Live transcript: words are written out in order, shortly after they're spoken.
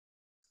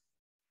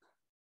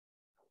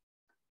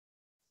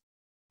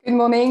Good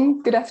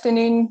morning, good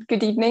afternoon,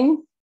 good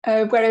evening,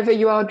 wherever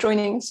you are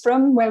joining us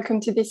from.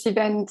 Welcome to this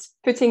event,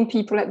 Putting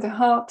People at the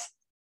Heart,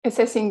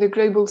 Assessing the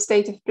Global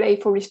State of Play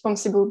for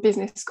Responsible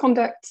Business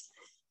Conduct,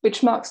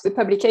 which marks the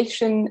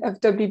publication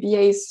of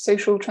WBA's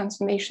Social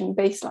Transformation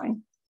Baseline.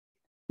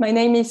 My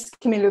name is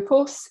Camille Le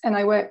Pors, and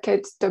I work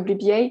at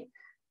WBA,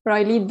 where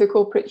I lead the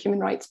Corporate Human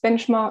Rights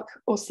Benchmark,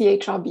 or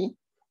CHRB.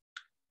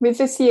 With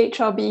the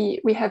CHRB,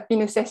 we have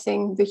been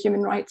assessing the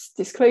human rights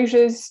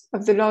disclosures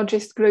of the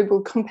largest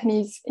global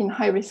companies in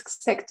high-risk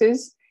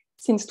sectors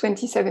since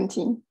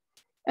 2017.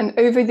 And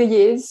over the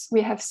years,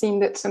 we have seen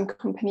that some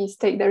companies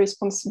take their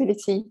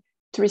responsibility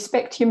to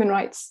respect human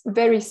rights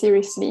very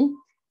seriously,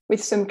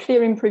 with some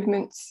clear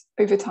improvements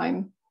over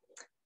time.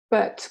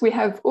 But we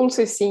have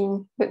also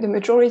seen that the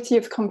majority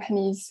of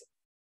companies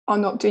are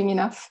not doing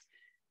enough,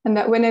 and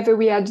that whenever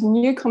we add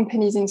new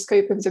companies in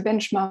scope of the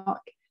benchmark,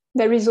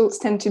 their results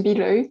tend to be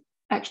low,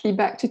 actually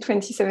back to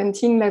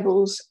 2017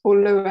 levels or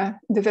lower,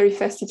 the very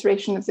first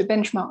iteration of the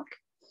benchmark.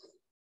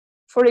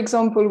 For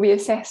example, we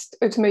assessed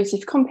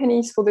automotive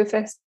companies for the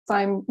first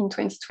time in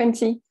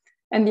 2020,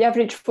 and the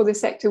average for the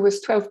sector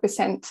was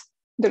 12%,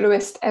 the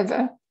lowest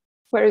ever,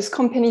 whereas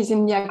companies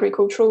in the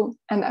agricultural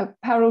and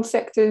apparel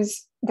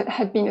sectors that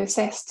had been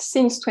assessed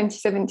since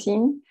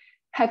 2017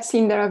 had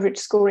seen their average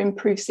score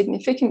improve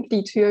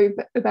significantly to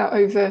about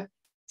over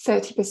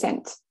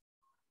 30%.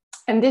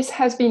 And this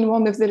has been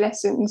one of the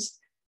lessons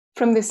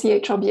from the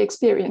CHRB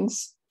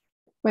experience.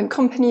 When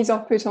companies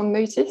are put on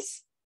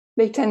notice,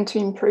 they tend to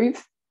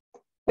improve,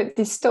 but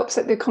this stops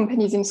at the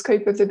companies in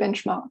scope of the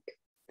benchmark.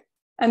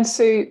 And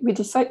so we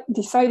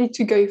decided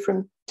to go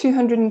from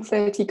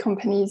 230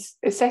 companies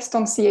assessed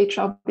on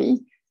CHRB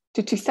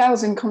to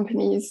 2,000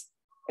 companies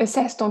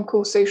assessed on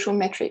core social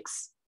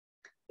metrics.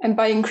 And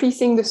by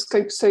increasing the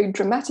scope so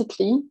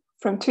dramatically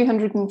from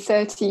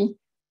 230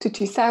 to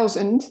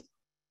 2,000,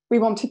 we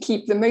want to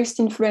keep the most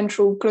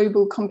influential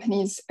global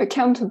companies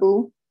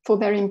accountable for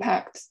their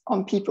impact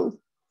on people.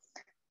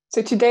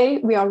 So today,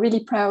 we are really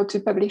proud to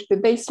publish the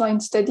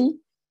baseline study,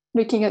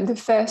 looking at the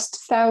first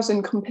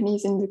 1,000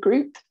 companies in the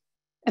group,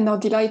 and are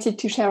delighted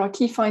to share our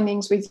key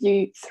findings with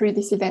you through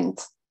this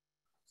event.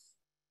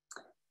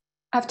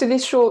 After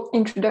this short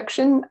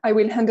introduction, I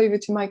will hand over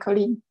to my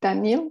colleague,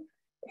 Neale,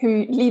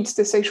 who leads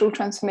the social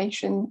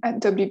transformation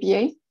at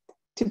WBA,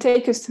 to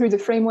take us through the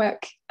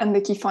framework and the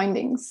key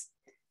findings.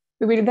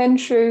 We will then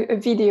show a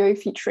video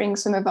featuring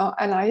some of our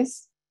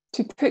allies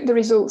to put the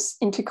results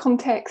into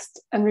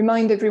context and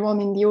remind everyone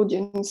in the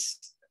audience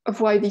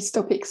of why these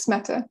topics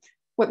matter,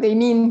 what they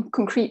mean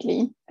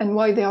concretely, and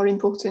why they are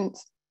important.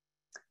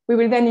 We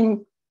will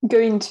then go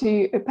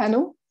into a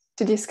panel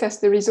to discuss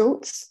the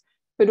results,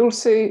 but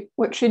also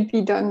what should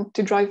be done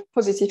to drive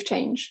positive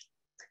change.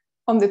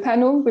 On the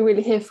panel, we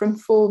will hear from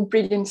 4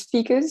 brilliant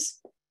speakers: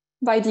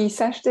 Vaidi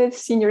Sachdev,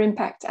 Senior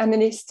Impact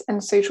Analyst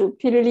and Social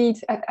Pillar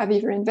Lead at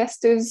Aviva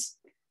Investors;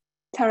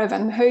 Tara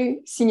Van Ho,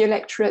 Senior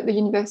Lecturer at the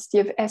University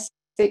of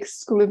Essex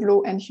School of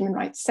Law and Human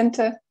Rights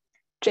Centre;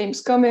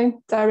 James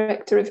Gomme,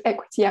 Director of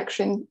Equity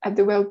Action at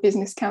the World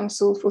Business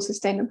Council for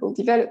Sustainable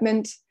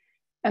Development;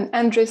 and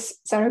Andres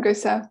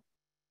Zaragoza,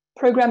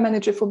 Programme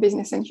Manager for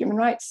Business and Human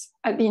Rights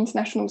at the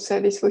International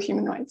Service for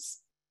Human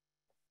Rights.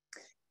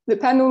 The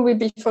panel will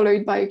be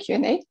followed by a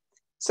Q&A.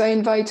 So I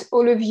invite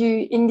all of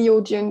you in the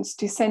audience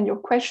to send your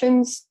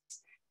questions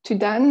to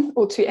Dan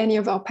or to any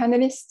of our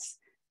panelists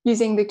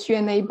using the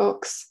Q&A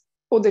box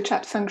or the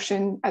chat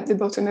function at the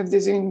bottom of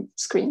the Zoom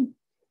screen.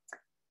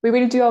 We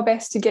will do our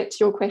best to get to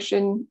your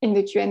question in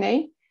the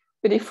Q&A,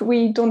 but if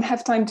we don't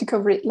have time to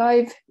cover it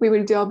live, we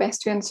will do our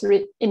best to answer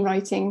it in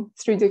writing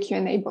through the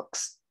Q&A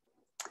box.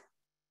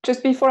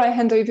 Just before I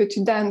hand over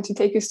to Dan to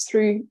take us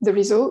through the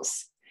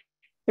results,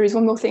 there is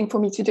one more thing for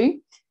me to do,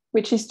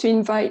 which is to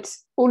invite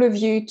all of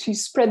you to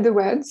spread the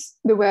word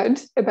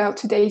about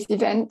today's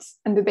event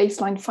and the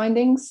baseline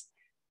findings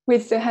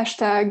with the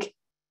hashtag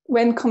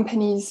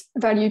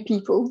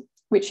 #WhenCompaniesValuePeople,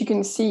 which you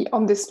can see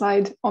on the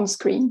slide on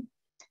screen.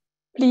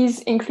 Please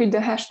include the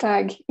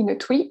hashtag in a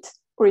tweet,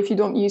 or if you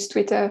don't use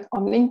Twitter,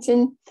 on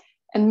LinkedIn,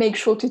 and make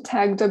sure to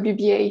tag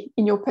WBA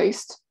in your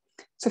post.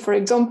 So for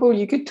example,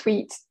 you could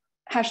tweet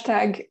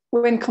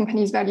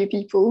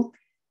 #WhenCompaniesValuePeople.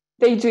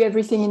 They do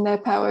everything in their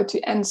power to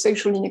end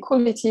social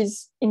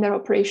inequalities in their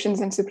operations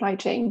and supply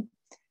chain.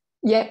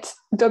 Yet,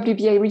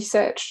 WBA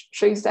research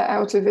shows that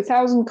out of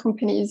 1,000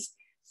 companies,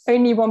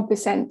 only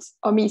 1%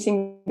 are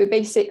meeting the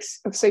basics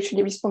of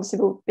socially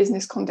responsible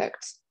business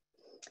conduct.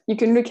 You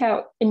can look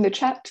out in the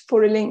chat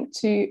for a link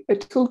to a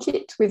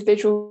toolkit with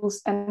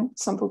visuals and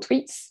sample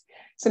tweets.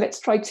 So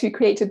let's try to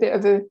create a bit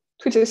of a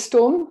Twitter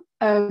storm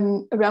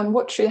around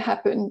what should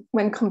happen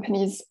when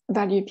companies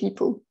value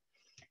people.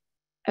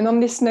 And on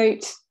this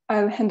note,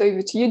 I'll hand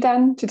over to you,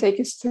 Dan, to take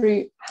us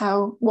through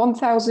how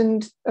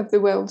 1,000 of the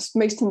world's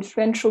most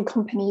influential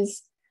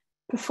companies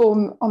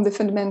perform on the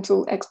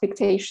fundamental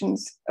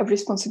expectations of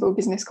responsible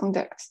business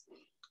conduct.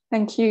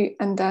 Thank you,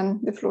 and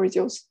Dan, the floor is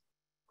yours.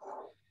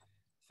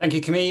 Thank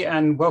you, Camille,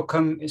 and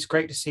welcome. It's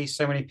great to see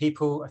so many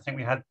people. I think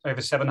we had over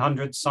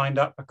 700 signed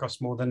up across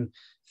more than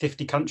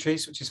 50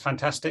 countries, which is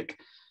fantastic.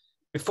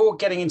 Before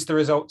getting into the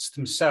results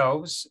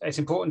themselves, it's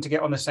important to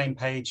get on the same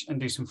page and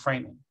do some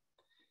framing.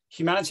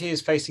 Humanity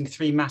is facing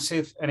three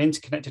massive and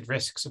interconnected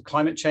risks of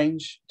climate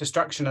change,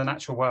 destruction of the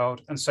natural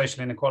world, and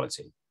social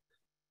inequality.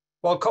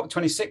 While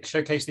COP26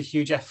 showcased the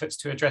huge efforts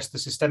to address the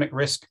systemic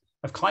risk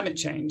of climate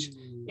change,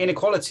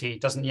 inequality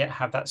doesn't yet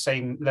have that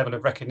same level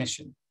of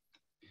recognition.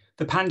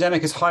 The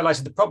pandemic has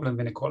highlighted the problem of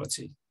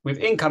inequality, with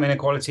income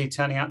inequality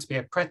turning out to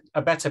be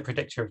a better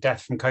predictor of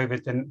death from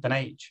COVID than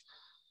age.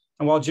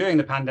 And while during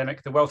the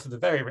pandemic, the wealth of the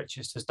very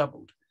richest has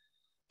doubled.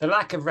 The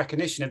lack of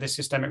recognition of this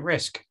systemic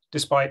risk,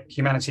 despite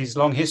humanity's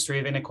long history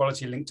of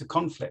inequality linked to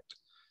conflict,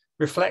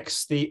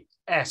 reflects the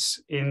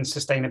S in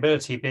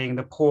sustainability being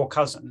the poor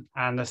cousin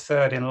and the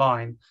third in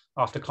line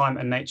after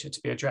climate and nature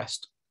to be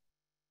addressed.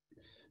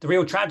 The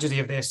real tragedy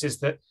of this is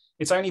that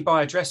it's only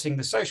by addressing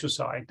the social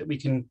side that we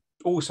can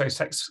also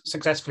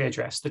successfully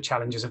address the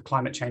challenges of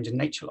climate change and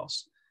nature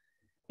loss.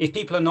 If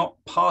people are not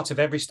part of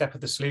every step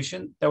of the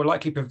solution, they will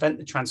likely prevent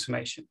the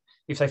transformation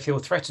if they feel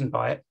threatened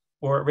by it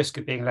or at risk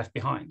of being left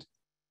behind.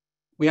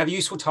 We have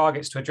useful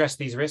targets to address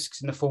these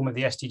risks in the form of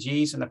the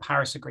SDGs and the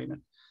Paris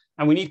Agreement,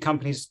 and we need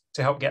companies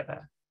to help get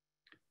there.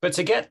 But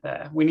to get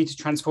there, we need to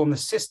transform the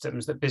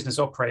systems that business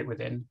operate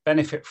within,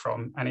 benefit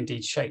from, and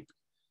indeed shape.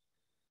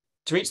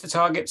 To reach the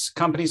targets,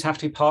 companies have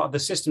to be part of the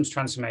systems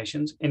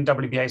transformations in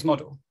WBA's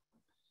model.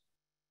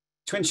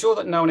 To ensure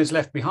that no one is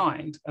left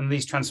behind and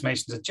these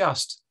transformations are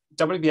just,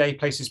 WBA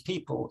places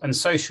people and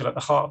social at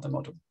the heart of the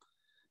model.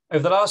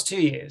 Over the last 2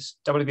 years,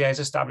 WBA has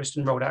established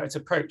and rolled out its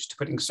approach to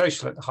putting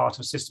social at the heart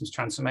of systems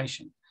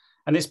transformation.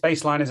 And this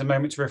baseline is a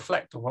moment to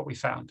reflect on what we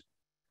found.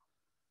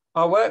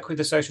 Our work with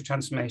the social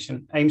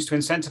transformation aims to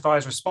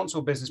incentivize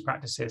responsible business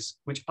practices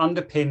which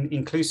underpin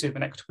inclusive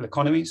and equitable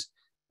economies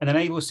and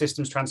enable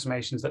systems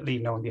transformations that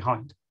leave no one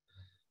behind.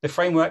 The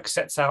framework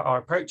sets out our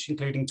approach,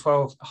 including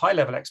 12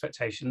 high-level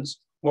expectations,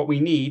 what we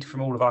need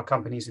from all of our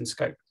companies in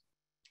scope.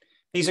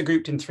 These are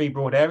grouped in three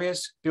broad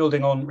areas: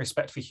 building on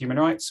respect for human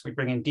rights, we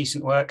bring in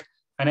decent work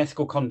and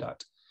ethical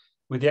conduct,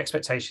 with the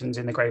expectations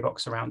in the grey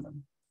box around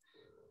them.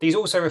 These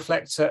also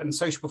reflect certain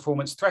social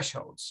performance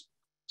thresholds.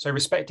 So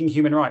respecting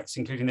human rights,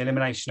 including the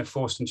elimination of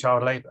forced and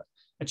child labour,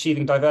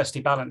 achieving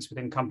diversity balance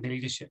within company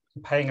leadership,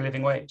 and paying a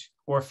living wage,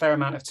 or a fair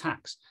amount of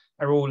tax,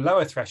 are all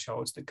lower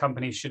thresholds that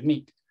companies should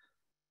meet.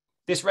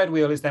 This red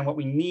wheel is then what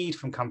we need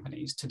from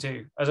companies to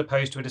do, as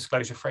opposed to a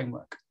disclosure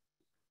framework.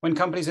 When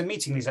companies are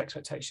meeting these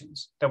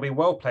expectations, they'll be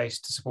well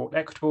placed to support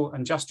equitable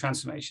and just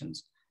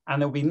transformations,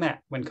 and they'll be met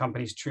when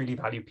companies truly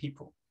value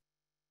people.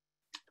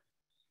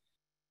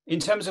 In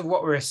terms of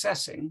what we're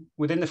assessing,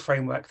 within the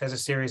framework, there's a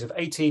series of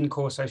 18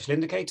 core social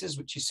indicators,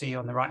 which you see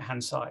on the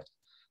right-hand side.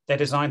 They're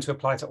designed to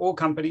apply to all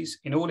companies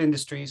in all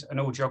industries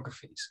and all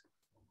geographies.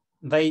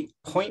 They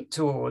point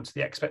towards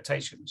the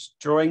expectations,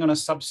 drawing on a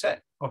subset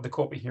of the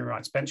corporate human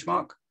rights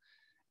benchmark,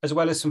 as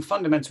well as some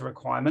fundamental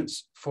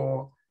requirements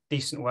for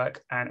decent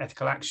work and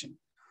ethical action.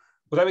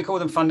 Although we call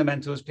them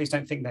fundamentals, please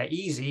don't think they're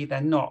easy, they're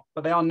not,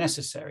 but they are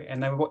necessary.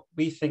 And they're what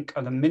we think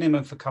are the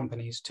minimum for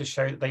companies to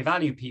show that they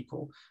value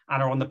people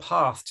and are on the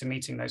path to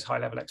meeting those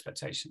high-level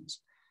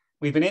expectations.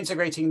 We've been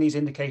integrating these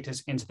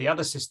indicators into the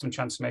other system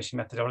transformation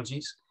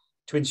methodologies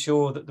to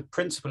ensure that the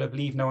principle of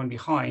leave no one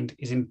behind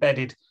is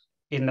embedded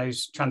in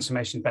those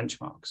transformation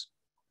benchmarks.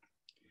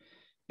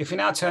 If we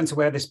now turn to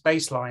where this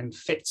baseline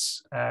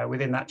fits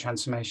within that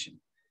transformation,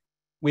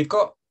 we've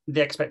got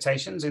the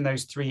expectations in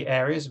those three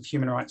areas of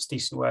human rights,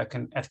 decent work,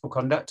 and ethical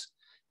conduct.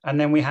 And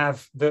then we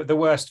have the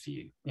worst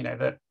view,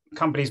 that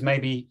companies may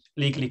be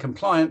legally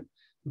compliant,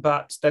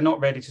 but they're not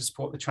ready to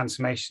support the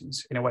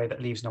transformations in a way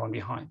that leaves no one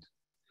behind.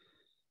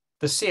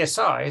 The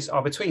CSIs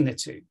are between the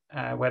two,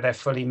 where they're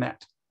fully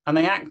met. And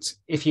they act,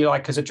 if you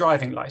like, as a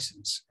driving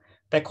license.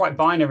 They're quite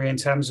binary in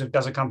terms of,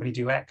 does a company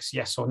do X,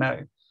 yes or no?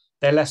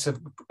 They're less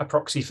of a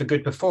proxy for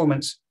good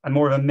performance and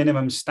more of a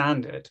minimum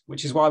standard,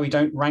 which is why we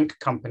don't rank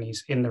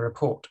companies in the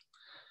report.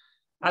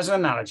 As an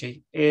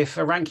analogy, if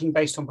a ranking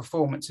based on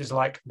performance is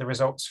like the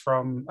results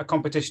from a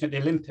competition at the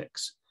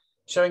Olympics,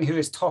 showing who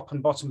is top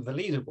and bottom of the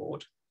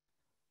leaderboard,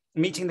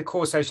 meeting the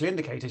core social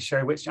indicators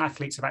show which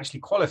athletes have actually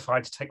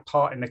qualified to take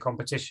part in the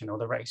competition or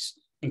the race,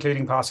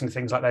 including passing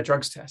things like their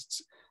drugs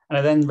tests, and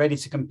are then ready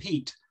to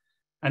compete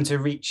and to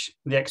reach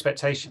the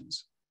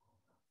expectations.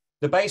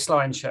 The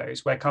baseline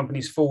shows where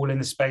companies fall in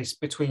the space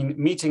between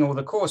meeting all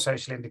the core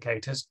social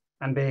indicators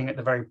and being at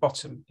the very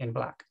bottom in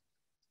black.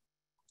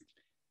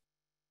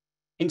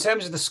 In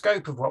terms of the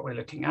scope of what we're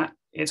looking at,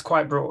 it's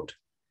quite broad.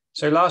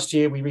 So last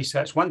year, we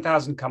researched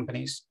 1,000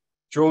 companies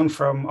drawn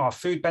from our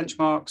food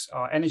benchmarks,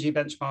 our energy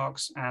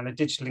benchmarks, and the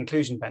digital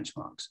inclusion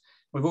benchmarks.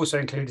 We've also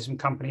included some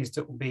companies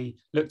that will be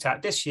looked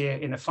at this year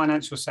in the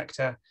financial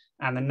sector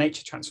and the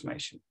nature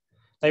transformation.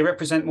 They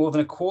represent more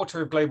than a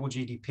quarter of global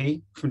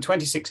GDP from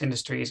 26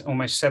 industries,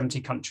 almost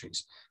 70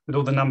 countries, with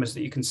all the numbers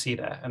that you can see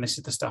there. And this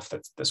is the stuff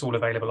that's all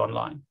available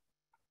online.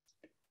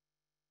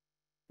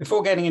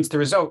 Before getting into the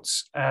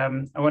results, I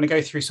want to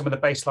go through some of the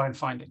baseline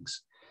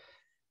findings.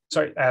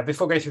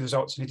 Before going through the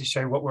results, I need to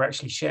show what we're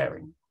actually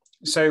sharing.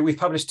 So we've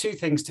published two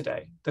things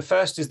today. The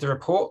first is the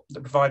report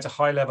that provides a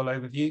high-level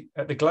overview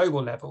at the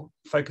global level,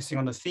 focusing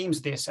on the themes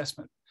of the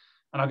assessment.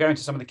 And I'll go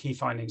into some of the key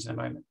findings in a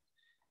moment.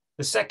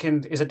 The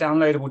second is a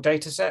downloadable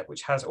data set,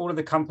 which has all of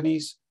the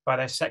companies by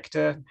their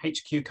sector,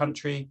 HQ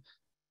country,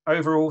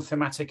 overall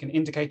thematic and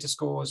indicator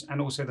scores,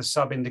 and also the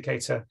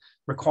sub-indicator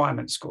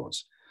requirement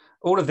scores.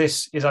 All of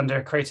this is under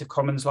a Creative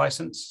Commons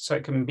license, so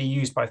it can be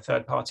used by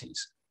third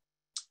parties.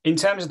 In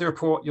terms of the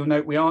report, you'll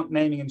note we aren't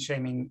naming and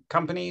shaming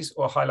companies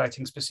or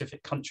highlighting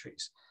specific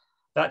countries.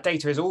 That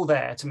data is all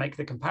there to make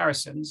the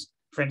comparisons.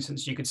 For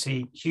instance, you could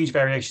see huge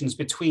variations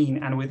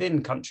between and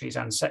within countries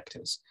and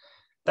sectors.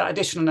 That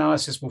additional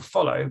analysis will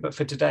follow, but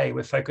for today,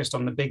 we're focused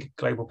on the big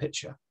global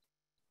picture.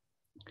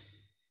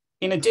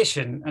 In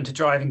addition, and to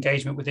drive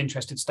engagement with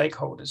interested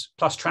stakeholders,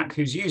 plus track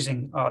who's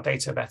using our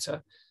data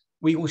better,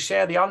 we will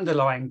share the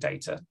underlying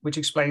data, which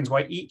explains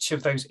why each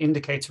of those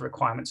indicator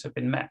requirements have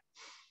been met.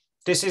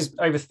 This is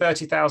over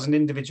 30,000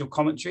 individual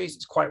commentaries.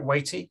 It's quite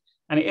weighty,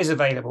 and it is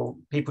available.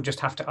 People just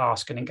have to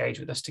ask and engage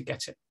with us to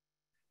get it.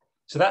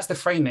 So that's the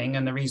framing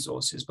and the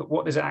resources, but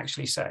what does it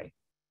actually say?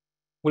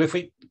 Well, if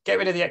we get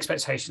rid of the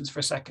expectations for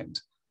a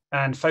second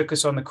and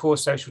focus on the core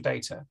social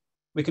data,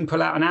 we can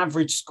pull out an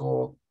average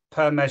score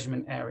per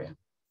measurement area.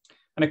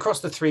 And across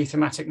the three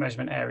thematic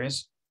measurement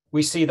areas,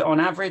 we see that on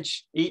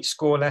average, each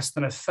score less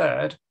than a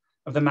third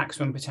of the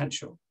maximum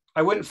potential.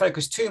 I wouldn't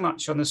focus too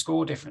much on the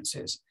score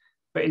differences,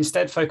 but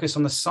instead focus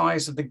on the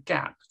size of the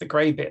gap, the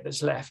gray bit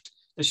that's left,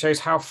 that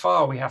shows how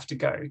far we have to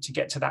go to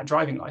get to that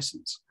driving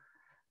license.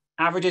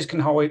 Averages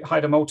can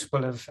hide a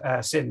multiple of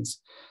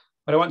sins,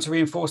 but I want to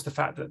reinforce the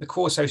fact that the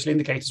core social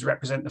indicators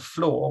represent the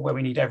floor where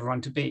we need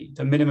everyone to be,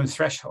 the minimum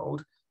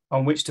threshold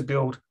on which to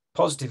build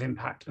positive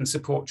impact and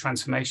support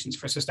transformations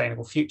for a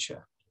sustainable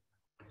future.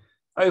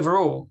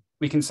 Overall,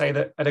 we can say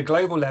that at a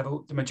global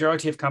level, the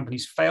majority of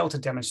companies fail to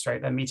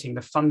demonstrate they're meeting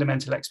the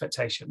fundamental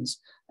expectations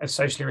of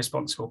socially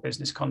responsible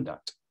business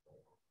conduct.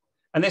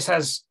 And this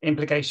has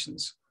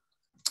implications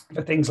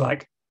for things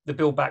like the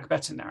Build Back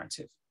Better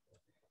narrative.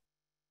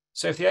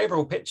 So if the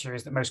overall picture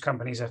is that most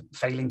companies are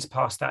failing to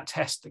pass that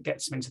test that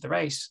gets them into the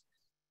race,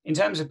 in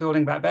terms of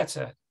building back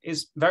better,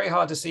 it's very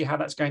hard to see how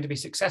that's going to be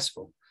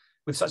successful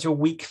with such a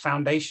weak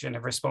foundation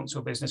of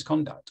responsible business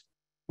conduct.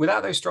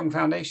 Without those strong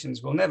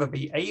foundations, we'll never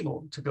be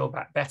able to build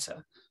back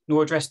better,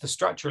 nor address the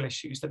structural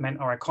issues that meant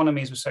our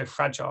economies were so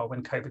fragile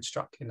when COVID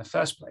struck in the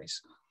first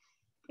place.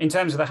 In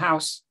terms of the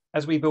house,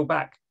 as we build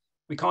back,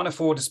 we can't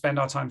afford to spend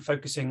our time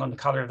focusing on the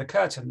color of the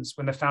curtains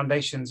when the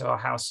foundations of our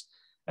house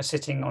are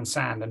sitting on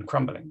sand and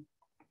crumbling.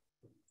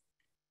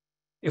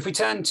 If we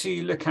turn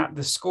to look at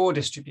the score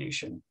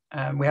distribution,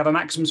 we have a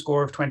maximum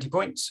score of 20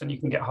 points, and you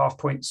can get half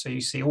points, so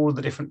you see all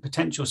the different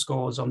potential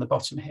scores on the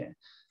bottom here.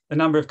 The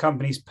number of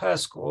companies per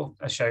score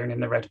are shown in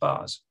the red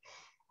bars.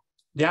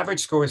 The average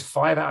score is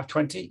 5 out of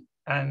 20,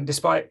 and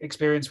despite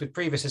experience with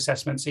previous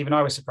assessments, even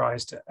I was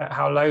surprised at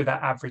how low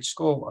that average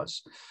score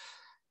was.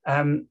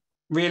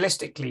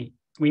 Realistically,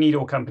 we need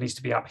all companies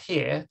to be up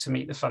here to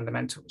meet the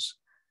fundamentals.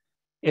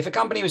 If a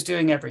company was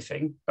doing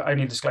everything, but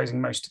only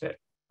disclosing most of it,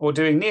 or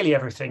doing nearly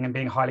everything and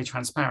being highly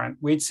transparent,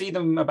 we'd see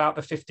them about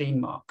the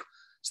 15 mark.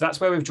 So that's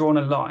where we've drawn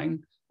a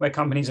line where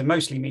companies are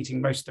mostly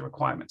meeting most of the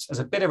requirements as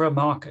a bit of a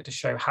marker to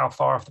show how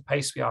far off the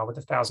pace we are with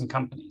 1,000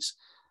 companies.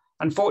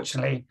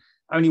 Unfortunately,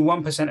 only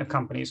 1% of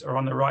companies are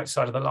on the right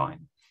side of the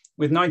line,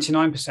 with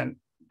 99%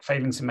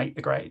 failing to make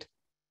the grade.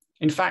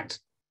 In fact,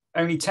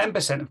 only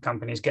 10% of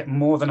companies get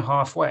more than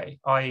halfway,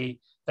 i.e.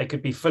 they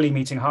could be fully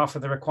meeting half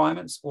of the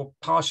requirements or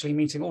partially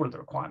meeting all of the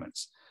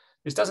requirements.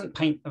 This doesn't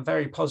paint a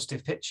very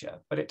positive picture,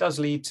 but it does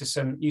lead to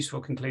some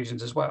useful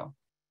conclusions as well.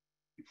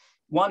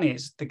 One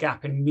is the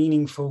gap in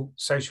meaningful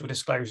social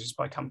disclosures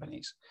by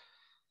companies.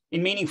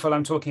 In meaningful,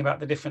 I'm talking about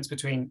the difference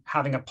between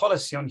having a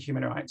policy on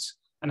human rights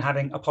and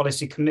having a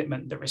policy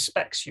commitment that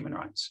respects human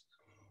rights,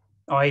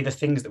 i.e. the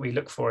things that we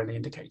look for in the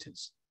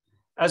indicators.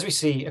 As we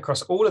see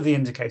across all of the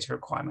indicator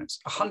requirements,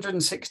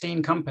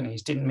 116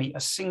 companies didn't meet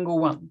a single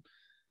one.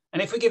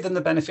 And if we give them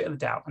the benefit of the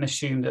doubt and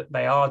assume that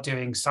they are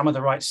doing some of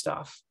the right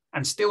stuff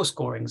and still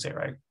scoring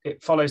 0,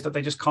 it follows that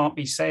they just can't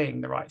be saying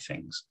the right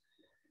things.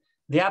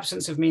 The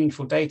absence of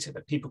meaningful data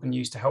that people can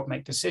use to help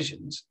make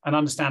decisions and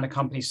understand a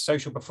company's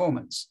social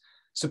performance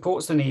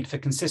supports the need for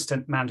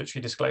consistent mandatory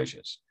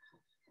disclosures.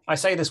 I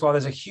say this while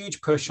there's a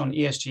huge push on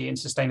ESG and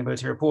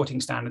sustainability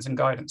reporting standards and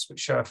guidance, which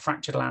show a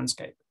fractured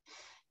landscape.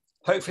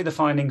 Hopefully the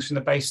findings from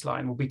the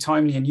baseline will be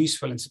timely and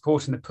useful in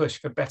supporting the push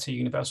for better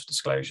universal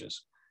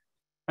disclosures.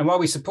 And while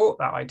we support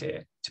that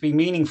idea to be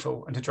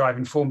meaningful and to drive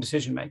informed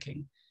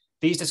decision-making,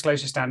 these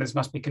disclosure standards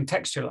must be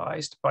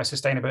contextualized by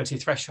sustainability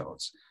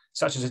thresholds,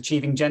 such as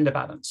achieving gender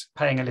balance,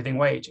 paying a living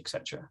wage,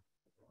 etc.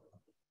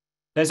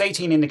 There's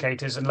 18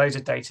 indicators and loads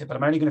of data, but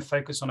I'm only going to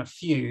focus on a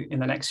few in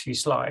the next few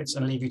slides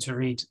and leave you to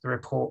read the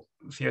report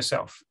for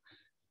yourself.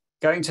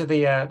 Going to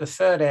the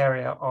third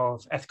area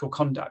of ethical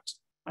conduct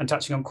and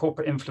touching on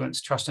corporate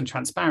influence, trust, and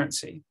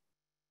transparency,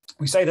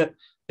 we say that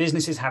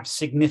businesses have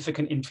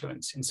significant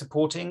influence in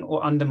supporting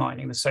or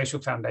undermining the social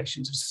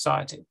foundations of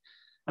society,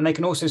 and they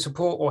can also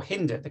support or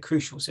hinder the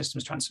crucial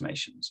systems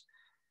transformations.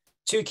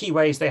 Two key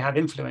ways they have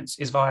influence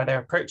is via their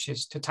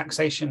approaches to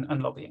taxation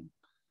and lobbying.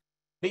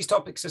 These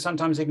topics are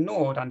sometimes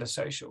ignored under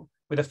social,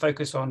 with a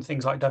focus on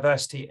things like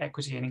diversity,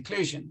 equity, and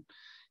inclusion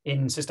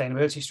in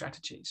sustainability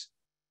strategies.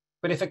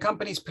 But if a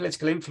company's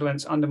political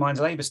influence undermines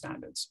labour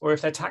standards, or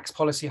if their tax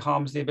policy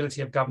harms the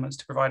ability of governments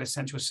to provide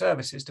essential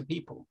services to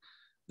people,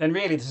 then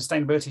really the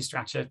sustainability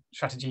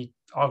strategy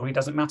arguably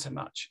doesn't matter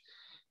much.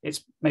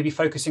 It's maybe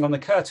focusing on the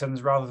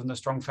curtains rather than the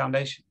strong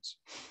foundations.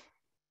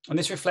 And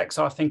this reflects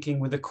our thinking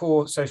with the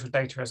core social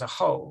data as a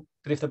whole,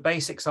 that if the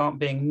basics aren't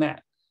being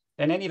met,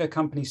 then any of a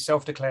company's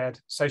self-declared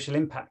social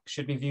impact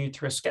should be viewed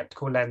through a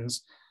skeptical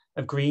lens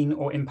of green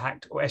or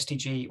impact or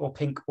SDG or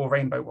pink or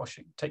rainbow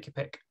washing, take your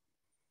pick.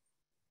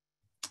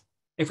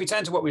 If we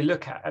turn to what we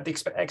look at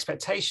the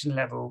expectation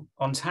level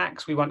on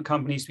tax, we want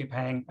companies to be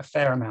paying a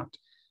fair amount.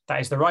 That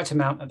is the right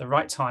amount at the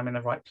right time in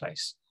the right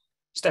place.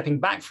 Stepping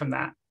back from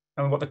that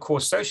and what the core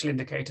social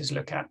indicators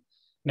look at,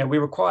 we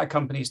require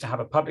companies to have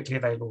a publicly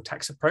available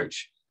tax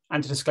approach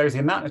and to disclose the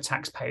amount of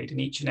tax paid in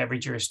each and every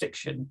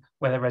jurisdiction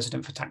where they're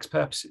resident for tax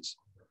purposes.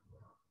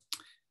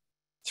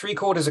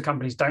 3/4 of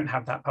companies don't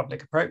have that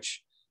public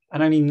approach,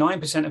 and only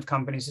 9% of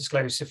companies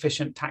disclose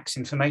sufficient tax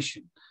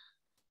information.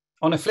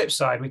 On the flip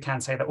side, we can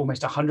say that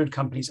almost 100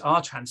 companies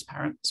are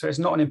transparent, so it's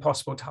not an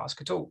impossible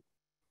task at all.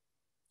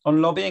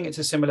 On lobbying, it's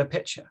a similar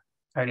picture.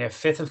 Only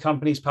 1/5 of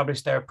companies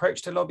publish their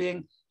approach to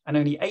lobbying, and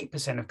only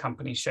 8% of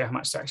companies show how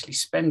much they're actually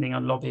spending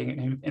on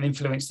lobbying and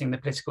influencing the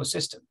political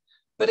system.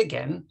 But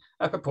again,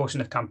 a proportion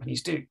of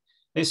companies do.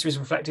 This is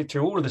reflected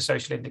through all of the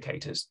social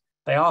indicators.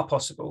 They are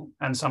possible,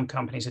 and some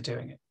companies are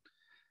doing it.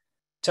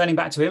 Turning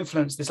back to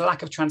influence, this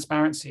lack of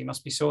transparency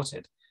must be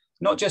sorted,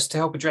 not just to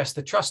help address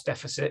the trust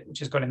deficit, which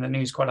has got in the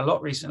news quite a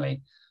lot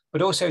recently,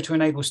 but also to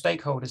enable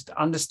stakeholders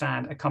to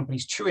understand a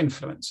company's true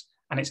influence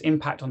and its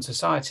impact on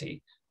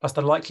society, plus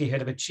the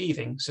likelihood of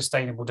achieving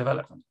sustainable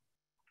development.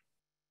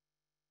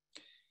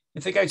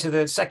 If we go to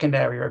the second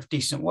area of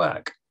decent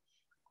work,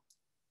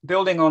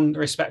 building on the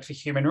respect for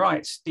human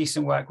rights,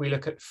 decent work, we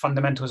look at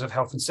fundamentals of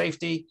health and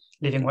safety,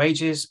 living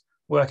wages,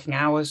 working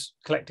hours,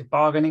 collective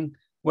bargaining,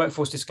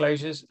 workforce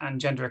disclosures, and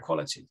gender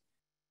equality.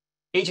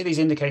 Each of these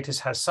indicators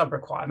has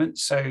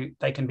sub-requirements, so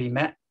they can be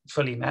met,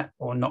 fully met,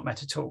 or not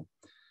met at all.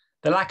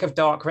 The lack of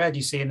dark red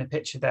you see in the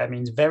picture there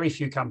means very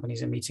few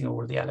companies are meeting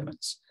all of the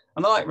elements.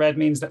 And the light red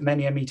means that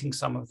many are meeting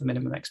some of the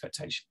minimum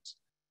expectations.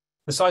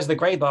 The size of the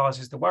grey bars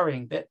is the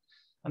worrying bit,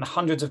 and the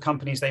hundreds of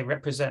companies they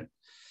represent.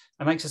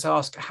 It makes us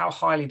ask, how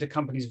highly do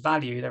companies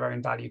value their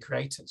own value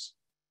creators?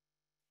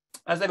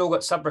 As they've all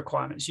got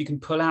sub-requirements, you can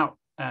pull out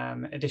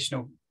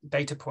additional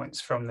data points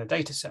from the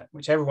data set,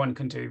 which everyone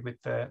can do with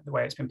the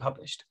way it's been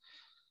published.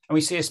 And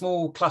we see a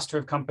small cluster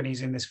of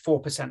companies in this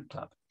 4%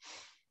 club.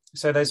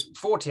 So there's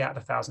 40 out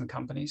of 1,000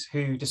 companies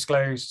who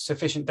disclose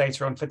sufficient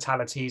data on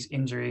fatalities,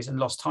 injuries, and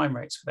lost time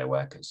rates for their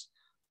workers.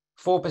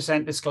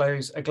 4%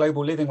 disclose a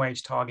global living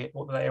wage target,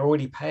 or they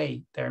already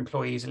pay their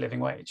employees a living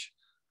wage.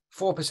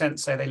 4%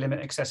 say they limit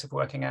excessive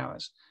working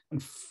hours,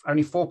 and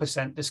only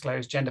 4%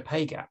 disclose gender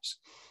pay gaps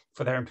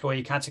for their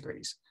employee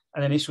categories,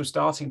 an initial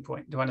starting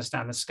point to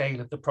understand the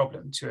scale of the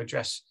problem to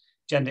address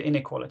gender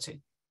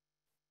inequality.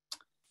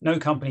 No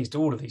companies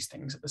do all of these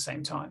things at the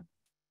same time.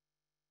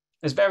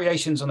 There's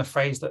variations on the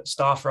phrase that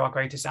staff are our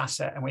greatest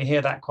asset, and we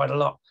hear that quite a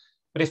lot.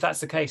 But if that's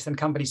the case, then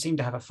companies seem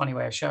to have a funny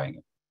way of showing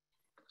it.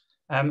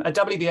 At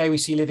WBA, we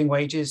see living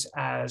wages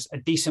as a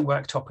decent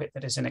work topic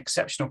that is an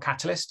exceptional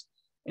catalyst.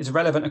 It's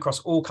relevant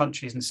across all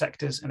countries and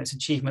sectors, and its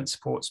achievement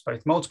supports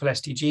both multiple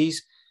SDGs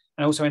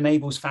and also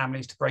enables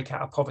families to break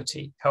out of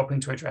poverty, helping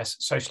to address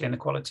social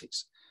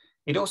inequalities.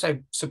 It also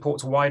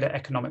supports wider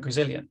economic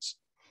resilience.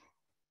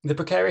 The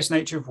precarious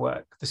nature of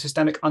work, the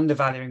systemic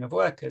undervaluing of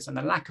workers, and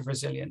the lack of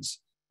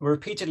resilience were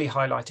repeatedly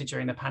highlighted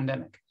during the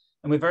pandemic.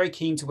 And we're very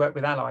keen to work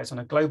with allies on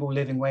a global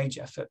living wage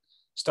effort,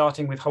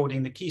 starting with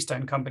holding the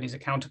keystone companies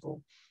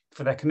accountable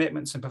for their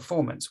commitments and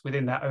performance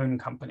within their own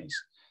companies.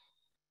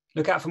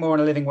 Look out for more on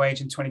a living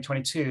wage in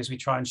 2022 as we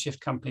try and shift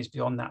companies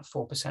beyond that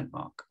 4%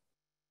 mark.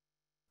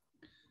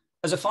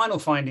 As a final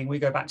finding, we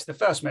go back to the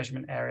first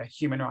measurement area,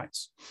 human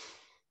rights.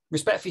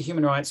 Respect for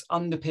human rights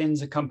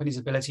underpins a company's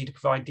ability to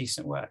provide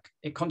decent work.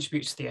 It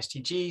contributes to the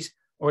SDGs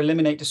or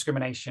eliminate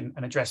discrimination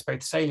and address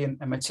both salient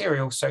and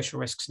material social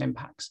risks and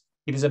impacts.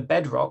 It is a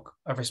bedrock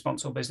of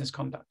responsible business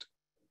conduct.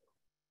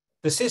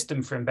 The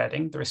system for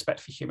embedding the respect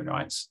for human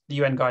rights, the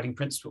UN Guiding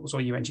Principles or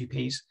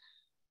UNGPs,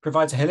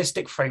 provides a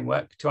holistic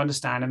framework to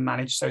understand and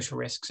manage social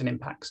risks and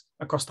impacts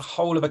across the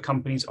whole of a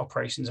company's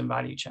operations and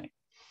value chain.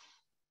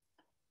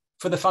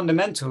 For the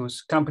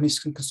fundamentals, companies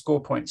can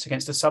score points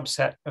against a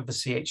subset of the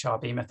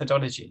CHRB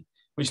methodology,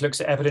 which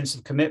looks at evidence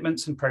of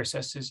commitments and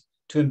processes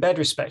to embed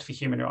respect for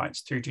human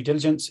rights through due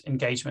diligence,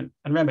 engagement,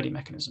 and remedy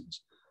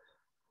mechanisms.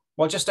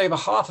 While just over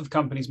half of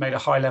companies made a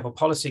high-level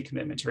policy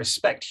commitment to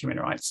respect human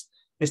rights,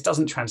 this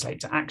doesn't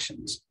translate to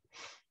actions.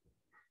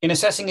 In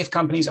assessing if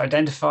companies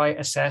identify,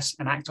 assess,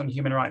 and act on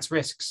human rights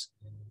risks,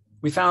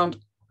 we found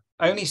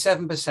only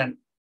 7%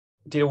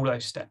 did all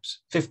those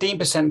steps.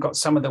 15% got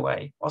some of the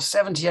way, while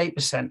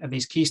 78% of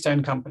these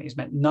keystone companies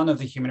met none of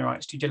the human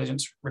rights due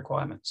diligence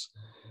requirements.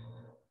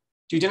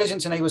 Due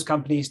diligence enables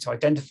companies to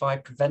identify,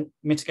 prevent,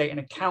 mitigate, and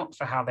account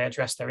for how they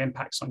address their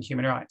impacts on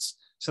human rights.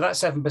 So that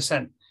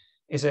 7%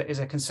 is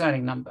a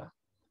concerning number.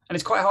 And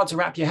it's quite hard to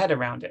wrap your head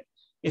around it.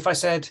 If I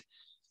said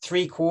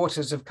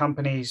 3/4 of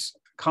companies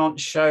can't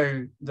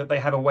show that they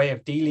have a way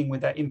of dealing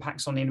with their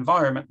impacts on the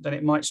environment, then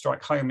it might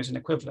strike home as an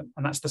equivalent.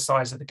 And that's the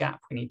size of the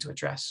gap we need to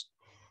address.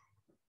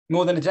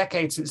 More than a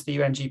decade since the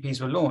UNGPs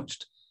were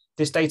launched,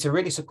 this data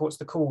really supports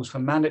the calls for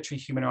mandatory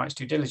human rights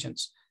due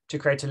diligence to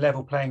create a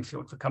level playing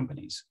field for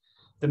companies.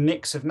 The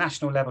mix of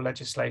national level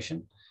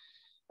legislation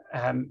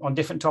on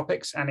different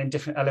topics and in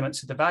different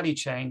elements of the value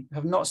chain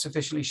have not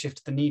sufficiently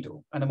shifted the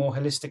needle, and a more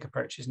holistic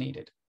approach is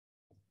needed.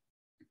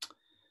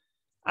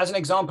 As an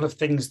example of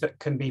things that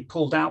can be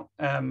pulled out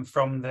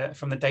from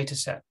the data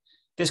set,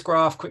 this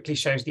graph quickly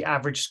shows the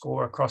average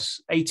score across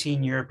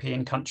 18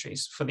 European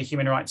countries for the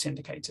human rights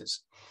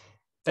indicators.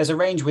 There's a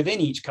range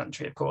within each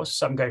country, of course.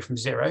 Some go from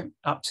 0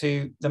 up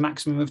to the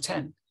maximum of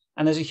 10.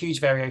 And there's a huge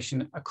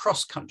variation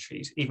across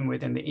countries, even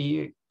within the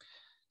EU.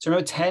 So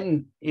remember,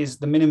 10 is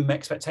the minimum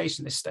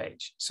expectation at this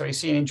stage. So you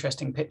see an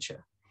interesting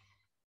picture.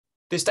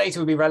 This data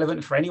will be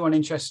relevant for anyone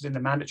interested in the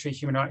mandatory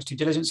human rights due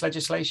diligence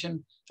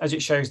legislation, as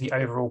it shows the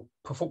overall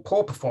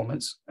poor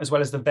performance, as well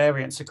as the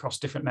variance across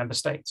different member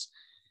states.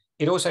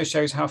 It also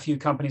shows how few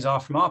companies are,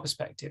 from our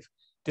perspective,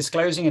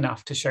 disclosing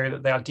enough to show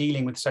that they are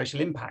dealing with social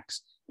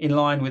impacts in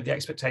line with the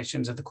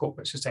expectations of the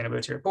Corporate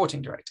Sustainability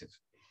Reporting Directive.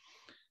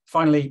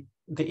 Finally,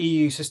 the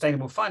EU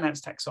Sustainable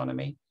Finance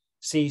Taxonomy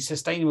sees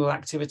sustainable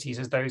activities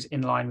as those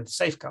in line with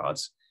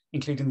safeguards,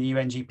 including the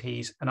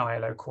UNGPs and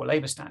ILO core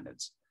labour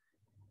standards.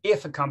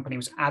 If a company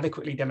was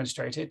adequately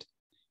demonstrating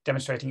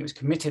it was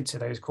committed to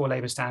those core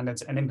labour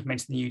standards and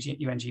implementing the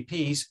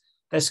UNGPs,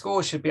 their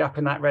scores should be up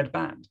in that red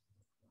band.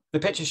 The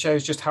picture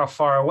shows just how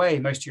far away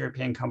most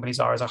European companies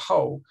are as a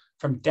whole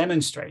from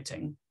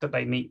demonstrating that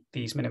they meet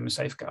these minimum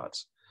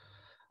safeguards.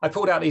 I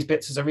pulled out these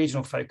bits as a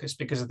regional focus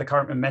because of the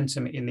current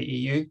momentum in the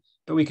EU,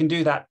 but we can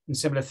do that in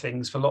similar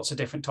things for lots of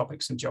different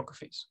topics and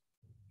geographies.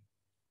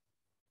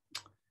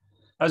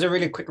 That was a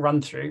really quick run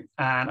through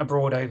and a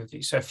broad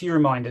overview. So a few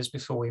reminders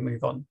before we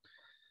move on.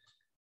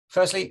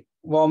 Firstly,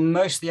 while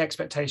most of the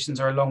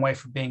expectations are a long way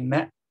from being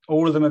met,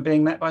 all of them are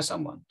being met by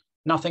someone.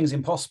 Nothing's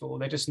impossible,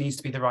 there just needs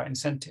to be the right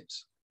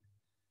incentives.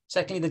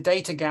 Secondly, the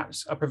data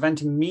gaps are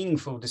preventing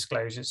meaningful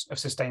disclosures of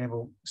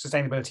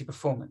sustainability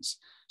performance.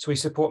 So we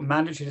support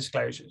mandatory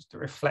disclosures that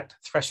reflect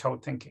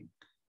threshold thinking.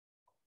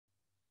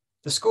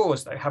 The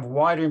scores, though, have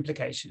wider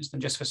implications than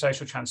just for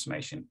social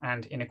transformation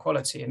and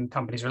inequality and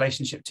companies'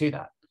 relationship to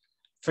that.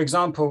 For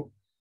example,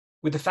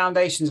 with the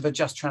foundations of a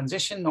just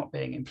transition not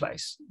being in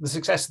place, the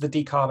success of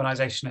the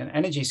decarbonisation and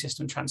energy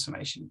system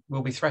transformation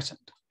will be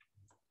threatened.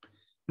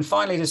 And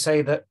finally, to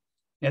say that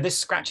this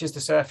scratches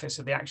the surface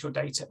of the actual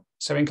data,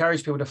 so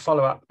encourage people to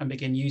follow up and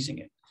begin using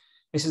it.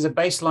 This is a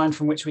baseline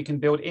from which we can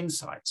build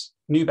insights,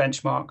 new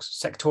benchmarks,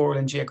 sectoral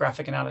and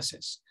geographic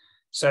analysis.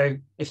 So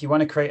if you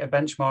want to create a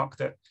benchmark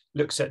that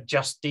looks at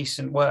just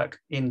decent work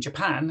in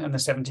Japan and the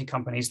 70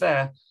 companies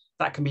there,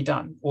 that can be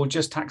done, or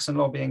just tax and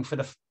lobbying for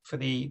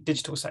the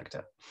digital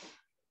sector.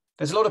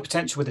 There's a lot of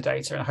potential with the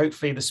data, and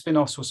hopefully the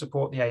spin-offs will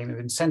support the aim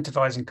of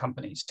incentivizing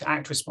companies to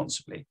act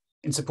responsibly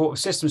in support of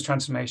systems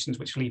transformations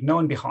which leave no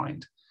one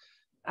behind,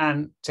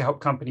 and to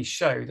help companies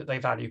show that they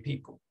value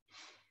people.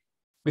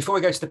 Before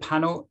we go to the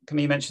panel,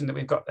 Camille mentioned that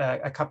we've got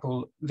a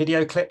couple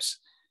video clips.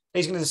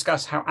 These are going to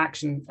discuss how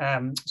action,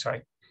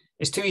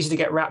 it's too easy to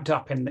get wrapped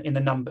up in the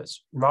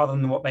numbers rather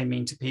than what they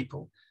mean to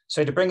people.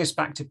 So to bring us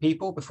back to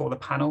people before the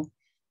panel,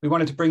 we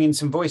wanted to bring in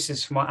some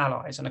voices from our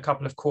allies on a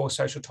couple of core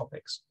social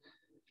topics.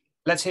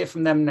 Let's hear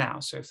from them now.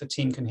 So if the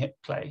team can hit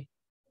play.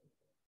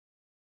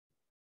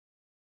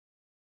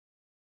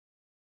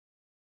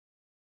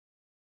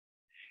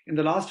 In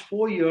the last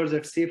 4 years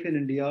at Safe in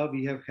India,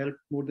 we have helped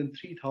more than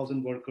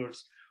 3,000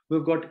 workers who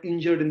have got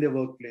injured in their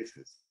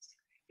workplaces,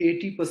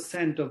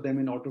 80% of them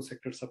in auto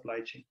sector supply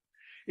chain.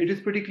 It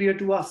is pretty clear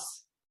to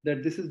us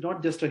that this is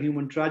not just a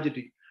human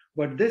tragedy,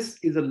 but this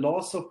is a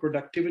loss of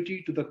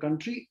productivity to the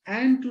country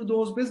and to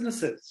those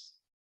businesses.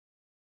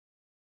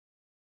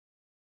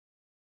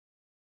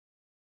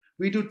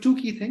 We do two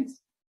key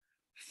things.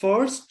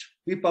 First,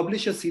 we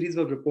publish a series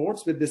of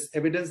reports with this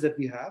evidence that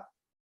we have.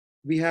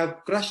 We have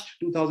crushed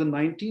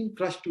 2019,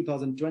 crushed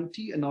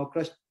 2020, and now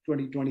crushed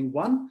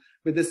 2021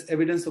 with this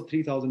evidence of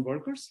 3,000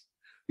 workers.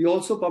 We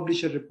also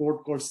publish a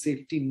report called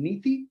Safety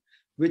Niti,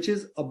 which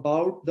is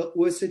about the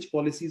OSH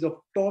policies of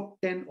top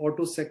 10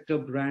 auto sector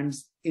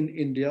brands in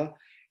India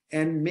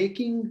and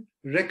making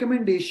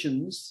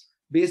recommendations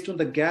based on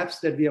the gaps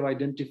that we have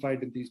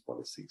identified in these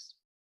policies.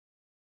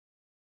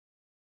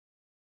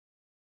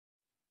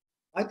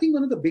 I think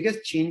one of the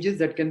biggest changes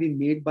that can be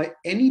made by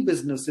any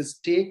business is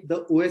take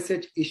the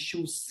OSH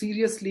issue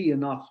seriously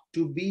enough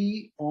to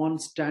be on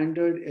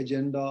standard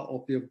agenda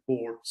of their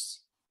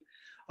boards.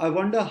 I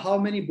wonder how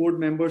many board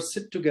members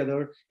sit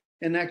together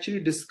and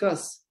actually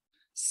discuss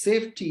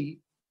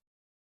safety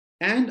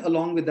and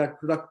along with that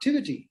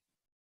productivity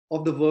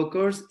of the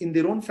workers in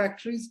their own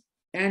factories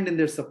and in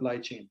their supply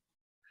chain.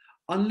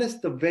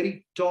 unless the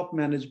very top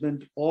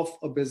management of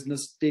a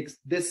business takes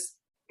this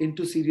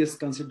into serious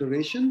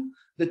consideration,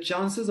 the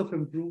chances of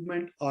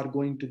improvement are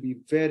going to be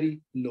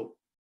very low.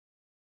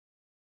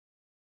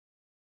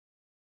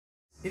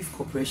 If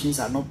corporations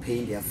are not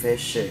paying their fair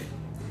share,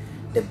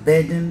 the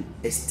burden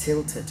is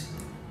tilted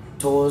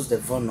towards the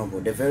vulnerable,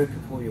 the very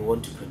people we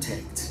want to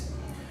protect.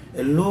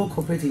 A low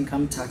corporate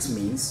income tax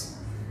means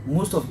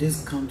most of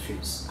these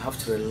countries have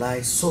to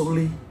rely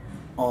solely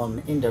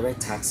on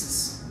indirect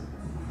taxes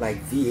like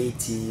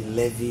VAT,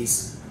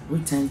 levies,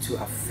 which tend to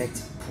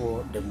affect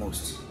poor the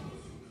most.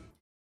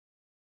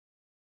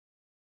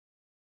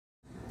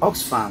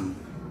 Oxfam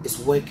is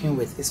working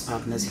with its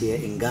partners here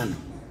in Ghana,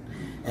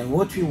 and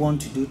what we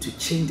want to do to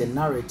change the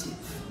narrative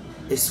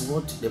is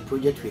what the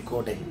project we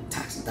call the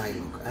tax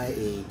dialogue,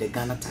 i.e. the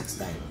Ghana tax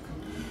dialogue.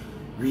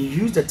 We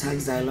use the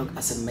tax dialogue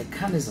as a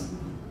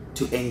mechanism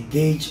to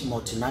engage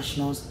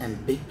multinationals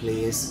and big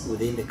players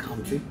within the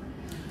country,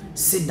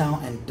 sit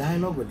down and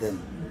dialogue with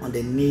them on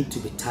the need to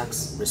be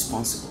tax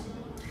responsible.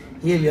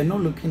 Here we are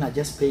not looking at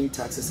just paying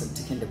taxes and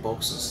ticking the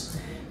boxes,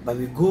 but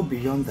we go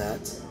beyond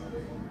that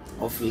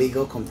of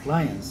legal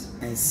compliance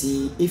and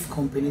see if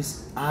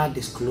companies are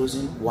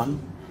disclosing,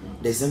 one,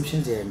 the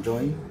exemptions they are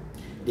enjoying,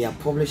 they are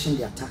publishing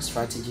their tax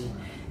strategy,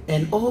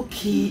 and all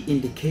key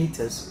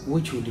indicators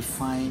which will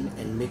define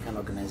and make an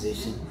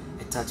organization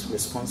a tax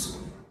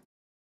responsible.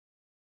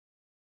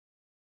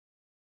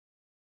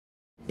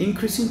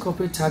 Increasing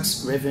corporate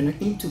tax revenue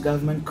into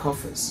government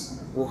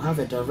coffers will have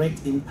a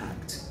direct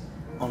impact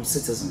on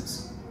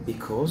citizens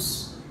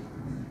because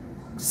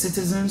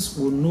citizens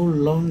will no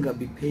longer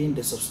be paying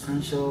the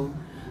substantial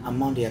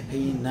amount they are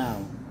paying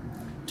now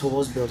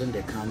towards building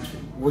their country,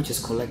 which is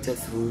collected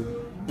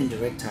through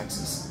indirect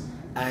taxes,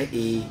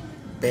 i.e.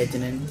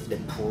 burdening the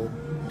poor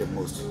the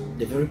most,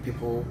 the very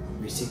people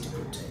we seek to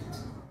protect.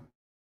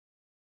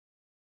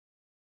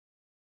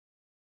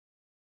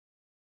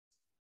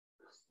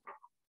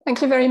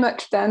 Thank you very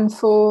much, Dan,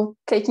 for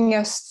taking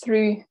us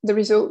through the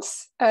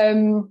results.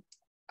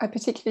 I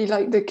particularly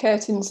like the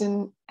curtains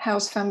and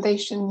house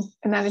foundation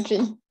analogy,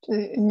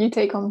 a new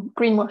take on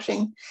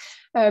greenwashing.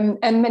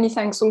 And many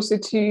thanks also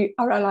to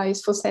our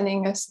allies for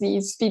sending us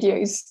these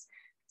videos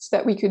so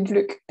that we could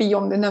look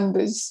beyond the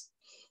numbers.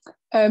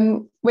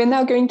 We're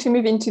now going to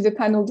move into the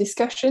panel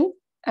discussion,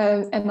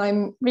 and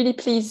I'm really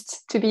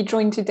pleased to be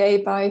joined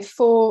today by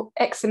 4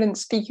 excellent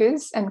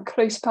speakers and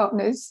close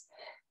partners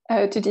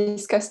to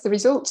discuss the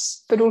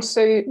results, but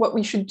also what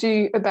we should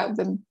do about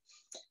them.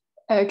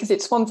 Because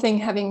it's one thing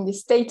having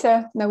this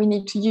data, now we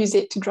need to use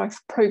it to drive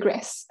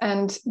progress.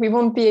 And we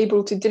won't be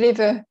able to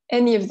deliver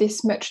any of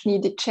this much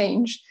needed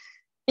change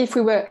if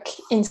we work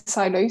in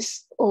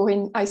silos or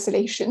in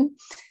isolation.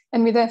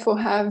 And we therefore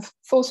have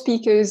 4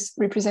 speakers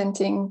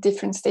representing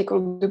different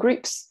stakeholder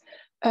groups,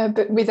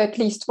 but with at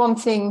least one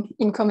thing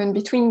in common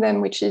between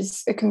them, which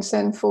is a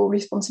concern for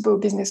responsible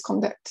business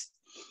conduct.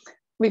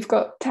 We've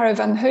got Tara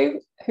Van Ho,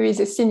 who is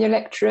a senior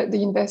lecturer at the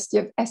University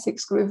of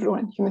Essex School of Law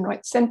and Human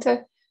Rights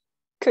Centre,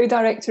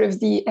 co-director of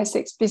the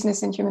Essex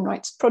Business and Human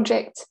Rights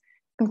Project,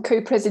 and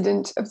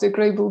co-president of the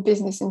Global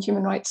Business and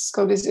Human Rights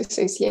Scholars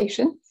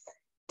Association.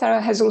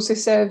 Tara has also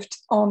served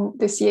on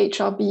the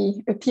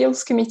CHRB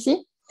Appeals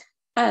Committee,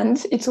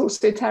 and it's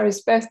also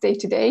Tara's birthday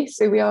today,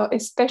 so we are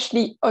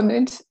especially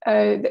honoured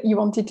that you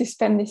wanted to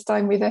spend this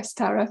time with us,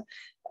 Tara,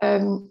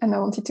 and I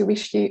wanted to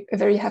wish you a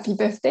very happy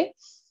birthday.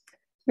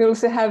 We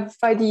also have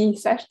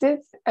Vaidi Sachdev,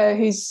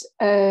 who's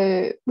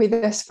with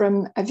us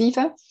from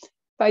Aviva.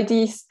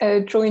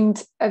 Vaidi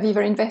joined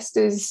Aviva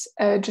Investors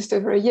just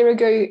over a year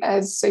ago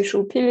as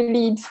social pillar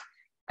lead,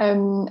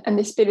 and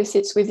this pillar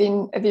sits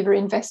within Aviva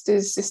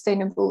Investors'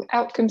 Sustainable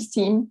Outcomes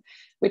team,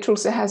 which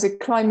also has a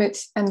climate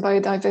and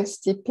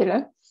biodiversity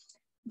pillar.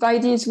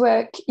 Vaidi's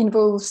work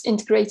involves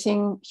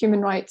integrating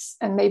human rights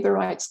and labour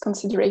rights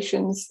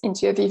considerations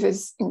into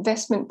Aviva's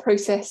investment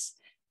process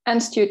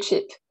and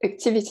stewardship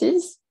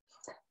activities.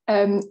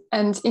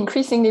 And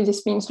increasingly,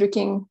 this means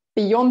looking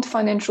beyond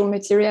financial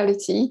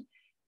materiality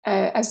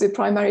as the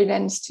primary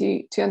lens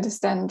to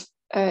understand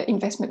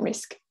investment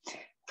risk.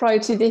 Prior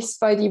to this,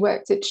 Vaidi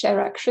worked at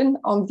Share Action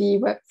on the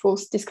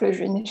Workforce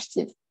Disclosure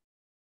Initiative.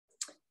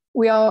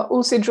 We are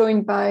also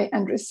joined by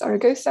Andres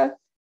Zaragoza,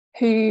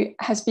 who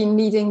has been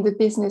leading the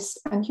business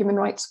and human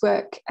rights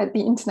work at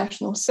the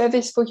International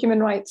Service for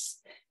Human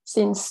Rights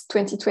since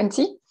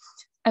 2020.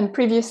 And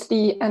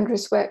previously,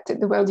 Andres worked at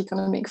the World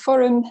Economic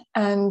Forum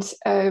and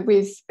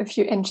with a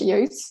few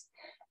NGOs.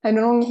 And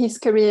along his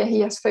career, he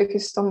has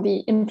focused on the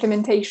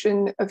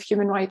implementation of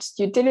human rights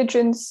due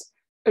diligence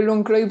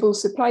along global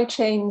supply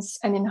chains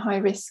and in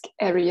high-risk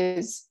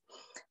areas.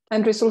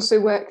 Andres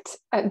also worked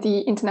at the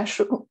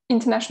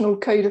International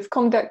Code of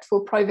Conduct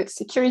for Private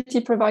Security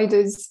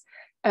Providers,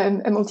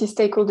 a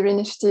multi-stakeholder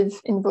initiative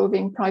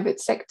involving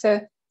private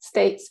sector,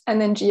 states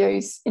and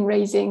NGOs in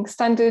raising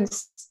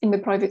standards in the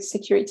private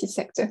security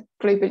sector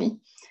globally.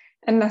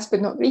 And last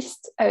but not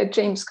least,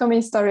 James Gomme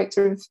is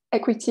Director of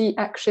Equity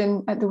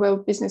Action at the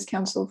World Business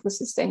Council for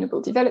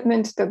Sustainable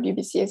Development,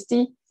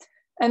 WBCSD,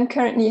 and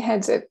currently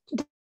heads up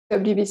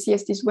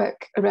WBCSD's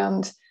work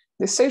around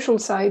the social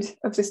side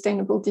of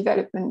sustainable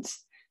development,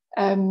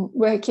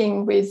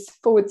 working with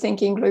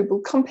forward-thinking global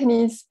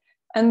companies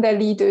and their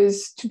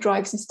leaders to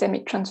drive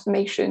systemic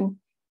transformation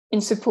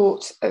in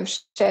support of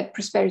shared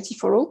prosperity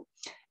for all.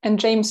 And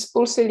James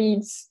also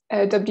leads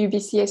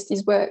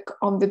WBCSD's work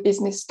on the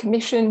Business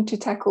Commission to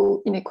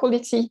tackle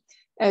inequality,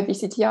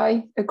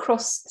 BCTI, a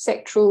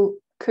cross-sectoral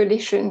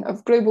coalition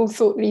of global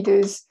thought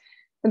leaders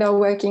that are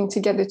working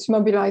together to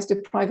mobilize the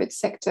private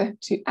sector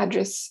to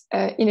address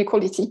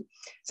inequality.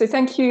 So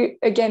thank you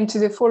again to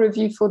the four of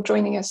you for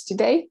joining us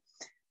today.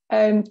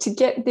 To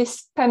get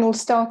this panel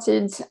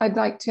started, I'd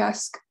like to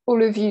ask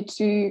all of you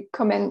to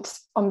comment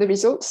on the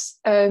results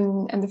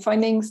and the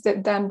findings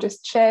that Dan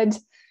just shared.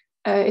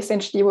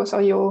 Essentially, what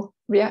are your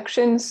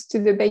reactions to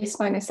the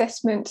baseline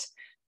assessment?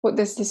 What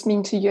does this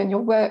mean to you and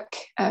your work?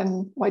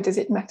 Why does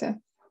it matter?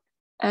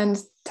 And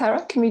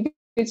Tara, can we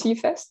go to you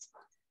first?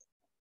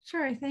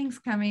 Sure, thanks,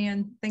 Camille,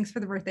 and thanks for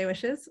the birthday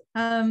wishes.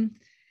 I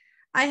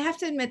have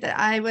to admit that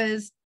I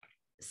was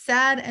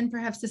sad and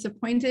perhaps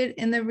disappointed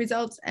in the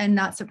results and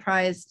not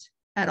surprised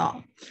at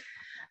all.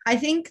 I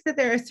think that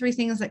there are three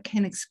things that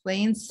can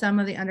explain some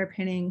of the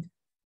underpinning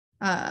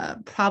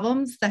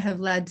problems that have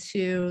led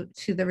to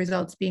the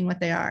results being what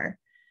they are.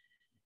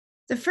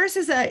 The first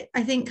is that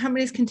I think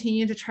companies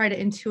continue to try to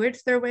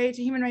intuit their way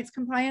to human rights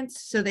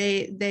compliance. So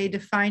they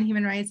define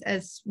human rights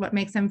as what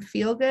makes them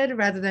feel good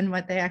rather than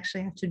what they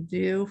actually have to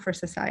do for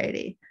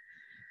society.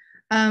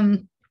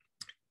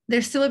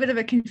 There's still a bit of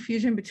a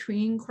confusion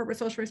between corporate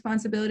social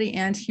responsibility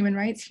and human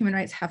rights. Human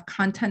rights have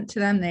content to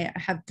them. They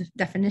have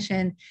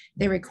definition.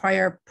 They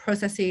require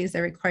processes.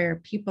 They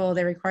require people.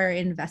 They require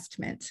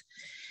investment.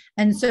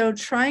 And so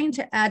trying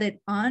to add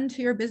it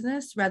onto your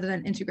business rather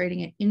than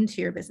integrating it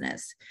into your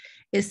business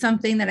is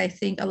something that I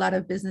think a lot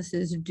of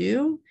businesses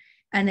do.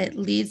 And it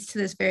leads to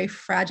this very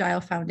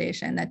fragile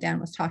foundation that Dan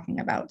was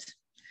talking about.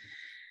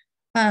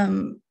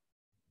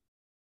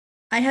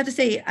 I have to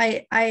say,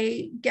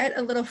 I get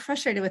a little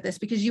frustrated with this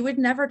because you would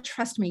never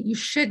trust me. You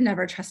should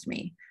never trust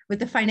me with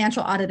the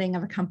financial auditing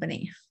of a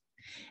company.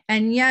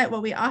 And yet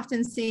what we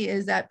often see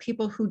is that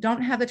people who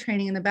don't have the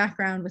training in the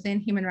background within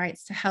human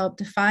rights to help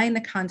define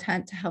the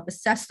content, to help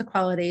assess the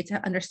quality,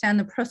 to understand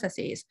the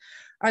processes,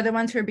 are the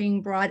ones who are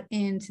being brought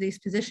into these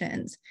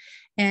positions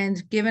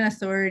and given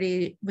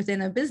authority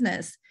within a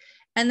business.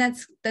 And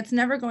that's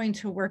never going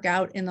to work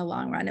out in the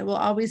long run. It will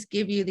always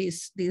give you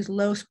these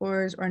low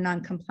scores or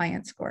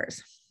non-compliant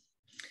scores.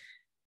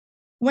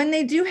 When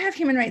they do have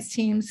human rights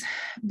teams,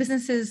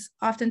 businesses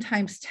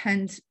oftentimes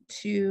tend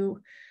to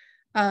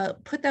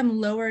put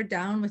them lower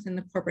down within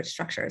the corporate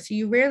structure. So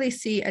you rarely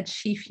see a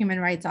chief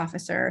human rights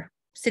officer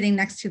sitting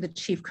next to the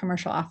chief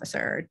commercial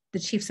officer, the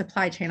chief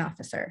supply chain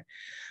officer.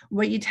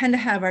 What you tend to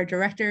have are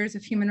directors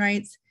of human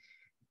rights.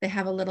 They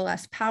have a little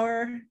less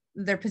power.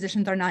 Their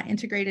positions are not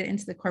integrated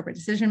into the corporate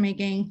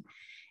decision-making.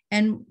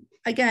 And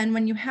again,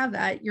 when you have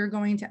that, you're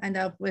going to end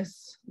up with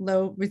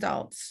low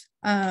results.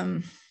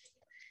 And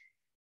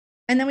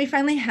then we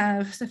finally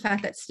have the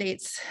fact that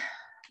states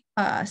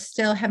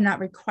still have not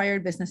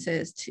required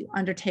businesses to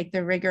undertake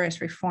the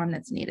rigorous reform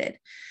that's needed.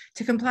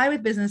 To comply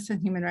with business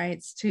and human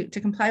rights, to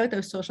comply with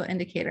those social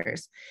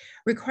indicators,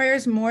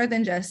 requires more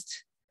than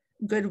just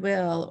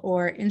goodwill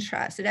or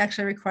interest. It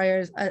actually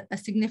requires a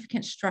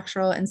significant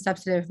structural and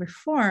substantive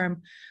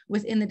reform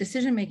within the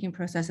decision-making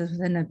processes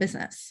within the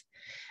business.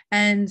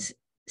 And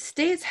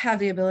states have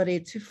the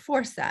ability to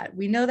force that.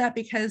 We know that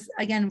because,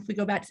 again, if we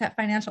go back to that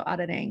financial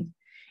auditing,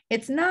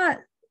 it's not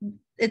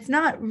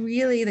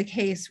really the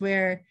case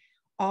where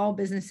all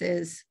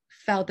businesses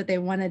felt that they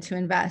wanted to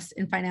invest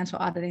in financial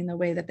auditing the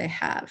way that they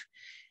have.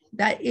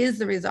 That is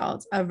the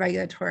result of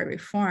regulatory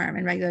reform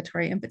and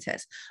regulatory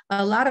impetus.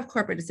 A lot of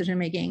corporate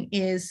decision-making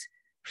is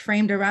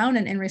framed around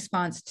and in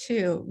response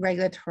to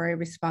regulatory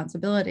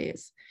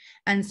responsibilities.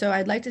 And so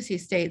I'd like to see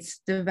states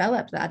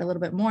develop that a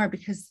little bit more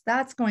because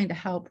that's going to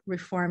help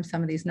reform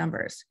some of these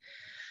numbers.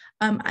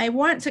 I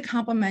want to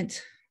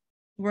compliment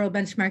World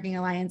Benchmarking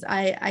Alliance.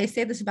 I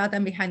say this about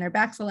them behind their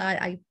backs a lot.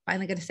 I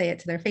finally get to say it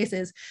to their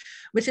faces,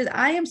 which is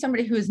I am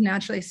somebody who is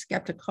naturally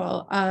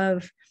skeptical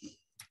of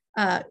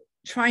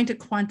trying to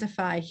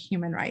quantify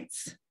human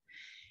rights.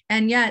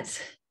 And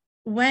yet,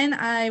 when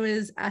I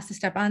was asked to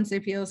step on the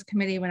appeals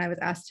committee, when I was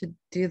asked to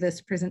do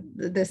this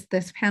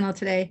panel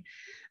today,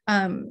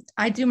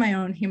 I do my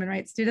own human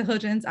rights due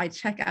diligence. I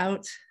check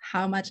out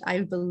how much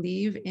I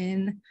believe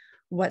in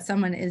what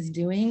someone is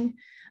doing.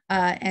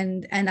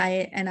 And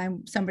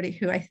I'm somebody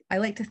who I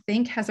like to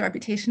think has a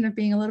reputation of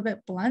being a little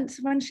bit blunt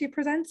when she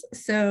presents.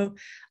 So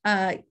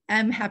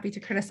I'm happy to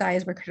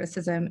criticize where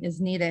criticism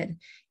is needed,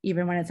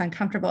 even when it's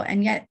uncomfortable.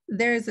 And yet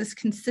there's this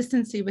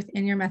consistency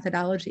within your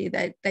methodology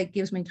that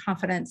gives me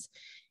confidence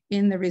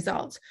in the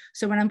results.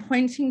 So when I'm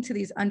pointing to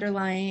these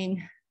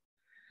underlying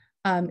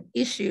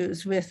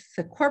issues with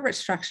the corporate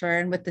structure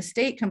and with the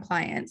state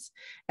compliance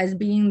as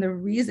being the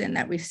reason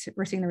that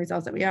we're seeing the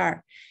results that we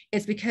are,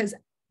 it's because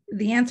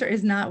the answer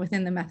is not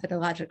within the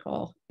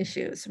methodological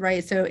issues,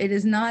 right? So it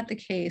is not the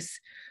case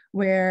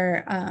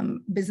where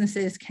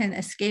businesses can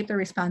escape their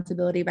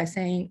responsibility by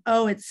saying,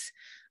 oh, it's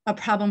a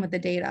problem with the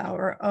data,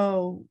 or,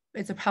 oh,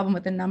 it's a problem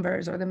with the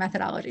numbers or the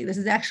methodology. This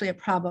is actually a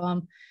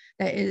problem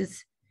that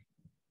is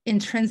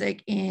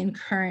intrinsic in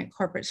current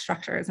corporate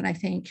structures. And I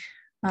think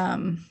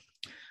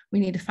we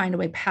need to find a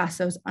way past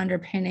those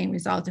underpinning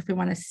results if we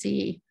want to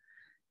see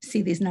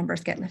these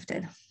numbers get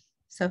lifted.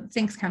 So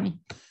thanks, Camille.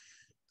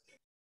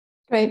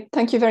 Great,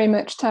 thank you very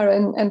much, Tara,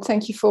 and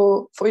thank you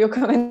for your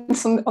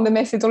comments on the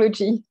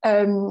methodology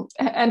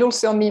and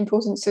also on the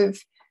importance of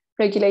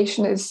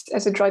regulation as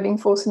a driving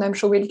force. And I'm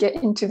sure we'll get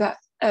into that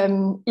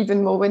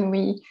even more when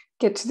we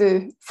get to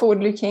the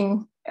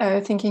forward-looking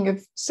thinking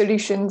of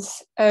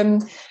solutions.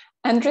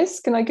 Andres,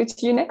 can I go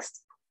to you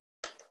next?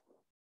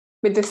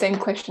 With the same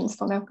questions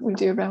for now, we'll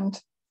do a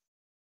round.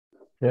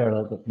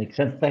 Sure, that makes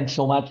sense. Thanks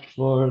so much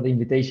for the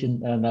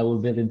invitation, and I will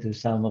build into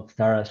some of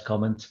Tara's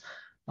comments.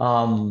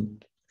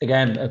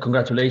 Again,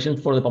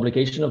 congratulations for the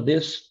publication of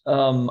this.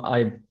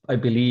 I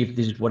believe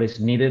this is what is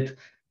needed.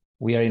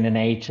 We are in an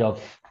age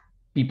of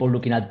people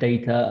looking at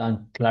data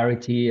and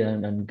clarity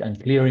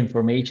and clear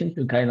information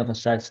to kind of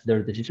assess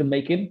their decision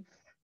making.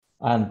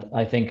 And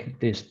I think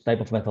this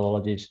type of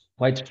methodology is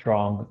quite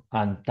strong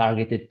and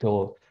targeted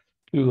to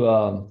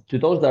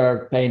those that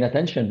are paying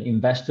attention: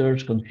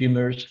 investors,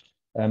 consumers,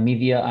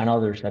 media, and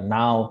others. And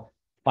now,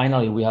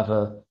 finally, we have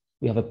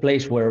a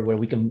place where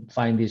we can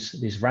find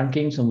these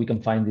rankings and we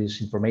can find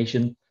this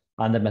information,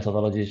 and the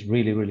methodology is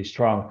really, really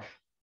strong.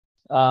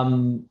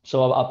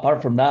 So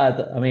apart from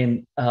that, I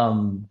mean,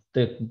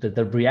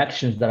 the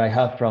reactions that I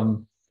have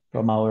from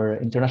our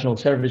International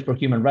Service for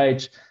Human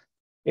Rights,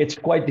 it's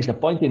quite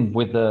disappointing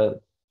with the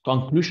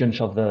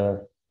conclusions of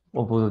the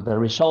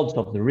results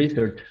of the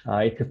research.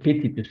 It's a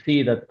pity to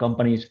see that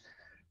companies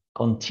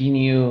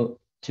continue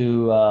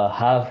to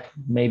have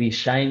maybe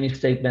shiny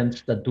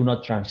statements that do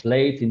not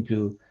translate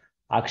into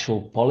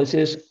actual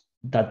policies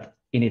that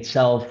in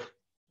itself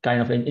kind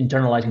of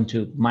internalize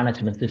into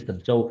management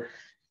systems. So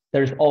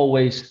there's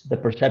always the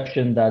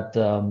perception that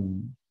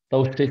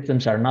those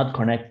systems are not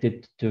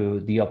connected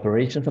to the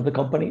operations of the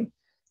company.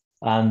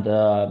 And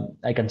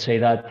I can say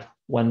that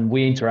when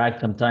we interact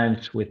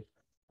sometimes with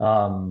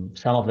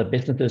some of the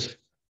businesses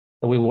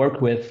that we work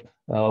with,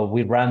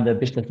 we run the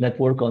business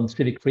network on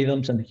civic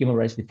freedoms and human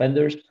rights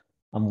defenders,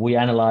 and we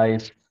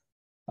analyze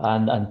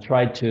and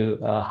try to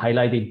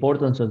highlight the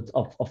importance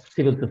of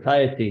civil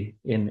society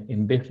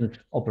in business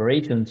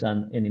operations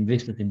and in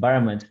business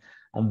environments.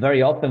 And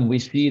very often we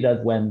see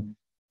that when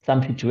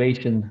some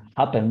situation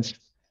happens,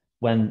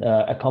 when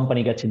a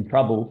company gets in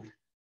trouble,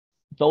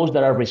 those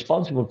that are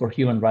responsible for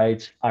human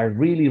rights are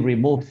really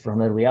removed from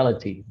the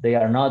reality. They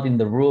are not in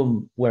the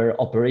room where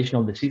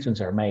operational decisions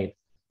are made.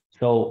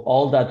 So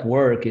all that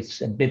work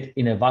is a bit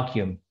in a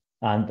vacuum,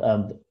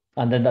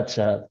 and then that's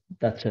a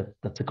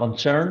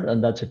concern,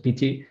 and that's a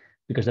pity,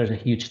 because there's a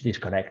huge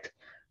disconnect.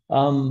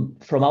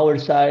 From our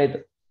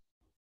side,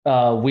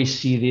 we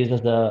see this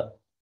as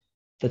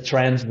the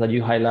trends that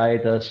you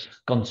highlight as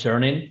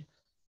concerning.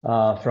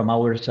 From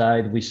our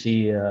side, we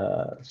see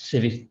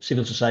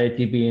civil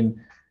society being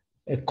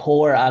a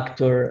core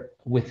actor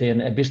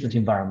within a business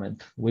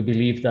environment. We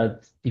believe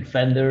that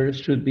defenders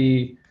should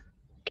be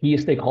key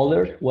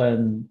stakeholders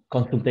when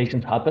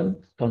consultations happen.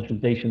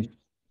 Consultations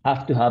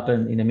have to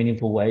happen in a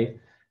meaningful way.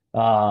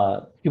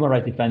 Human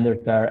rights defenders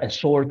are a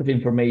source of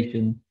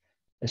information,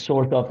 a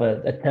sort of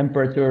a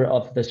temperature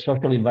of the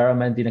social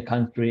environment in a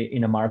country,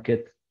 in a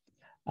market.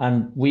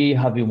 And we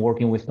have been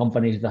working with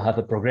companies that have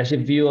a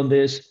progressive view on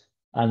this,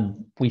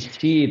 and we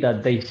see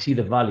that they see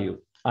the value.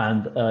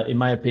 And in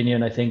my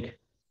opinion, I think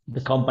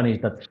the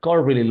companies that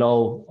score really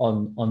low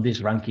on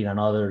this ranking and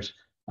others,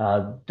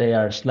 they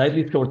are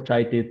slightly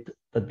short-sighted,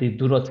 that they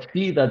do not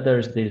see that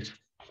there's this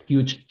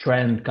huge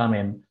trend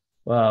coming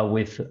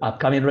with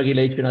upcoming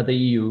regulation at the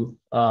EU,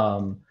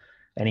 an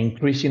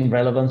increasing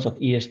relevance of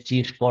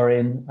ESG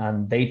scoring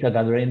and data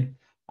gathering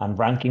and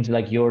rankings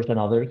like yours and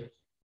others,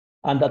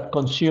 and that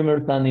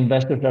consumers and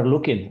investors are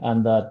looking,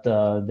 and that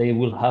they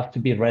will have to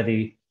be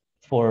ready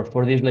for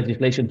this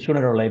legislation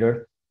sooner or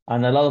later.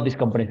 And a lot of these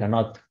companies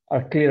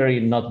are clearly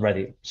not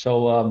ready.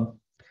 So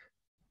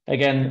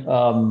again,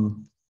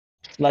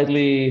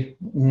 slightly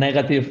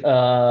negative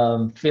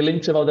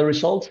feelings about the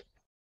results.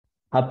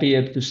 Happy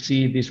to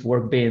see this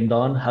work being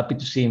done. Happy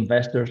to see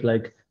investors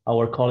like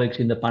our colleagues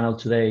in the panel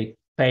today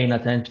paying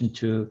attention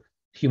to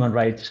human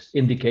rights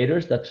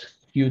indicators. That's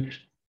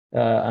huge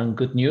and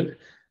good news.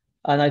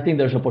 And I think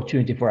there's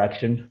opportunity for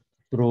action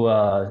through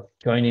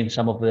joining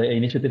some of the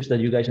initiatives that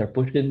you guys are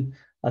pushing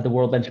at the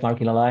World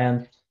Benchmarking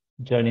Alliance,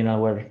 joining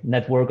our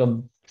network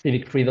on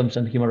civic freedoms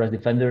and human rights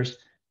defenders,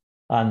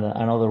 and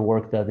other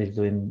work that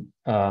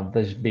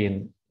is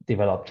being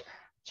developed.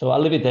 So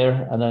I'll leave it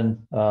there, and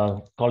then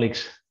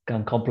colleagues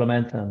can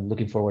complement, and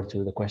looking forward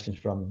to the questions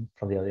from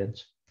the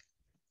audience.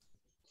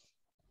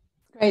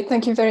 Great,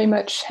 thank you very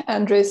much,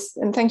 Andres,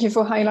 and thank you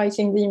for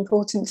highlighting the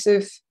importance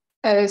of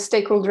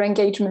stakeholder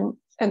engagement,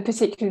 and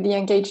particularly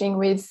engaging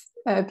with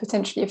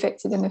potentially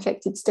affected and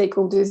affected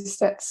stakeholders.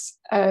 That's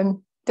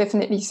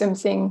definitely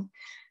something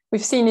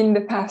we've seen in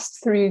the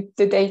past through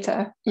the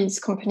data, is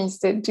companies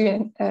that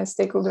do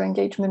stakeholder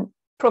engagement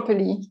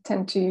properly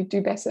tend to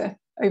do better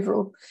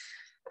overall.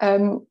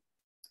 You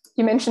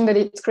mentioned that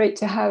it's great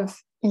to have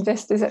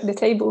investors at the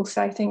table,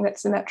 so I think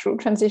that's a natural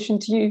transition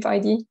to you,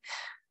 Vaidi.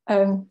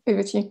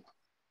 Over to you.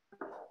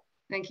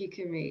 Thank you,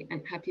 Camille,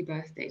 and happy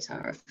birthday,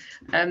 Tara.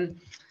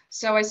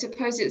 So I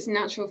suppose it's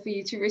natural for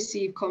you to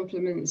receive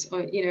compliments,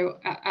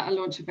 at a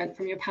launch event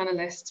from your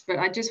panelists, but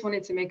I just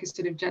wanted to make a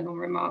sort of general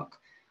remark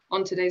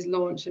on today's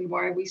launch and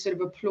why we sort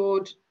of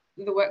applaud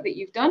the work that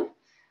you've done.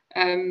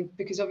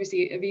 Because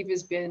obviously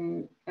Aviva's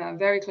been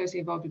very closely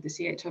involved with the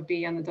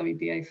CHRB and the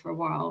WBA for a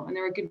while, and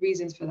there are good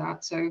reasons for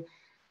that. So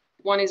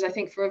one is, I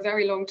think for a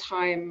very long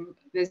time,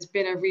 there's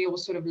been a real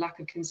sort of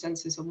lack of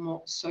consensus on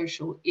what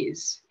social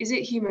is. Is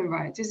it human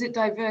rights? Is it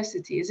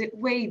diversity? Is it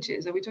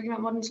wages? Are we talking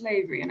about modern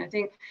slavery? And I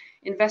think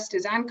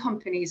investors and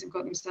companies have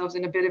got themselves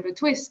in a bit of a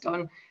twist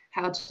on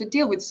how to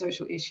deal with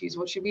social issues.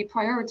 What should we be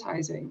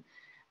prioritizing?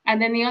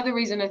 And then the other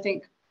reason I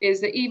think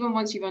is that even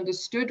once you've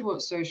understood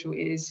what social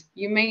is,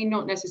 you may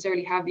not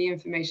necessarily have the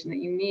information that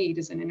you need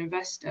as an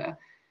investor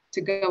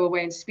to go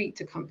away and speak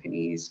to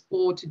companies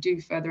or to do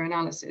further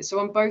analysis. So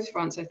on both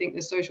fronts, I think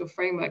the social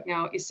framework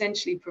now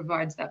essentially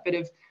provides that bit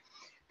of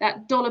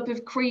that dollop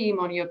of cream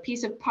on your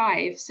piece of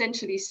pie,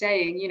 essentially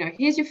saying,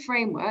 here's your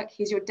framework,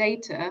 here's your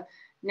data,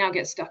 now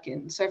get stuck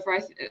in. So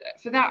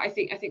for that, I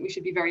think we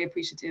should be very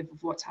appreciative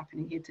of what's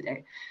happening here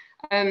today.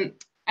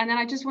 And then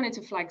I just wanted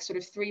to flag sort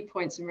of 3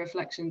 points and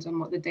reflections on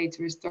what the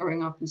data is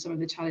throwing up and some of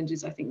the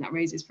challenges I think that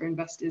raises for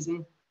investors.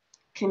 And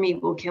Camille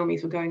will kill me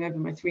for going over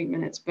my 3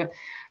 minutes. But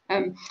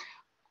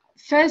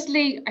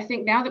firstly, I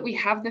think now that we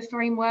have the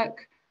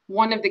framework,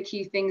 one of the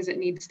key things that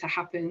needs to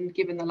happen,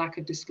 given the lack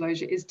of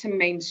disclosure, is to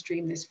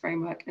mainstream this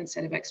framework and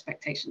set of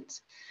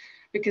expectations.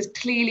 Because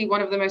clearly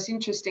one of the most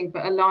interesting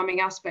but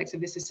alarming aspects of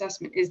this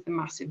assessment is the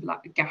massive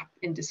gap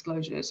in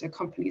disclosure. So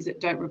companies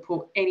that don't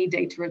report any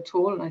data at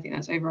all, and I think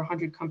that's over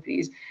 100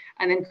 companies,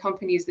 and then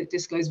companies that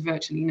disclose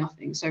virtually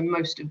nothing. So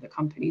most of the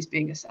companies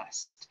being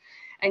assessed.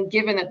 And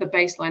given that the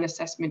baseline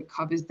assessment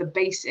covers the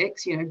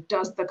basics,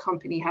 does the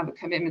company have a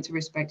commitment to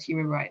respect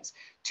human rights,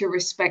 to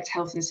respect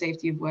health and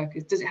safety of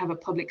workers? Does it have a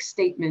public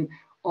statement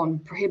on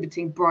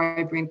prohibiting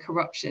bribery and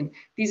corruption?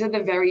 These are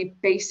the very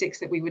basics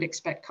that we would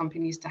expect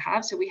companies to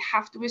have. So we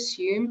have to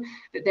assume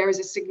that there is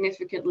a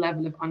significant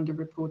level of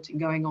underreporting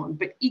going on.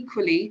 But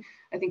equally,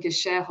 I think as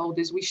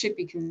shareholders, we should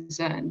be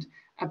concerned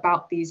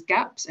about these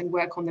gaps and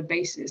work on the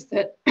basis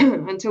that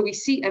until we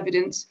see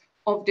evidence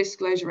of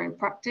disclosure in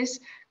practice,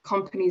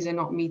 companies are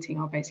not meeting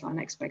our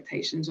baseline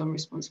expectations on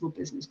responsible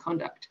business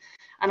conduct.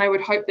 And I would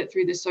hope that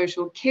through the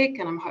social kick,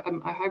 and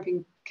I'm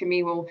hoping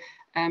Camille will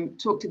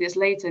talk to this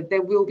later,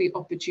 there will be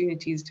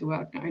opportunities to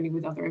work not only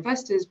with other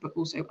investors, but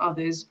also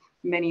others,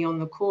 many on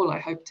the call, I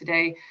hope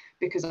today,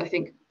 because I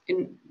think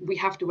we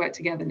have to work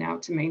together now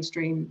to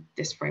mainstream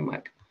this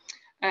framework.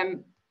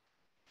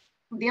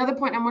 The other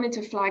point I wanted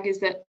to flag is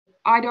that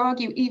I'd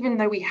argue, even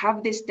though we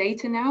have this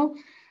data now,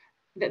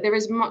 that there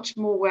is much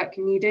more work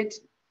needed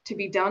to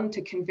be done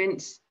to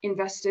convince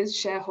investors,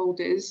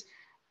 shareholders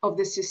of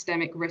the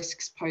systemic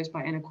risks posed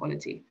by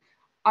inequality.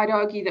 I'd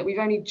argue that we've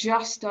only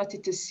just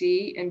started to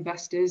see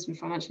investors and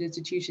financial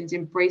institutions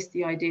embrace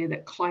the idea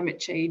that climate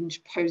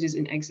change poses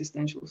an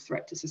existential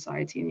threat to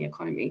society and the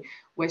economy.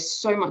 We're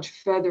so much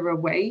further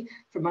away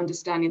from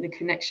understanding the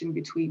connection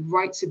between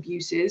rights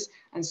abuses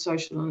and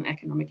social and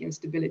economic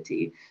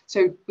instability.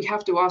 So we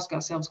have to ask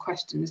ourselves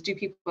questions. Do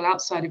people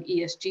outside of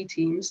ESG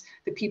teams,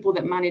 the people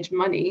that manage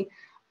money,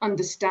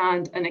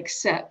 understand and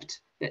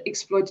accept that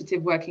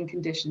exploitative working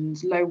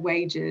conditions, low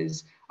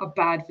wages are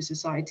bad for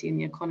society and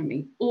the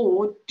economy?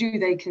 Or do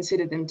they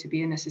consider them to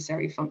be a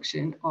necessary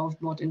function of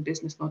modern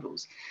business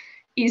models?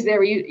 Is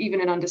there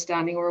even an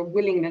understanding or a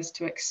willingness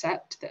to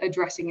accept that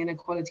addressing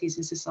inequalities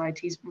in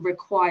societies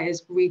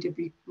requires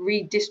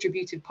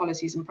redistributive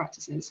policies and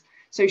practices?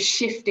 So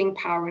shifting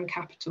power and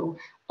capital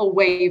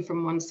away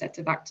from one set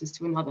of actors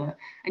to another.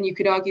 And you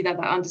could argue that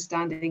that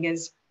understanding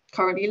is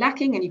currently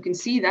lacking, and you can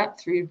see that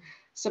through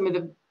some of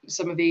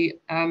the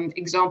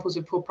examples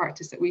of poor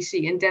practice that we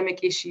see,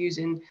 endemic issues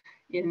in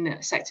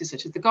sectors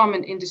such as the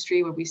garment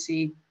industry, where we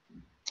see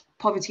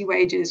poverty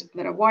wages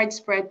that are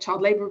widespread,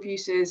 child labor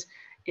abuses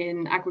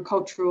in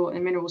agricultural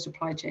and mineral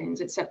supply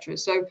chains, etc.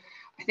 So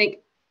I think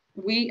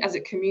we as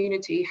a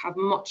community have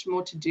much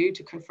more to do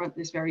to confront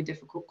this very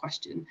difficult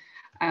question,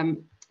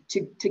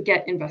 to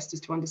get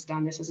investors to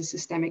understand this as a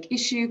systemic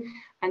issue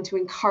and to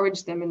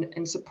encourage them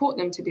and support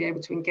them to be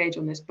able to engage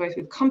on this, both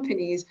with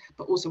companies,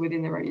 but also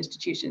within their own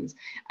institutions.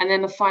 And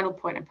then the final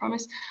point, I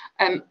promise.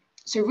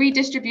 So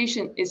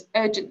redistribution is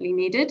urgently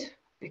needed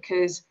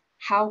because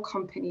how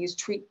companies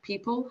treat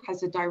people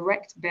has a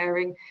direct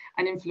bearing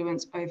and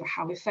influence over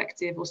how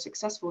effective or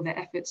successful their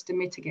efforts to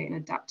mitigate and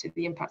adapt to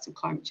the impacts of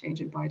climate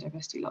change and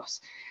biodiversity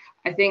loss.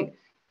 I think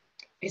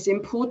it's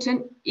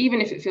important, even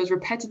if it feels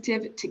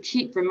repetitive, to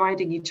keep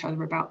reminding each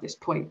other about this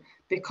point,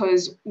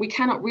 because we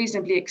cannot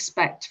reasonably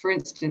expect, for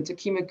instance, a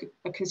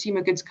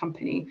consumer goods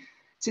company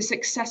to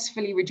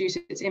successfully reduce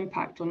its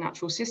impact on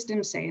natural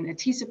systems, say in their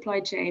tea supply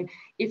chain,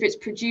 if its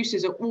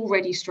producers are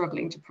already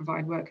struggling to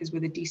provide workers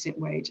with a decent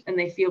wage and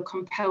they feel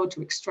compelled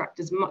to extract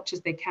as much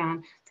as they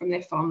can from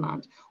their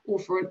farmland, or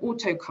for an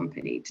auto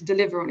company to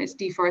deliver on its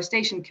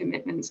deforestation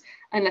commitments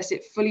unless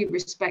it fully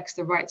respects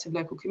the rights of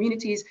local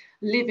communities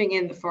living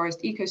in the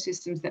forest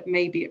ecosystems that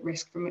may be at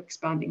risk from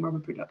expanding rubber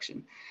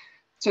production.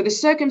 So the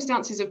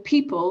circumstances of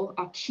people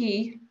are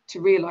key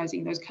to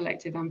realizing those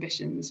collective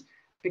ambitions,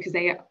 because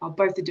they are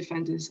both the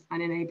defenders and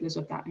enablers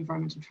of that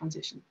environmental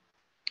transition.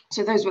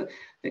 So those were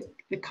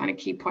the kind of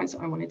key points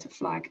that I wanted to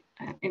flag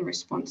in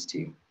response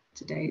to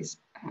today's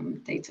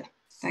data.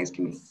 Thanks,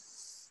 Camille.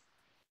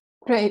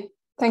 Great,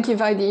 thank you,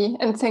 Vaidi,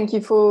 and thank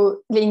you for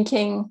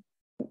linking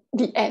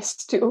the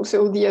S to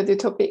also all the other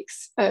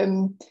topics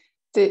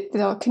that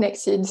are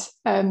connected.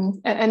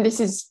 And this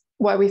is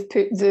why we've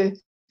put the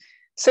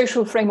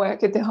social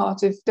framework at the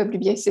heart of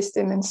WBS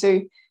system. And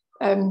so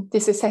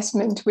this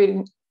assessment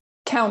will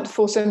count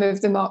for some of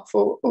the mark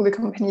for all the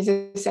companies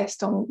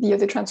assessed on the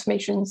other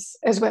transformations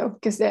as well,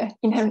 because they're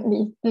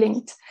inherently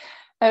linked.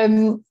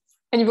 And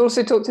you've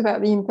also talked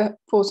about the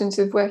importance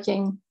of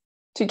working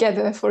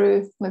together for a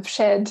kind of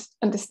shared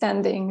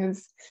understanding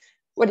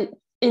of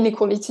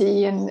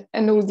inequality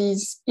and all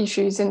these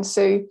issues. And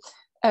so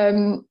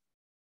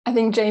I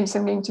think, James,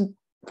 I'm going to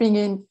bring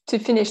in to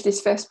finish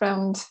this first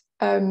round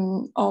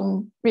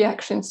on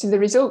reactions to the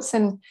results.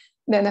 And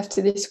then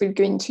after this, we'll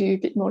go into a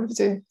bit more of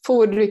the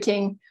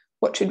forward-looking,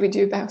 what should we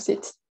do about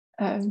it,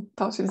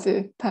 part of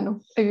the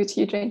panel. Over to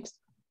you, James.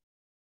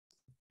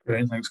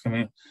 Great, thanks,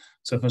 Camille.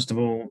 So first of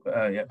all,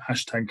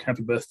 hashtag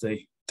happy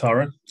birthday,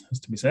 Tara, has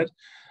to be said.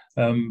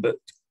 But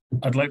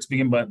I'd like to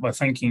begin by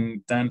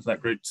thanking Dan for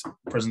that great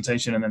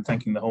presentation, and then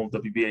thanking the whole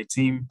WBA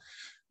team,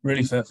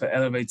 really for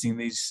elevating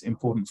these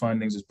important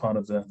findings as part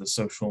of the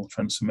social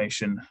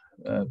transformation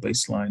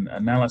baseline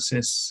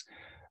analysis.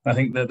 I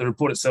think that the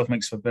report itself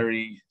makes for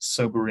very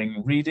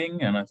sobering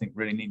reading, and I think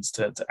really needs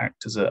to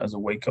act as a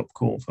wake-up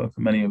call for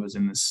many of us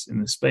in this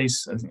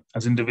space,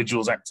 as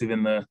individuals active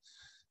in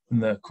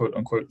the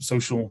quote-unquote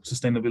social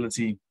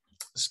sustainability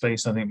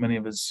space. I think many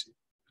of us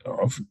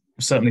are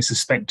certainly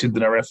suspected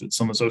that our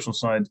efforts on the social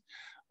side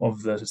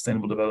of the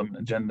Sustainable Development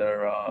Agenda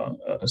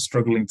are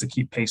struggling to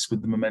keep pace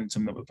with the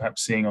momentum that we're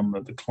perhaps seeing on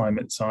the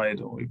climate side,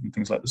 or even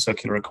things like the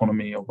circular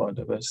economy or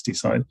biodiversity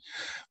side.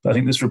 But I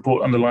think this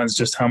report underlines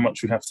just how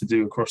much we have to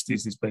do across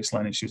these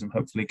baseline issues, and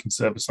hopefully can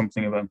serve as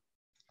something of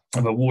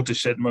a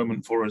watershed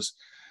moment for us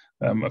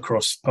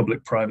across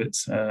public, private,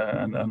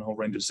 and a whole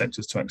range of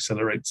sectors to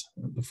accelerate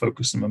the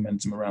focus and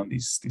momentum around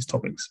these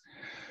topics.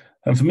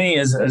 And for me,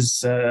 as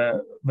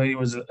Vaidi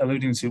was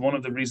alluding to, one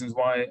of the reasons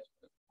why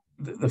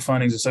the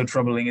findings are so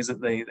troubling is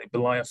that they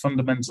belie a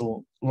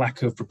fundamental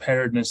lack of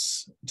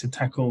preparedness to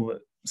tackle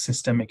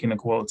systemic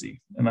inequality.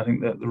 And I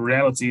think that the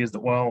reality is that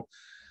while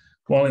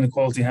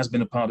inequality has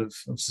been a part of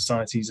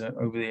societies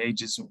over the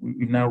ages,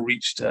 we've now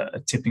reached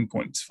a tipping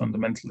point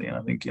fundamentally. And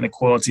I think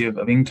inequality of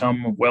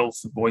income, of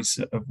wealth, of voice,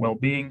 of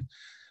well-being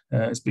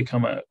has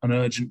become an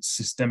urgent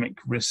systemic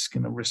risk,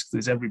 and a risk that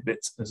is every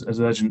bit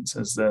as urgent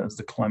as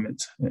the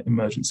climate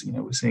emergency.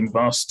 We're seeing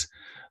vast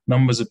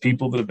numbers of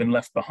people that have been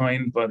left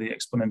behind by the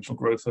exponential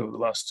growth over the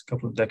last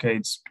couple of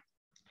decades.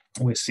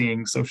 We're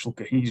seeing social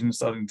cohesion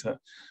starting to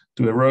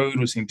erode.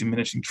 We're seeing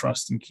diminishing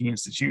trust in key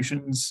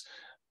institutions,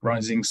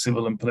 rising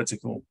civil and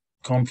political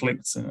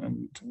conflicts,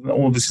 and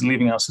all of this is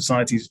leaving our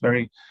societies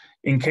very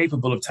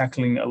incapable of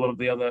tackling a lot of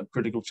the other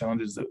critical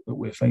challenges that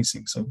we're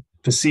facing. So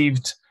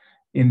perceived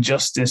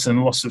injustice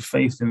and loss of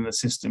faith in the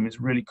system is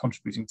really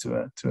contributing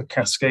to a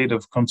cascade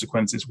of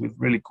consequences with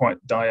really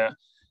quite dire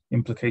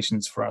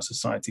implications for our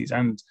societies,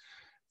 and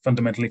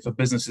fundamentally for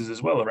businesses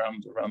as well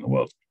around the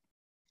world.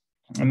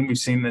 And we've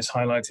seen this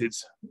highlighted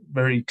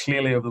very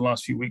clearly over the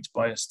last few weeks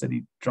by a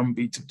steady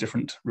drumbeat of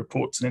different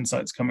reports and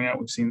insights coming out.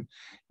 We've seen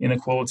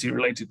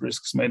inequality-related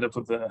risks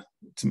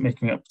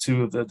making up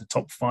 2 of the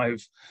top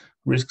 5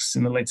 risks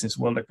in the latest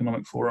World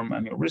Economic Forum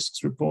annual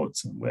risks report,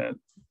 where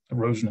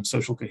erosion of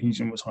social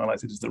cohesion was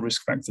highlighted as the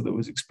risk factor that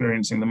was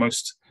experiencing the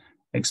most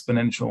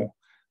exponential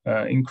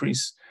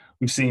increase.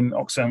 We've seen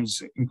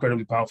Oxfam's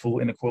incredibly powerful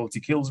Inequality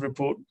Kills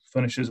report,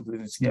 furnishes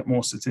with yet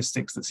more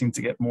statistics that seem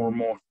to get more and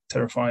more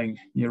terrifying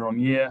year on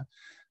year.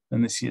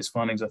 And this year's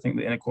findings, I think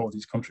the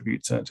inequalities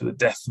contribute to the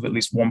death of at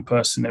least 1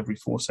 person every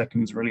 4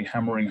 seconds, really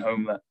hammering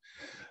home that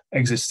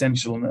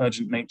existential and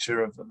urgent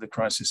nature of the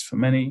crisis for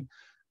many.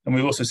 And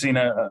we've also seen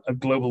a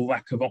global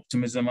lack of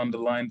optimism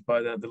underlined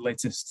by the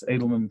latest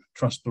Edelman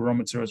Trust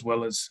Barometer, as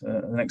well as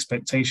an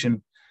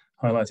expectation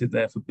highlighted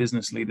there for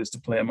business leaders to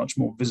play a much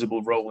more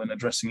visible role in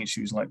addressing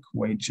issues like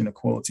wage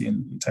inequality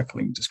and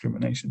tackling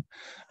discrimination.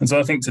 And so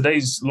I think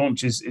today's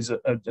launch is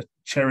a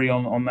cherry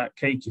on that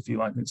cake, if you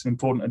like. It's an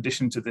important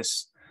addition to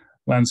this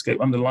landscape,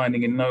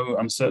 underlining in no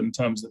uncertain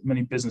terms that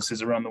many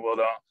businesses around the world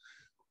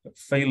are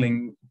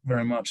failing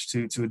very much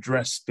to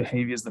address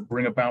behaviors that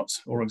bring about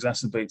or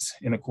exacerbate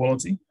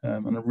inequality,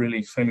 and are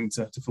really failing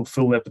to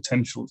fulfill their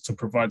potential to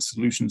provide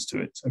solutions to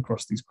it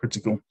across these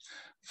critical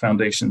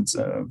foundations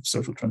of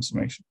social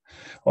transformation.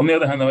 On the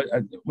other hand, though,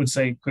 I would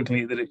say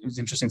quickly that it was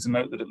interesting to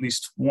note that at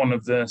least one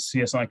of the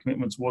CSI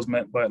commitments was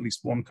met by at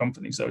least one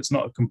company. So it's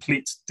not a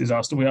complete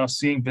disaster. We are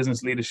seeing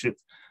business leadership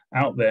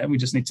out there. We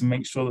just need to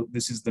make sure that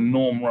this is the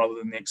norm rather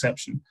than the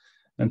exception,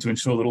 and to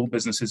ensure that all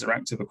businesses are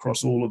active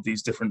across all of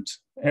these different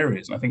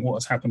areas. And I think what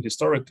has happened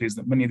historically is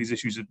that many of these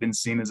issues have been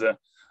seen as a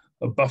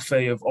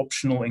buffet of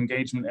optional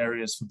engagement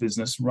areas for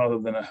business rather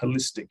than a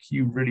holistic,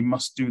 you really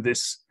must do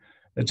this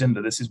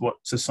agenda. This is what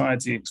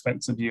society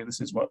expects of you.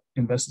 This is what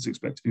investors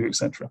expect of you,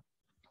 etc.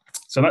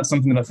 So that's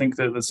something that I think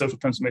that the social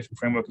transformation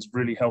framework is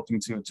really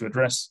helping to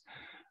address,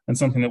 and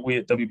something that we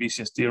at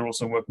WBCSD are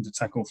also working to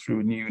tackle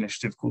through a new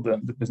initiative called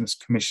the Business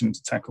Commission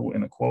to Tackle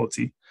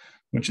Inequality,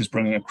 which is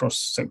bringing a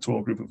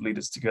cross-sectoral group of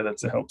leaders together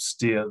to help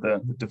steer the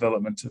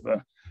development of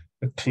a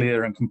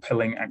clear and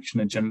compelling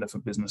action agenda for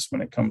business when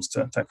it comes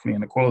to tackling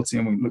inequality.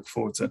 And we look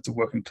forward to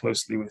working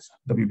closely with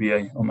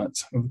WBA on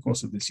that over the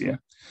course of this year.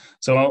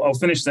 So I'll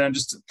finish there and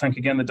just thank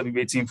again the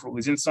WBA team for all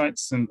these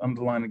insights, and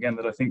underline again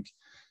that I think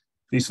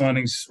these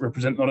findings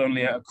represent not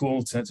only a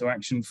call to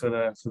action for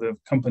the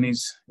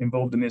companies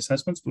involved in the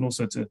assessments, but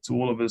also to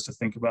all of us to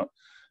think about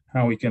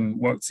how we can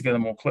work together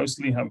more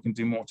closely, how we can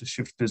do more to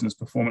shift business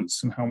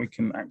performance, and how we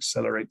can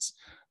accelerate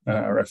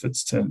our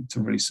efforts to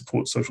really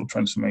support social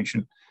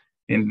transformation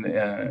in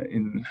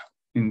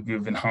view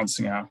of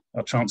enhancing our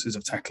chances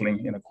of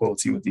tackling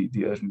inequality with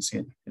the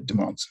urgency it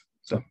demands.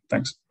 So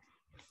thanks.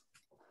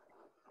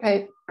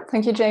 Great.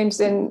 Thank you,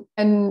 James, and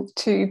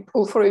to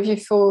all four of you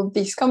for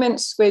these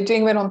comments. We're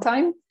doing well on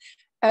time.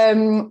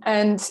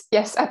 And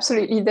yes,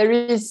 absolutely, there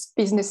is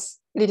business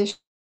leadership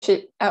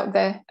out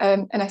there.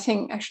 And I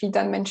think actually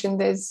Dan mentioned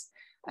there's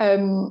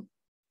not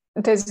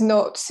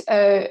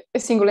a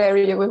single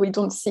area where we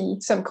don't see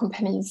some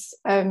companies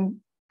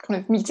kind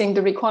of meeting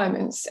the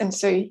requirements. And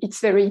so it's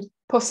very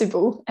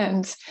possible,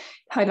 and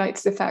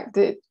highlights the fact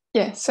that,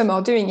 yeah, some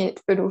are doing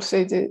it, but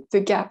also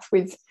the gap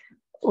with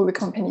all the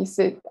companies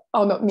that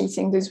are not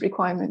meeting those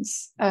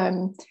requirements.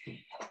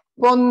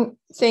 One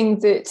thing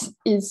that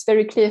is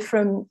very clear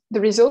from the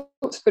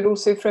results, but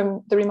also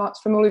from the remarks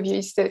from all of you,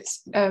 is that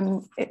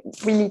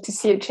we need to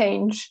see a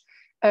change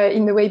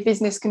in the way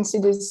business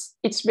considers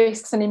its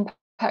risks and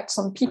impacts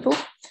on people.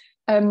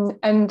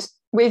 And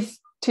with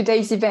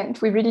today's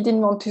event, we really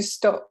didn't want to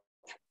stop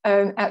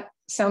at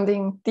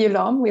sounding the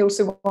alarm. We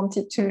also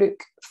wanted to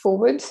look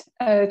forward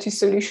to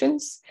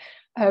solutions.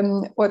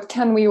 What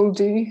can we all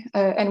do,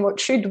 and what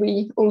should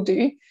we all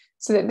do,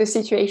 so that the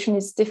situation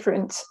is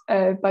different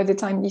by the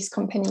time these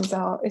companies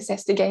are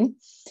assessed again.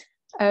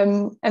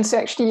 And so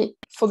actually,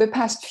 for the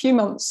past few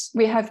months,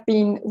 we have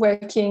been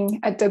working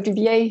at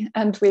WBA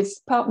and with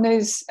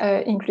partners,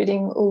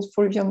 including all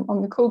four of you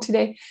on the call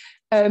today,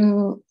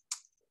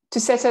 to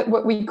set up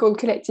what we call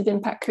collective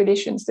impact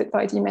coalitions that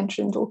Vaidi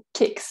mentioned, or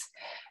KICs.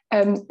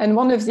 And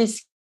one of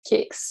these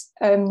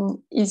KICs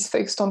is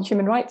focused on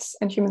human rights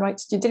and human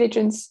rights due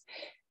diligence.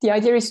 The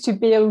idea is to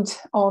build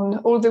on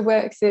all the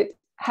work that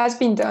has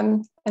been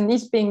done and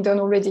is being done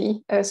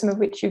already, some of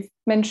which you've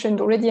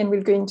mentioned already, and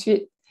we'll go into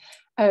it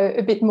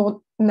a bit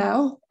more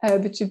now,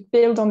 but to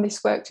build on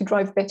this work to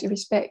drive better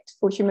respect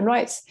for human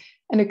rights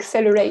and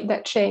accelerate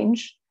that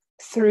change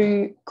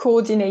through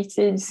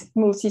coordinated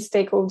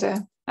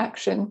multi-stakeholder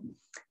action.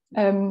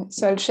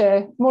 So I'll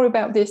share more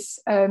about this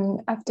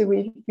after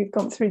we've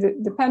gone through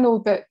the panel,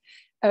 but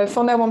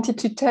for now I wanted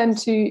to turn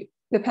to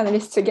the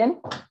panelists again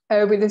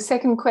with a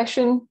second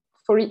question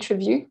for each of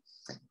you,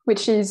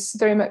 which is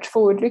very much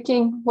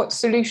forward-looking. What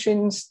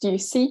solutions do you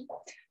see?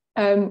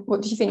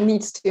 What do you think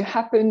needs to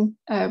happen?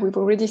 We've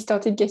already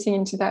started getting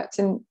into that.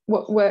 And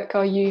what work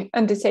are you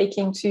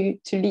undertaking to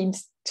lead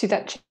to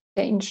that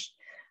change?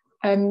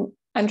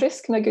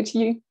 Andres, can I go to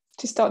you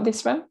to start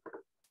this round?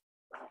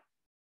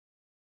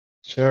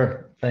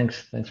 Sure,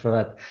 thanks for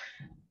that.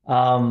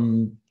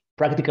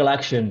 Practical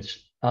actions.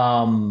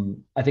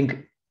 I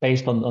think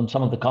based on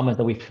some of the comments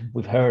that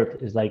we've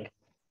heard, is like,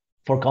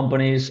 for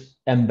companies,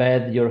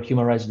 embed your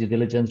human rights due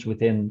diligence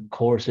within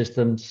core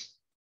systems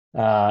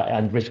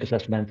and risk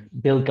assessment,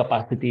 build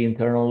capacity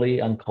internally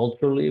and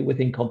culturally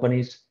within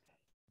companies,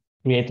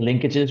 create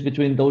linkages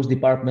between those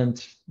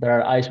departments that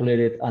are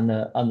isolated and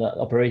the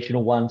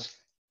operational ones,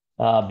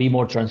 be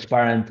more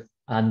transparent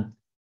and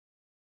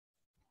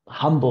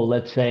humble,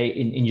 let's say,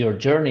 in your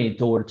journey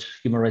towards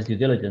human rights due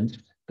diligence,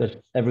 because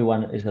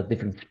everyone is at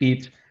different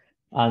speeds,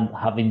 and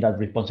having that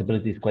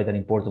responsibility is quite an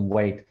important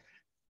weight.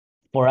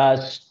 For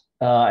us,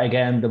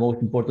 again, the most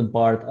important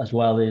part as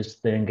well is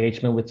the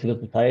engagement with civil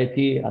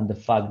society and the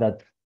fact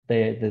that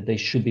they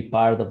should be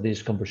part of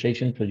this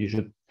conversation. So you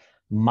should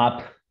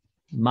map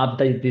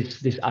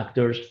these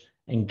actors,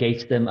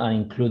 engage them,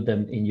 and include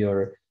them in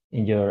your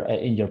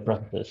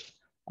processes.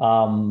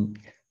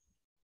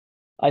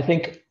 I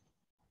think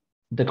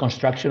the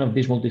construction of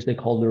these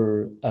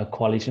multi-stakeholder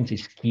coalitions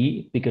is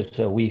key, because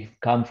we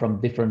come from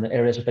different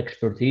areas of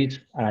expertise,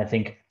 and I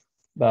think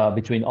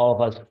between all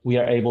of us, we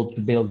are able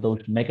to build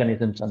those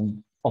mechanisms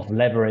and of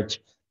leverage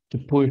to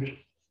push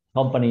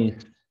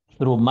companies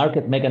through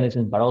market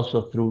mechanisms, but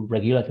also through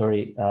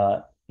regulatory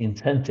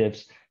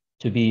incentives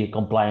to be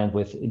compliant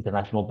with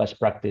international best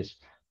practice.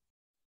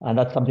 And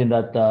that's something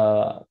that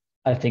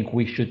I think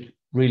we should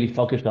really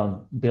focus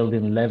on,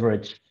 building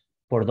leverage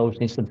for those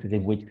instances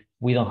in which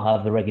we don't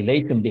have the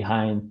regulation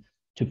behind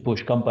to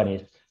push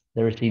companies.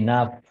 There is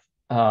enough,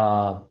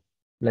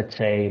 let's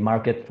say,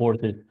 market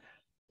forces,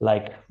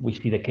 like we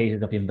see the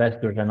cases of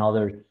investors and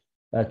others,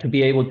 to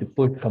be able to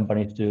push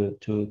companies to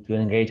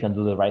engage and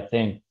do the right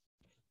thing.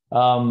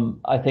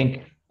 I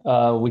think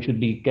we should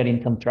be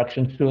getting some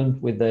traction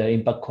soon with the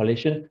Impact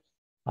Coalition,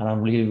 and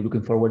I'm really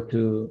looking forward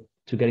to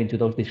get into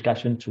those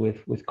discussions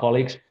with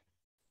colleagues.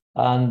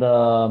 And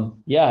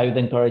yeah, I would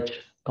encourage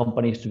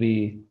companies to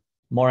be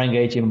more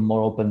engaging,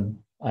 more open,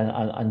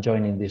 and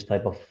joining this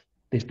type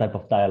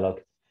of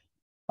dialogue.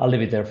 I'll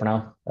leave it there for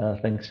now.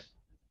 Thanks.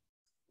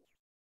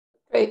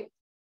 Great,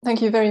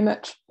 thank you very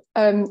much,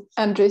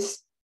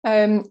 Andres.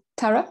 Tara,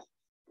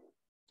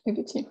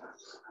 over to you.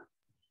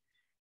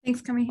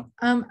 Thanks, Camille.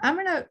 I'm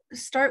going to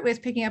start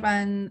with picking up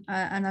on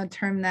a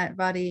term that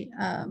Vadi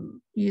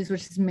used,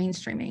 which is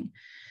mainstreaming.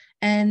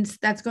 And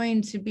that's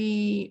going to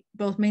be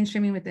both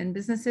mainstreaming within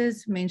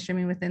businesses,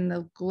 mainstreaming within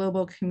the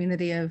global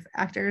community of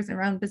actors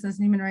around business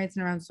and human rights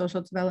and around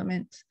social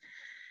development,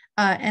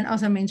 and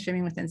also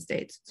mainstreaming within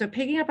states. So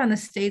picking up on the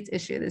states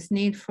issue, this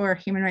need for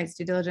human rights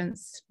due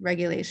diligence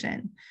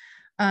regulation.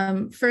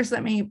 First,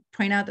 let me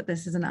point out that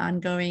this is an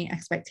ongoing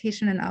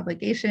expectation and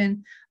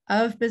obligation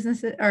of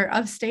businesses or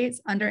of states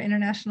under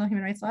international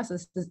human rights laws.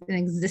 This is an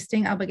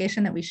existing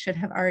obligation that we should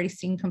have already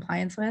seen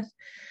compliance with.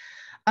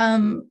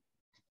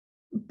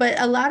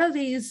 But a lot of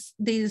these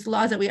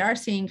laws that we are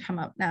seeing come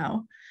up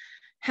now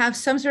have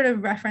some sort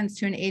of reference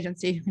to an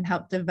agency who can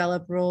help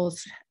develop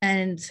rules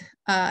and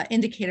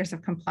indicators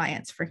of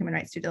compliance for human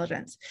rights due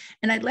diligence.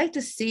 And I'd like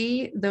to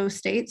see those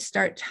states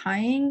start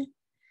tying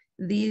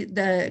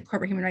the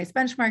corporate human rights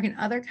benchmark and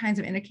other kinds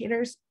of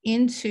indicators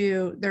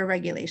into their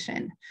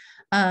regulation.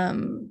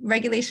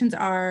 Regulations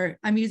are,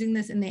 I'm using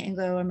this in the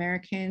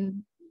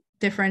Anglo-American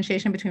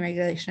differentiation between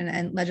regulation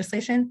and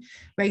legislation.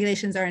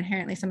 Regulations are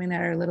inherently something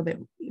that are a little bit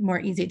more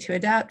easy to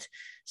adapt,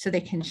 so they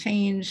can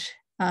change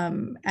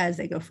as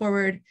they go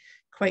forward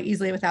quite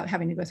easily without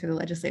having to go through the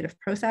legislative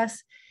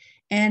process.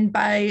 And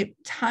by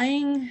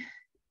tying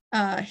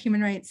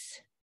human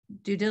rights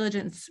due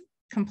diligence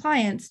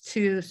compliance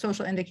to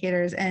social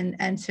indicators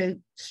and to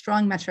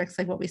strong metrics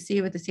like what we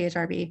see with the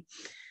CHRB,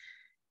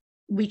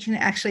 we can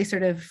actually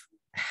sort of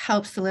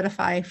help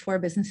solidify for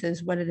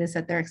businesses what it is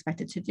that they're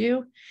expected to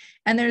do.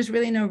 And there's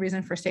really no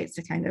reason for states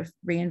to kind of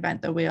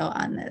reinvent the wheel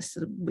on this.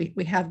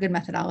 We have good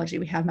methodology.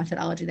 We have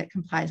methodology that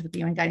complies with the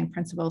UN guiding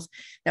principles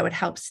that would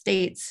help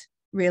states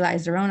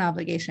realize their own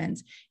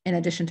obligations, in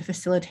addition to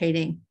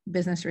facilitating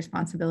business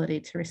responsibility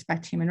to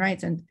respect human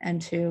rights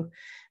and to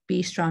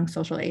be strong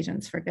social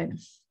agents for good.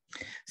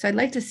 So I'd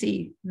like to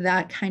see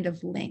that kind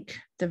of link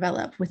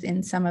develop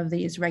within some of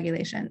these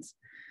regulations.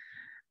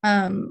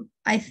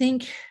 I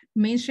think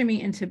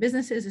mainstreaming into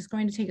businesses is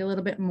going to take a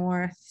little bit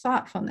more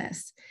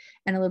thoughtfulness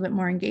and a little bit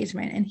more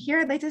engagement. And here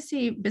I'd like to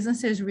see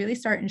businesses really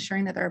start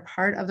ensuring that they're a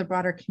part of the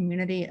broader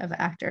community of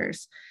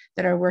actors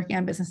that are working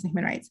on business and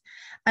human rights.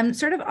 I'm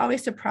sort of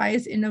always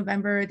surprised. In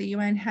November, the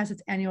UN has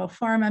its annual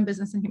forum on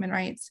business and human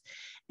rights.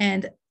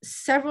 And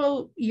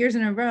several years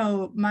in a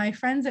row, my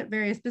friends at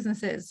various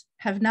businesses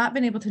have not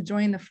been able to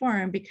join the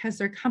forum because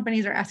their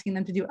companies are asking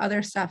them to do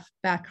other stuff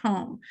back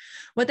home.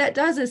 What that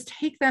does is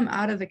take them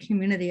out of the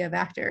community of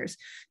actors.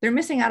 They're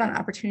missing out on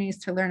opportunities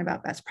to learn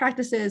about best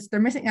practices. They're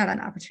missing out on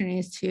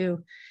opportunities to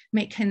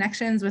make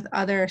connections with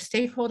other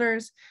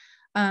stakeholders.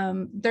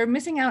 They're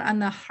missing out on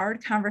the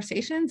hard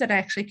conversations that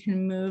actually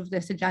can move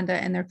this agenda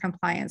and their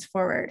compliance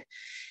forward.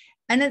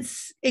 And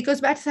it goes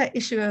back to that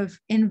issue of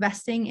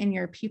investing in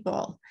your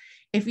people.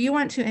 If you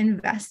want to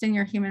invest in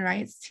your human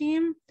rights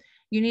team,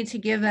 you need to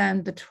give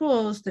them the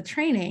tools, the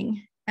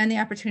training, and the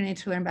opportunity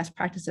to learn best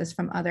practices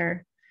from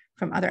other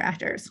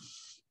actors.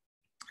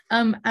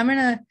 I'm going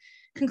to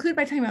conclude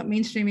by talking about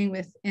mainstreaming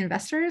with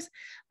investors.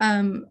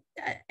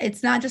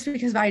 It's not just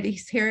because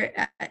Vaidi's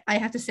here. I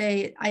have to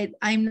say,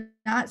 I'm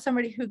not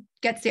somebody who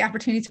gets the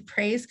opportunity to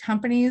praise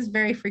companies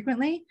very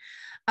frequently.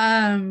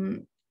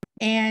 And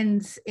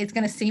it's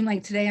going to seem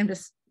like today I'm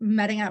just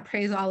meting out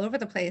praise all over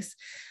the place.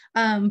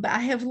 But I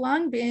have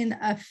long been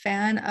a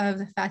fan of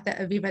the fact that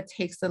Aviva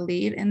takes the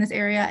lead in this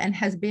area and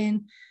has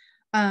been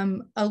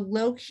a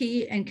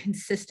low-key and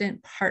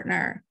consistent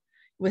partner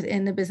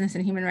within the business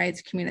and human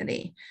rights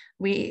community.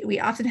 We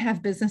often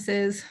have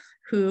businesses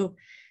who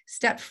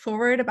step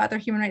forward about their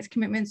human rights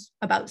commitments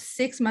about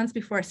 6 months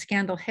before a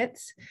scandal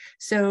hits.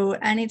 So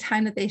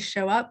anytime that they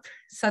show up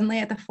suddenly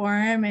at the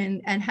forum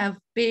and have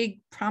big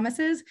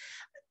promises,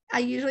 I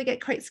usually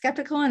get quite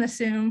skeptical and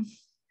assume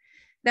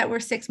that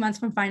we're 6 months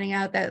from finding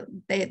out that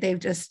they've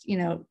just,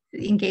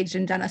 engaged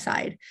in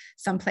genocide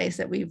someplace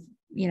that we've,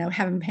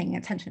 haven't been paying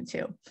attention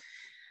to.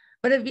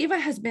 But Aviva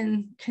has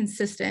been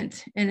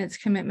consistent in its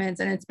commitments,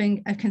 and it's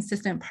been a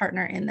consistent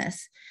partner in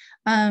this.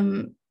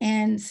 And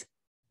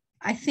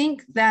I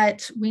think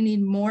that we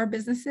need more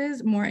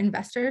businesses, more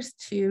investors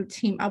to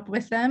team up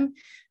with them,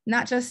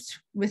 not just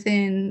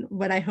within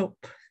what I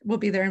hope will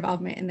be their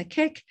involvement in the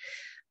KIC,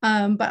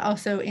 but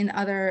also in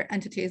other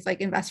entities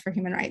like Invest for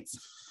Human Rights.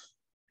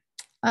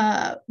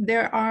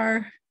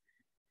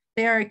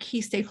 They are a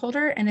key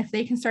stakeholder, and if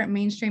they can start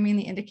mainstreaming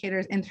the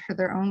indicators into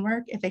their own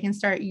work, if they can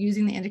start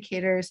using the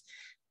indicators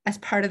as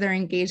part of their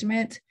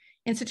engagement,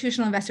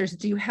 institutional investors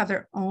do have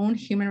their own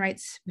human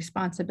rights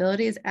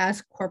responsibilities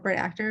as corporate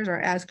actors or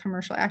as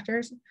commercial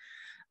actors.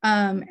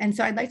 And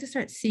so I'd like to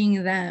start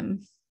seeing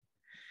them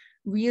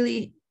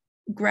really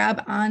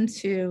grab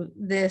onto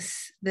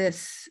this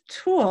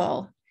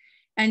tool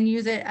and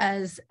use it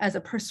as a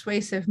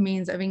persuasive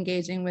means of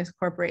engaging with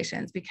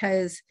corporations,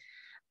 because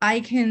I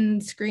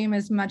can scream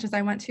as much as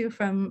I want to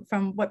from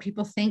what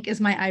people think is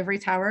my ivory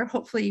tower.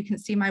 Hopefully you can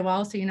see my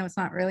wall, so you know it's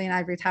not really an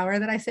ivory tower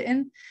that I sit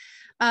in.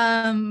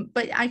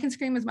 But I can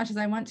scream as much as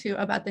I want to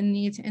about the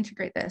need to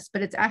integrate this,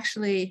 but it's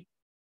actually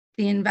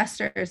the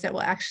investors that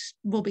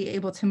will be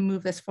able to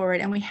move this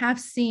forward. And we have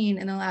seen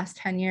in the last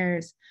 10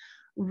 years,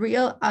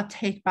 real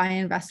uptake by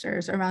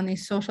investors around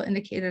these social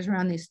indicators,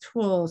 around these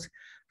tools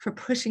for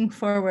pushing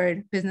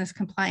forward business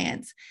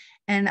compliance.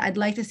 And I'd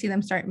like to see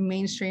them start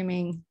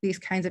mainstreaming these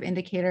kinds of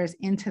indicators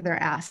into their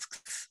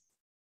asks.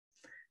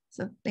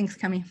 So thanks,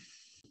 Camille.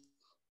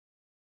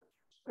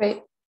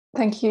 Great,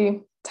 thank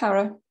you,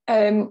 Tara.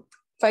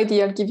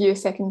 Vaidi, I'll give you a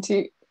second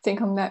to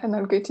think on that, and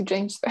I'll go to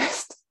James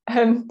first.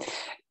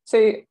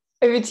 So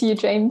over to you,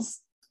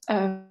 James,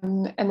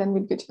 and then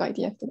we'll go to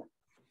Vaidi after that.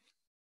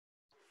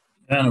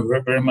 Yeah, I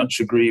very much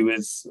agree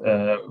with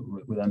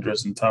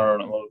Andres and Tara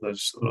on a lot of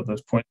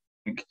those points.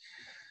 I think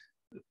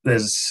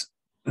there's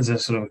a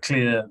sort of a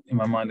clear, in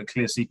my mind, a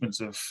clear sequence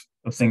of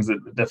things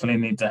that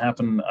definitely need to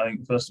happen. I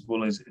think first of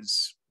all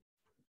is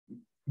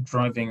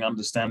driving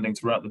understanding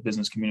throughout the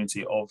business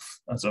community of,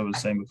 as I was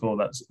saying before,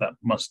 that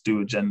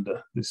must-do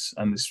agenda. This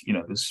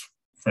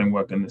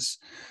framework and this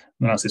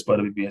analysis by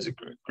WB is a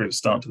great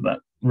start to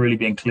that. Really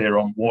being clear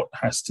on what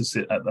has to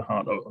sit at the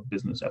heart of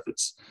business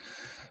efforts.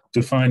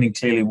 Defining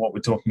clearly what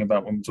we're talking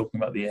about when we're talking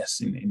about the S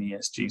in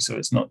ESG. So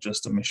it's not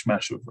just a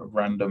mishmash of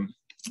random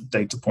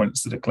data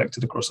points that are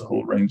collected across a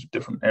whole range of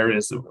different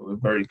areas, that we're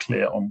very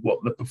clear on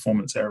what the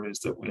performance areas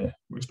that we're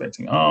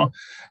expecting are.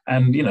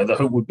 And, the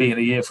hope would be in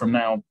a year from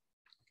now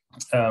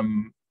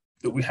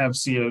that we have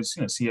CEOs,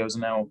 CEOs are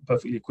now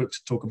perfectly equipped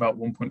to talk about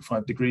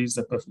 1.5 degrees.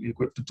 They're perfectly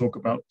equipped to talk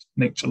about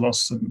nature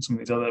loss and some of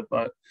these other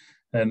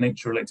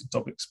nature-related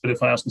topics. But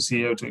if I ask a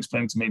CEO to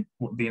explain to me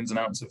what the ins and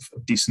outs of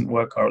decent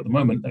work are at the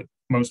moment,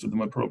 most of them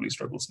would probably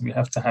struggle. So we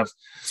have to have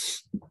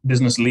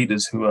business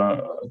leaders who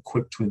are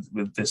equipped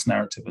with this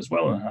narrative as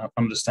well, and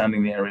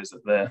understanding the areas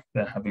that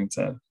they're having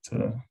to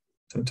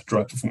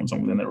drive performance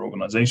on within their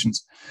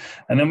organizations.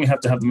 And then we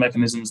have to have the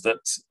mechanisms that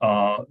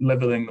are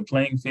leveling the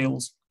playing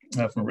fields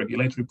from a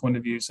regulatory point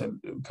of view. So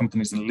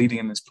companies that are leading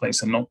in this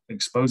place are not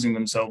exposing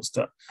themselves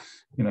to,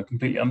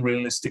 completely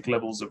unrealistic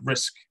levels of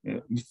risk.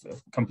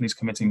 Companies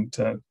committing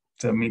to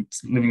meet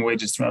living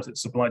wages throughout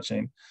its supply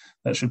chain,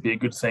 that should be a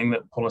good thing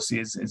that policy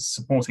is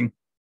supporting.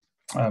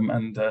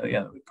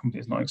 The company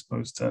is not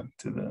exposed to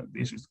the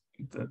issues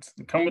that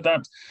come with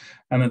that,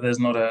 and that there's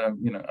not a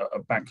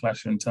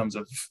backlash in terms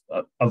of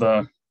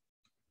other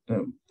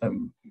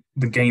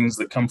the gains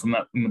that come from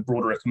that in the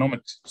broader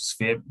economic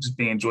sphere, just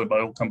being enjoyed by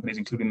all companies,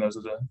 including those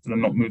that are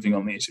not moving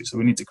on the issue. So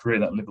we need to create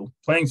that level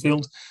playing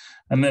field,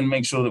 and then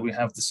make sure that we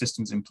have the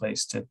systems in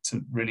place to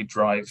really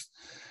drive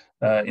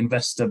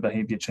investor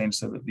behavior change,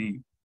 so that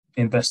the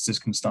investors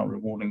can start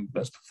rewarding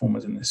best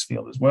performers in this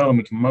field as well, and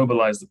we can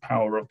mobilize the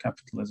power of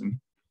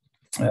capitalism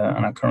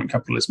and our current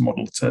capitalist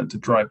model to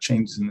drive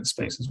changes in this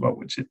space as well,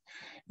 which it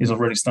is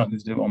already starting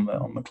to do on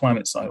the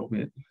climate side,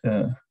 albeit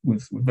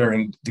with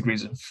varying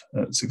degrees of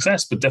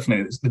success. But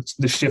definitely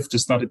the shift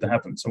has started to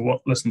happen. So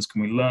what lessons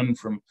can we learn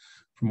from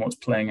what's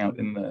playing out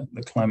in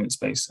the climate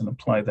space and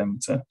apply them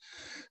to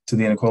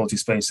the inequality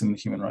space and the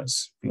human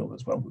rights field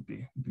as well would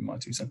be my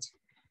 2 cents.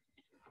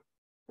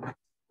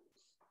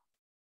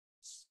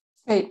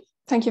 Great,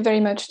 thank you very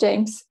much,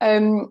 James.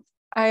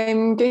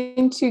 I'm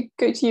going to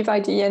go to you,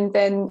 Vaidi, and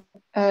then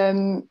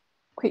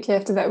quickly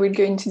after that we'll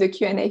go into the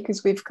Q&A,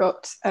 because we've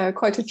got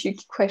quite a few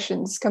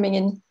questions coming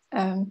in.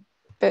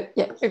 But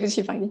yeah, over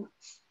to you, Vaidi.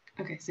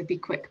 Okay, so be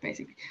quick,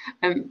 basically.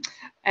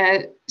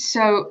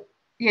 So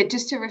yeah,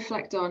 just to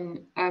reflect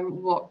on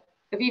what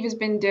Aviva's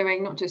been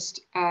doing, not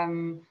just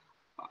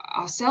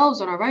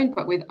ourselves on our own,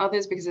 but with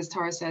others, because as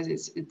Tara says,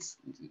 it's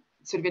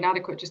sort of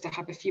inadequate just to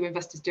have a few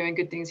investors doing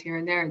good things here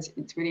and there.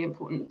 It's really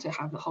important to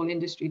have the whole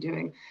industry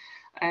doing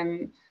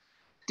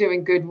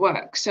good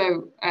work.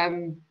 So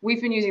we've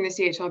been using the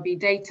CHRB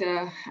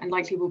data, and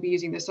likely we'll be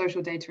using the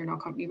social data in our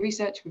company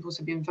research. We've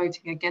also been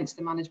voting against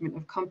the management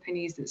of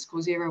companies that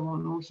score 0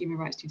 on all human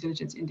rights due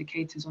diligence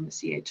indicators on the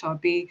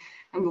CHRB,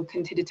 and we'll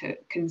continue to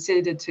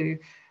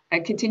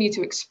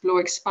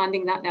explore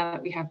expanding that now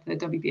that we have the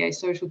WBA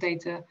social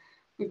data.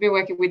 we've been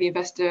working with the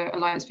Investor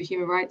Alliance for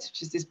Human Rights,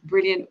 which is this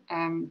brilliant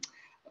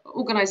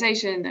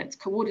organization that's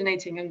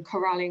coordinating and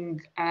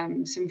corralling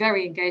some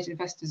very engaged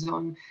investors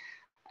on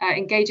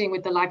engaging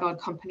with the laggard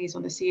companies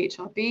on the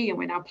CHRB, and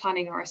we're now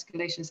planning our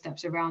escalation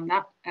steps around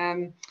that.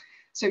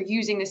 So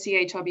using the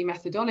CHRB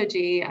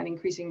methodology and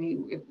increasingly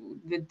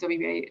the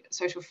WBA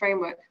social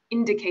framework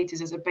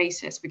indicators as a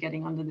basis for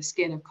getting under the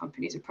skin of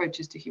companies'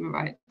 approaches to human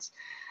rights.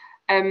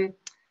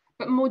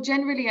 But more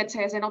generally, I'd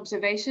say as an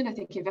observation, I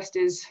think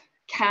investors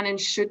can and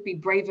should be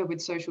braver with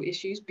social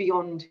issues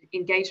beyond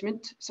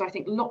engagement. So I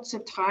think lots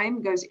of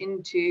time goes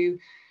into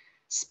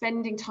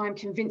spending time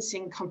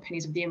convincing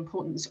companies of the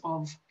importance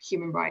of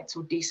human rights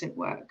or decent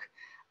work.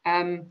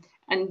 And,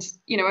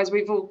 you know, as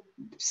we've all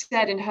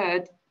said and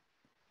heard,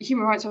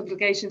 human rights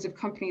obligations of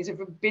companies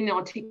have been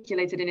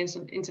articulated in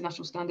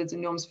international standards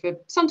and norms for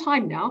some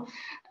time now.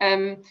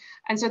 And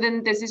so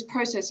then there's this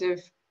process of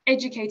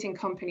educating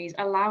companies,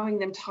 allowing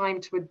them time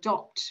to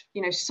adopt,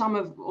 you know, some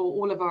of or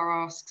all of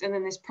our asks, and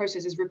then this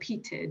process is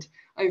repeated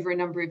over a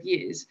number of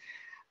years.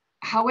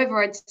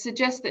 However, I'd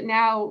suggest that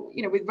now,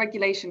 you know, with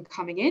regulation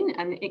coming in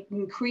and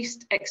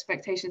increased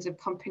expectations of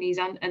companies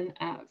and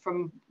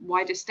from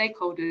wider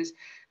stakeholders,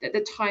 that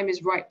the time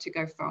is right to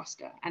go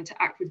faster and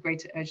to act with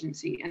greater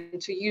urgency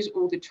and to use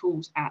all the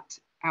tools at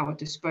our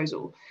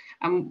disposal.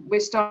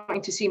 We're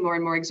starting to see more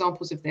and more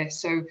examples of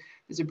this. So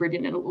there's a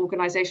brilliant little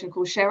organization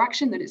called Share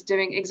Action that is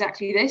doing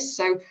exactly this.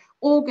 So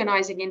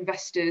organizing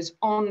investors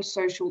on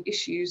social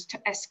issues to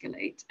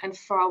escalate and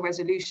file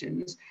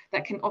resolutions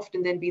that can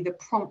often then be the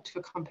prompt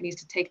for companies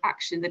to take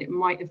action that it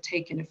might have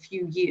taken a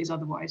few years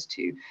otherwise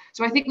to.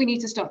 So I think we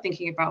need to start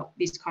thinking about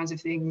these kinds of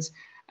things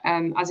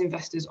as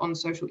investors on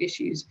social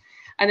issues.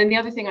 And then the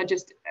other thing I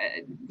just,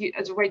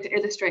 as a way to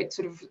illustrate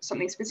sort of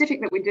something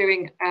specific that we're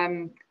doing,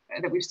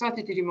 that we've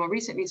started to do more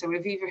recently. So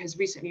Aviva has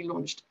recently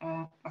launched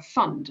a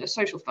fund, a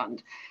social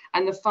fund,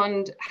 and the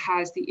fund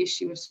has the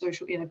issue of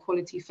social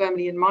inequality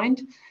firmly in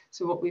mind.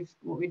 So what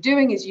we're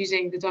doing is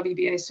using the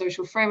WBA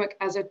social framework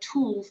as a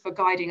tool for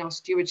guiding our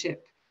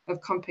stewardship of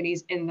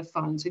companies in the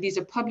fund. So these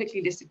are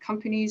publicly listed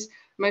companies,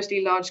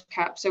 mostly large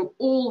cap, so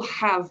all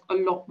have a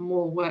lot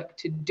more work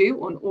to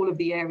do on all of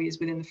the areas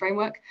within the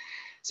framework.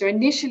 So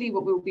initially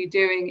what we'll be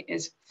doing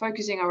is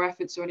focusing our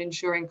efforts on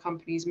ensuring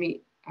companies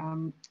meet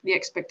the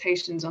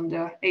expectations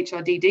under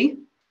HRDD.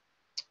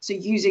 So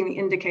using the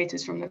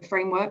indicators from the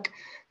framework,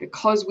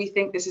 because we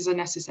think this is a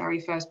necessary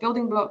first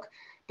building block,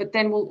 but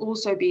then we'll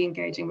also be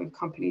engaging with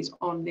companies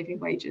on living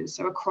wages,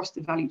 so across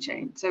the value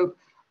chain. So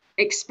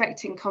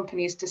expecting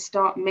companies to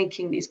start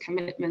making these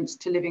commitments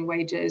to living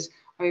wages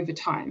over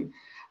time.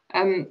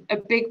 A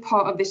big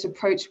part of this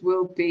approach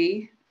will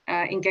be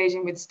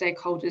engaging with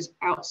stakeholders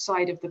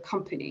outside of the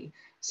company.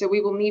 So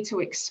we will need to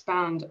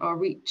expand our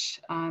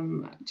reach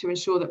to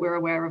ensure that we're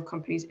aware of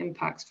companies'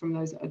 impacts from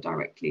those that are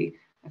directly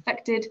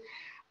affected.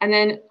 And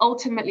then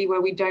ultimately,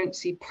 where we don't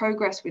see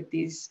progress with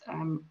these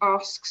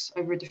asks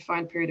over a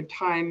defined period of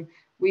time,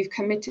 we've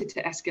committed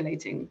to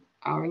escalating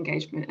our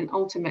engagement, and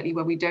ultimately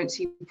where we don't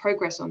see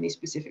progress on these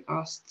specific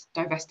asks,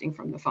 divesting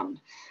from the fund.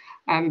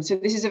 So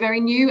this is a very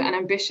new and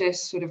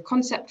ambitious sort of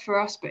concept for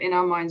us, but in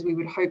our minds, we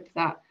would hope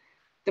that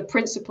the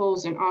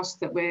principles and asks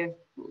that we're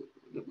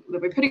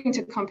putting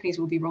to companies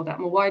will be rolled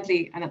out more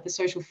widely, and that the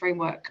social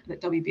framework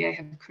that WBA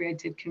have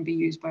created can be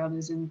used by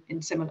others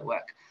in similar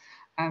work.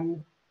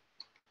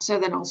 So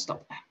then I'll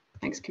stop there.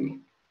 Thanks, Camille.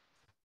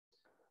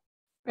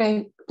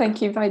 Great,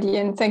 thank you, Vaidi,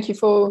 and thank you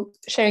for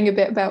sharing a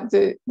bit about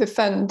the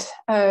fund,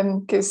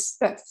 because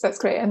that's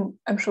great, and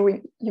I'm sure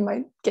you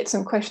might get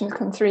some questions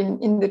come through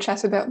in the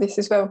chat about this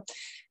as well.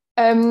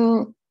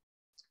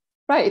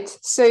 Right,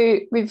 so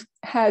we've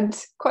had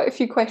quite a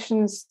few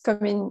questions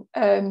coming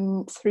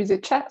through the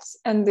chat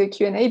and the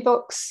Q&A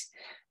box.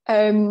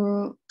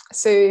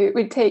 So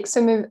we take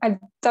I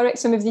direct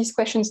some of these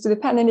questions to the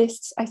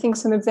panelists. I think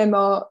some of them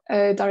are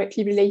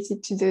directly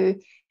related to the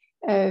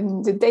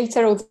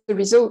data or the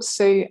results.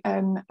 So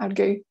I'll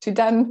go to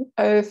Dan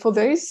for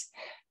those.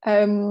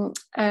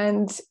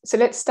 And so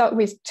let's start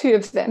with two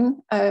of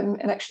them.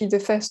 And actually the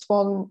first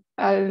one,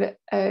 I'll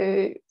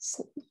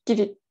give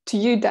it to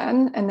you,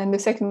 Dan, and then the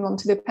second one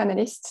to the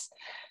panelists.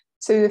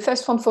 So the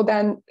first one for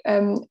Dan,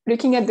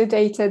 looking at the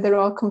data, there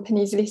are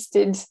companies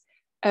listed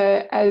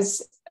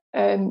as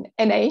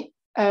NA.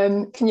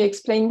 Can you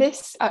explain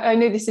this? I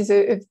know this is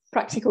a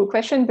practical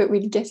question, but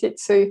we'll get it.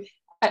 So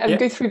I'll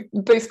go through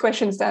both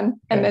questions,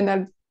 Dan, and then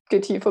I'll go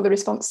to you for the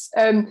response,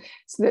 so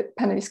that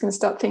panelists can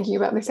start thinking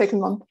about the second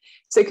one.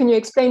 So can you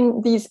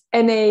explain these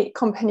NA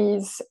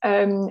companies,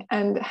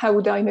 and how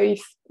would I know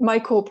if my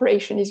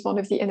corporation is one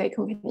of the NA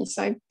companies?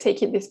 So I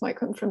take it this might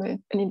come from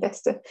an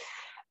investor.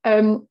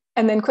 And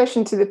then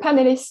question to the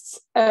panelists,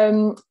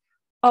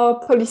 are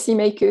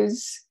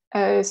policymakers,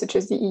 such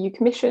as the EU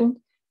Commission,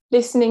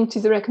 listening to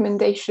the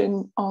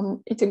recommendation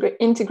on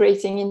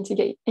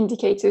integrating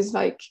indicators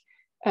like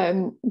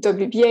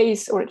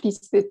WBAs, or at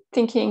least the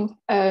thinking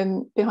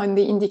behind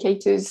the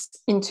indicators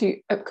into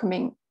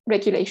upcoming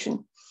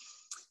regulation?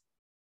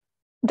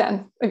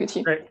 Dan, over to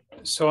you. Great.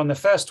 So on the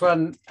first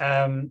one,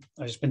 I've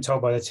just been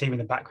told by the team in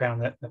the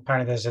background that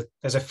apparently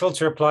there's a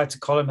filter applied to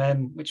column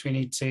M, which we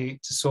need to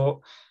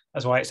sort.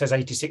 That's why it says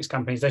 86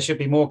 companies. There should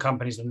be more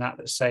companies than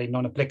that say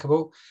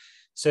non-applicable.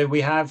 So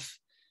we have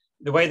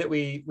the way that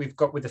we've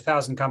got with the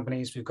 1,000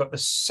 companies, we've got the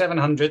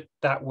 700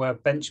 that were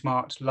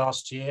benchmarked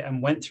last year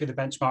and went through the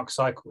benchmark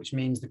cycle, which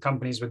means the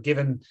companies were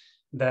given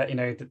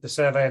the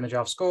survey and the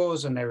draft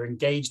scores, and they were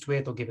engaged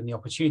with or given the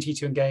opportunity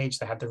to engage.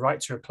 They had the right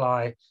to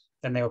reply,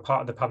 then they were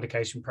part of the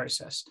publication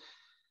process.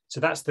 So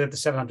that's the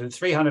 700.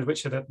 300,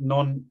 which are the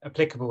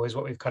non-applicable, is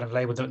what we've kind of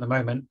labeled them at the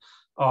moment,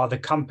 are the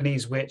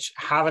companies which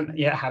haven't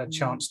yet had a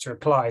chance to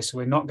reply. So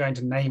we're not going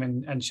to name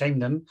and shame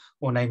them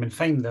or name and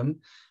fame them,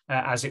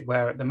 as it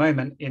were, at the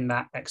moment in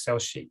that Excel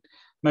sheet.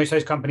 Most of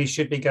those companies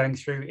should be going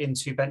through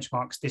into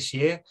benchmarks this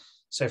year.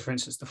 So for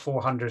instance, the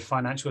 400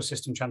 financial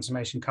system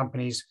transformation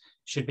companies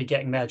should be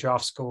getting their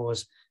draft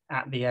scores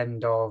at the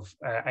end of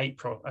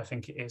April, I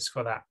think it is,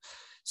 for that.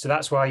 So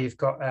that's why you've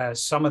got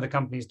some of the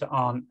companies that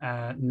aren't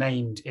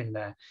named in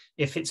there.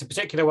 If it's a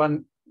particular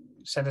one,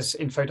 send us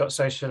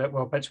info.social at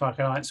World Benchmark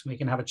Alliance, and we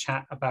can have a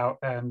chat about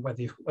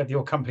whether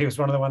your company was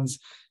one of the ones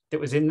that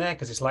was in there,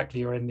 because it's likely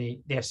you're in the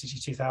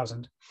SDG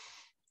 2000.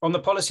 On the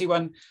policy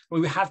one,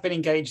 we have been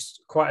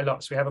engaged quite a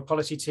lot. So we have a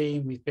policy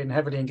team. We've been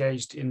heavily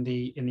engaged in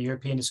the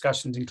European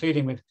discussions,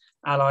 including with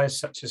allies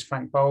such as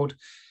Frank Bold.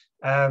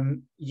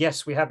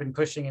 Yes, we have been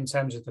pushing in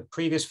terms of the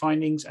previous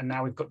findings, and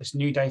now we've got this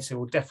new data.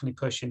 We'll definitely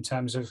push in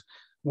terms of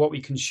what we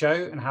can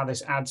show and how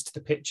this adds to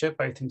the picture,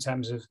 both in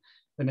terms of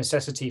the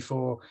necessity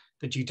for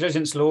the due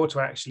diligence law to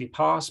actually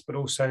pass, but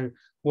also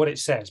what it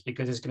says,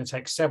 because it's going to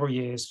take several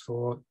years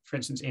for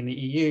instance, in the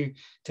EU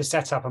to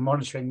set up a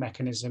monitoring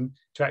mechanism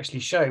to actually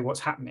show what's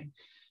happening.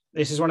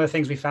 This is one of the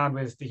things we found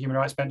with the human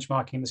rights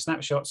benchmarking and the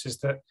snapshots, is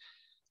that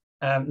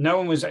no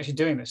one was actually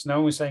doing this. No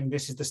one was saying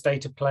this is the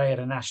state of play at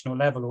a national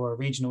level or a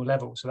regional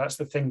level. So that's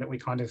the thing that we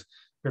kind of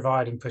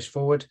provide and push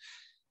forward.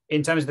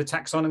 In terms of the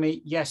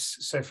taxonomy, yes.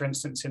 So for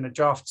instance, in the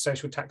draft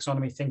social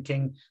taxonomy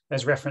thinking,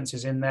 there's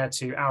references in there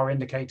to our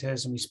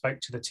indicators, and we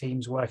spoke to the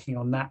teams working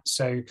on that.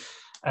 So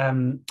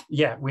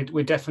yeah,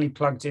 we're definitely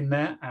plugged in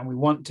there, and we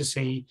want to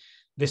see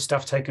this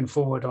stuff taken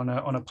forward on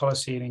a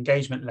policy and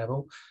engagement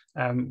level,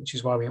 which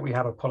is why we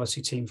have a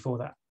policy team for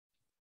that.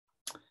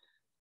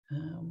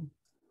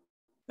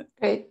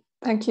 Great,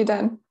 thank you,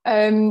 Dan.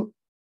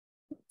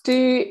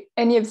 Do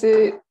any of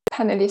the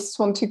panelists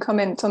want to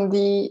comment on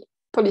the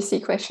policy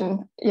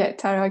question? Yeah,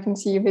 Tara, I can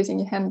see you raising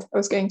your hand. I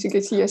was going to go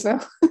to you as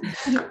well.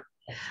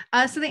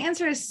 So the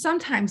answer is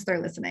sometimes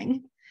they're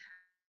listening.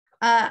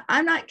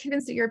 I'm not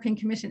convinced the European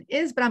Commission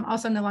is, but I'm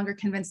also no longer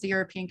convinced the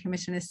European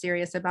Commission is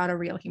serious about a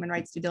real human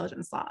rights due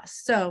diligence law.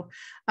 So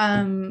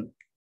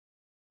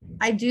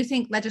I do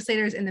think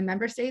legislators in the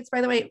member states,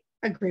 by the way,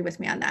 agree with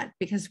me on that,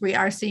 because we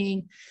are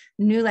seeing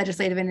new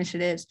legislative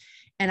initiatives,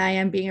 and I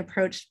am being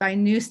approached by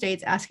new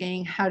states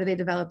asking how do they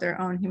develop their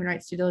own human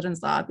rights due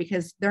diligence law,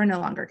 because they're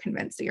no longer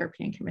convinced the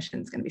European Commission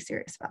is going to be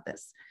serious about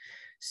this.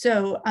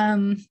 So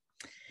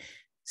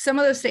some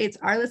of those states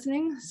are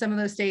listening. Some of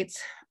those states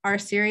are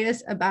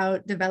serious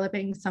about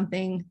developing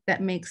something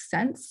that makes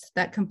sense,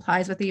 that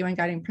complies with the UN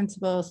guiding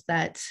principles,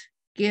 that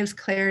gives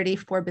clarity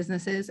for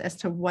businesses as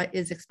to what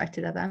is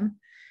expected of them.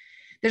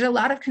 There's a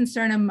lot of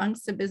concern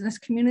amongst the business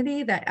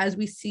community that as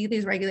we see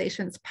these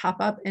regulations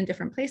pop up in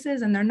different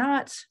places, and they're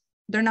not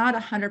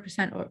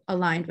 100%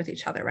 aligned with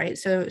each other, right?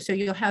 So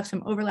you'll have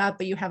some overlap,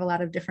 but you have a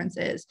lot of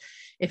differences.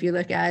 If you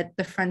look at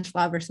the French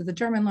law versus the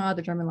German law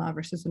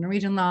versus the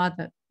Norwegian law,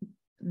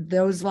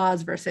 those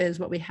laws versus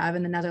what we have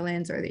in the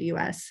Netherlands or the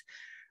US.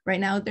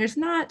 Right now, there's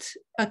not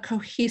a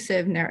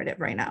cohesive narrative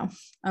right now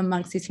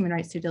amongst these human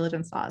rights due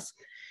diligence laws.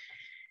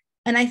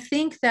 And I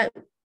think that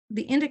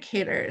the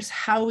indicators,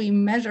 how we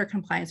measure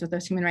compliance with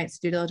those human rights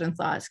due diligence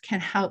laws, can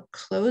help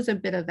close a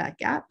bit of that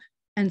gap.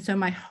 And so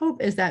my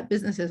hope is that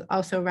businesses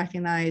also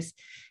recognize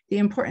the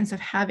importance of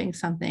having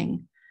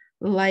something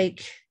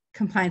like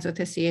compliance with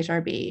the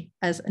CHRB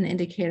as an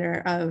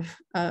indicator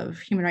of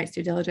human rights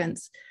due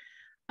diligence.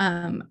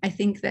 I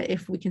think that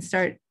if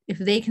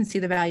they can see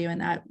the value in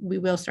that, we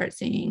will start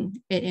seeing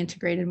it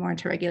integrated more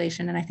into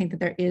regulation. And I think that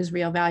there is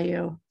real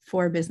value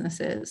for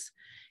businesses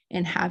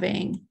in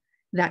having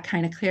that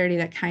kind of clarity,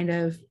 that kind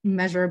of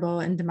measurable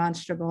and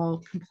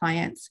demonstrable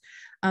compliance.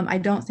 I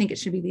don't think it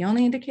should be the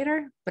only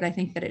indicator, but I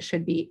think that it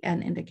should be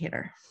an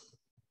indicator.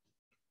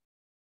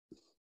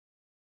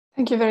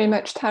 Thank you very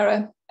much,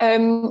 Tara.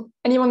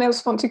 Anyone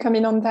else want to come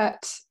in on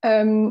that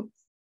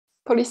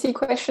policy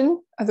question?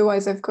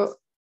 Otherwise, I've got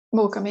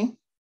more coming.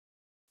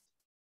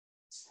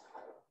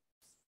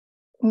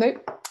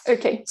 Nope.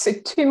 Okay, so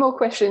two more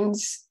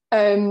questions.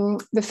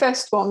 The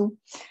first one,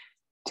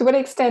 to what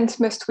extent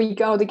must we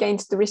guard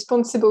against the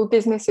responsible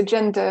business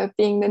agenda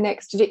being the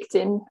next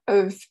victim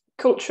of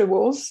culture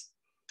wars?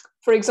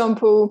 For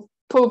example,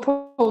 Paul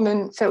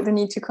Polman felt the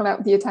need to call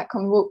out the attack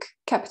on woke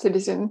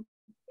capitalism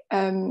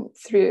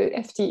through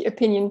FT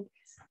opinion,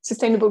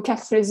 sustainable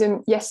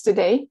capitalism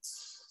yesterday.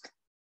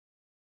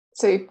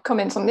 So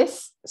comments on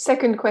this.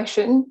 Second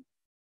question,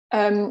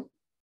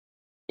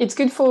 it's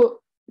good for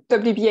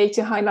WBA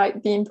to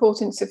highlight the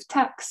importance of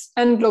tax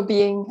and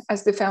lobbying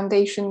as the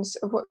foundations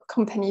of what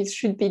companies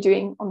should be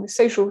doing on the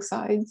social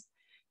side.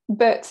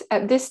 But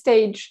at this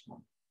stage,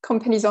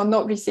 companies are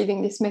not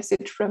receiving this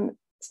message from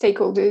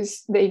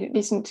stakeholders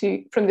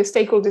from the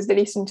stakeholders they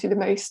listen to the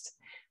most,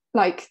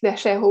 like their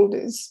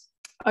shareholders.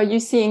 Are you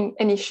seeing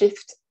any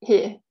shift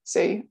here?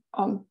 So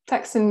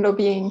tax and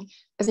lobbying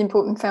as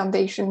important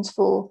foundations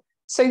for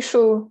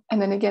social.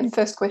 And then again,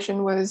 first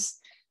question was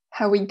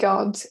how we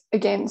guard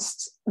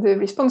against the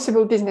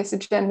responsible business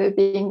agenda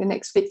being the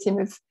next victim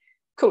of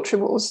culture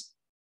wars.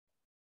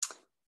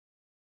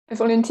 A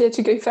volunteer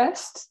to go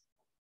first?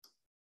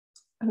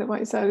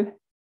 Otherwise I'll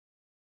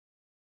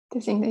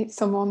designate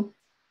someone.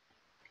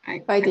 I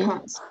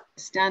can't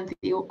stand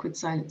the awkward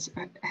silence.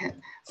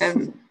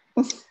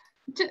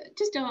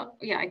 Just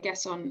yeah, I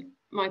guess on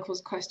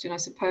Michael's question, I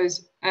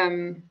suppose,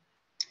 I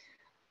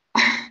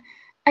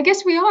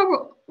guess we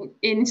are,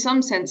 in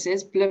some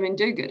senses, blooming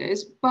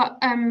do-gooders, but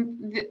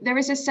there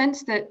is a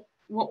sense that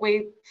what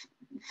we're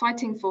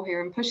fighting for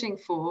here and pushing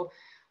for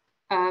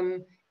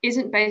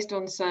isn't based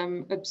on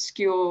some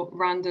obscure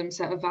random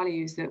set of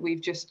values that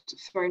we've just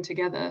thrown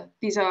together.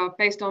 These are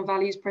based on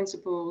values,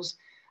 principles,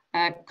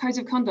 codes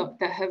of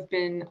conduct that have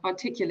been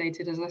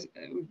articulated, as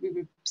we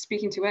were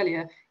speaking to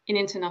earlier, in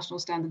international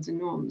standards and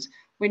norms.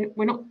 We're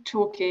not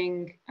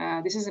talking,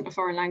 this isn't a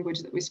foreign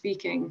language that we're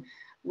speaking.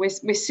 We're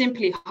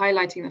simply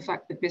highlighting the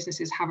fact that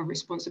businesses have a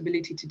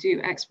responsibility to do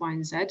X, Y,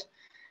 and Z.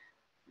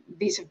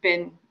 These have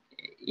been,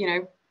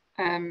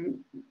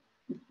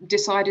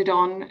 decided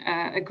on,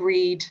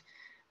 agreed,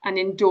 and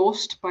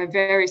endorsed by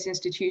various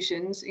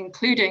institutions,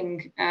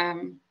 including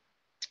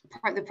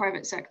the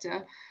private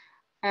sector.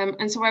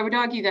 And so I would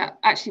argue that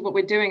actually what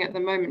we're doing at the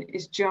moment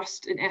is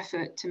just an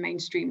effort to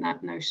mainstream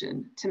that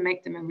notion, to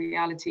make them a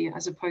reality,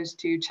 as opposed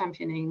to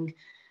championing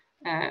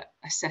a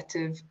set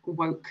of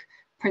woke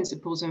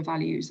principles and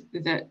values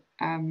that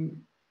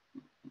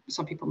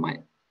some people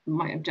might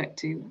object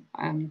to.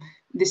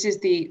 This is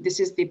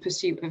the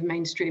pursuit of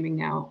mainstreaming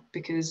now,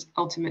 because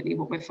ultimately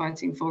what we're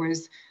fighting for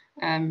is,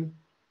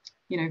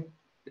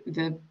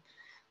 the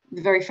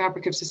very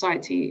fabric of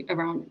society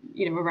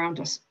around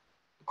us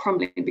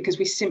crumbling, because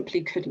we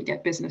simply couldn't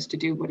get business to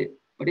do what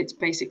it's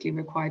basically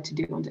required to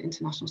do under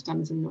international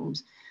standards and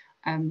norms.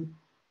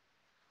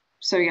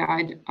 So yeah,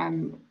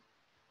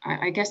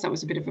 I guess that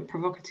was a bit of a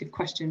provocative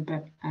question,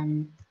 but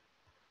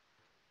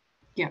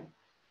yeah,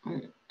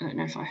 I don't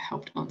know if I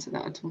helped answer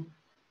that at all.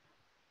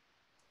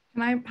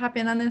 Can I pop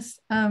in on this?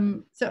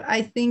 So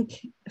I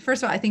think,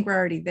 first of all, I think we're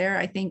already there.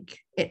 I think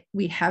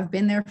we have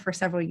been there for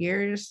several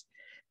years,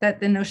 that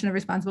the notion of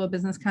responsible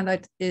business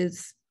conduct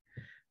is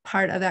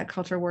part of that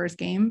culture wars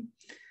game.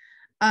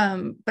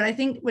 But I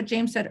think what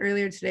James said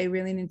earlier today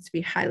really needs to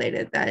be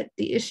highlighted, that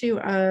the issue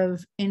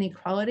of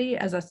inequality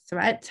as a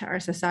threat to our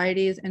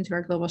societies and to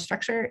our global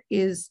structure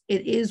is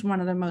one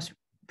of the most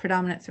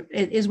predominant,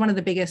 it is one of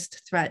the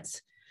biggest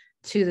threats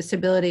to the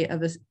stability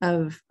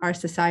of our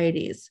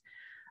societies.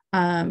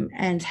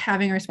 And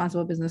having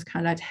responsible business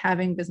conduct,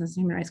 having business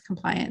and human rights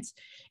compliance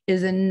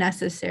is a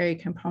necessary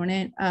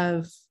component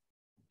of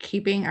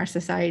keeping our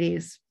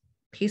societies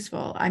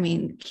peaceful. I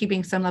mean,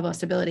 keeping some level of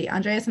stability.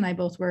 Andreas and I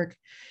both work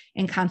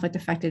in conflict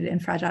affected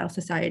and fragile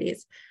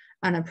societies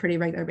on a pretty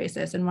regular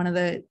basis. And one of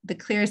the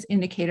clearest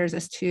indicators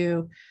as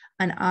to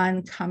an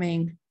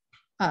oncoming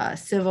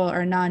civil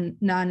or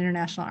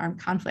non-international armed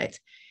conflict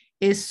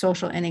is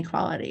social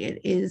inequality. It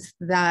is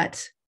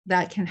that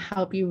can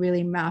help you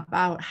really map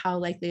out how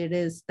likely it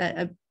is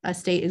that a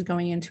state is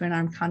going into an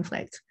armed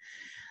conflict.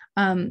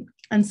 And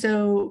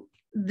so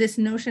this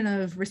notion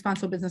of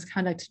responsible business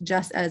conduct,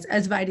 just as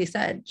Vaidi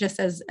said, just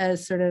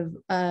as sort of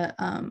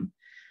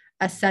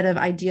a set of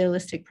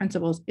idealistic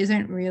principles,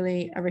 isn't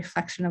really a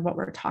reflection of what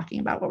we're talking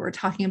about. What we're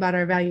talking about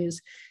are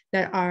values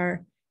that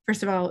are,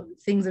 first of all,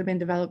 things that have been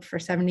developed for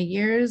 70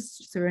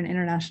 years through an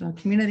international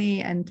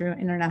community and through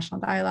international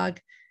dialogue.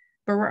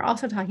 But we're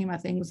also talking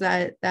about things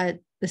that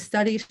the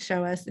studies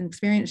show us and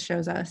experience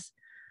shows us,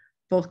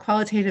 both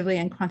qualitatively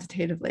and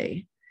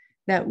quantitatively,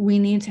 that we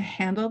need to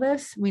handle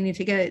this. We need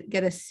to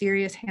get a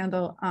serious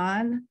handle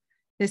on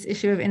this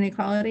issue of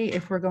inequality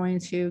if we're going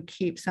to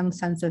keep some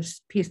sense of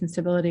peace and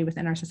stability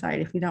within our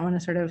society. If we don't want to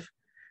sort of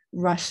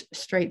rush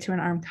straight to an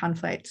armed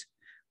conflict,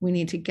 we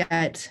need to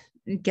get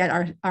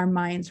our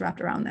minds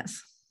wrapped around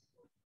this.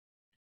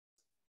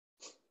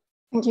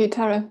 Thank you,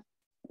 Tara.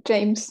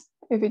 James,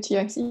 over to you.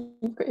 I see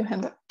you've got your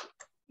hand up.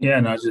 Yeah,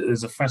 no,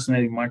 there's a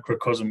fascinating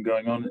microcosm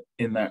going on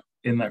in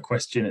that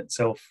question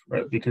itself,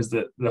 right? Because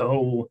the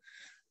whole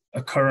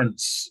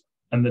occurrence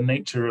and the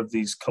nature of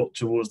these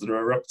culture wars that are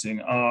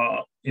erupting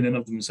are, in and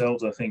of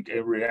themselves, I think,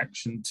 a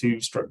reaction to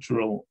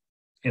structural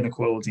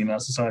inequality in our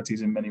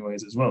societies in many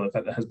ways as well. In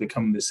fact, there has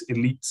become this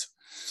elite,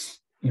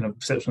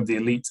 perception of the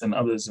elite and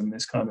others, and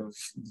this kind of,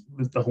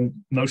 the whole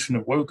notion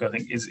of woke, I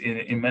think, is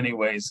in many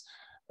ways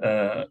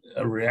a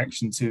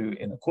reaction to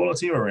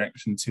inequality, or a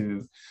reaction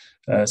to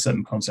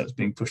certain concepts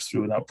being pushed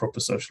through without proper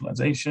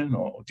socialization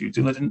or due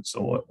diligence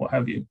or what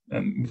have you,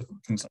 and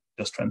things like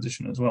just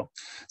transition as well.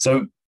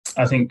 So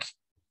I think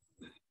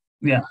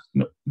yeah,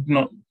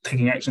 not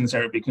taking action in this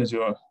area because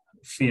you're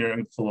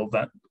fearful of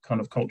that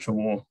kind of culture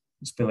war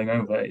spilling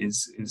over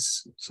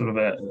is sort of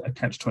a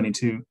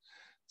catch-22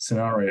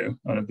 scenario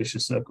on a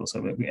vicious circle.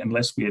 So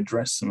unless we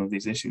address some of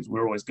these issues,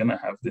 we're always going to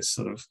have this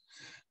sort of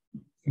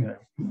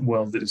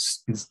world that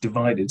is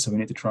divided. So we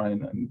need to try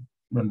and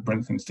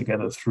bring things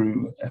together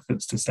through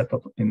efforts to step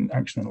up in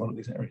action in a lot of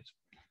these areas.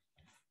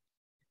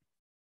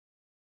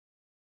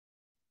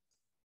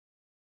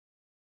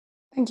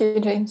 Thank you,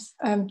 James.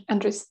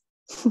 Andres.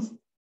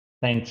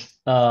 Thanks.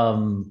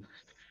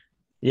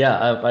 Yeah,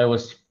 I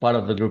was part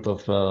of the group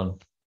of,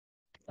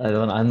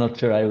 I'm not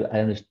sure I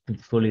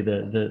understood fully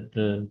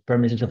the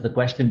premises of the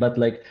question, but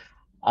like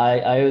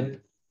I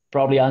would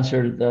probably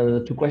answer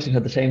the two questions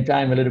at the same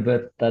time a little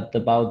bit, that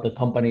about the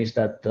companies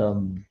that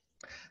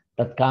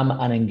that come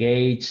and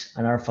engage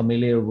and are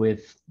familiar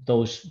with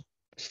those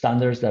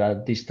standards that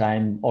at this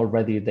time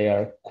already they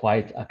are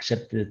quite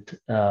accepted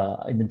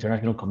in the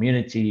international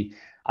community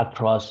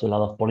across a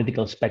lot of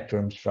political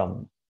spectrums,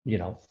 from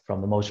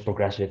from the most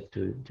progressive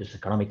to just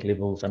economic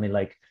levels. I mean,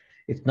 like,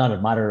 it's not a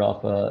matter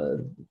of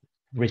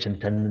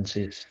recent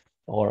tendencies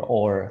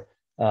or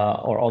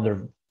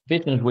other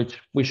visions, which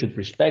we should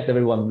respect.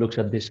 Everyone looks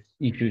at these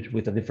issues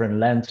with a different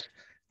lens,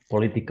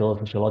 political,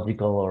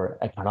 sociological, or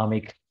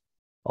economic,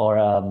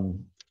 or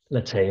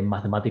let's say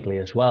mathematically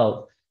as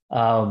well.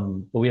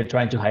 What we are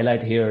trying to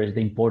highlight here is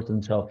the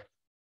importance of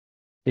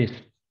this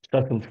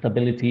social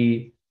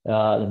stability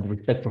and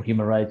respect for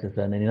human rights as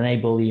an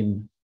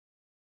enabling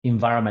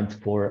environment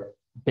for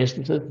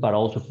businesses, but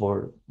also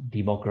for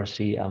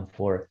democracy and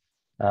for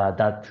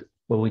that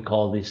what we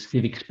call this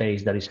civic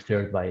space that is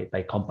served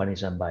by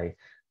companies and by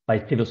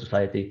civil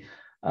society.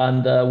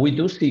 And we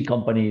do see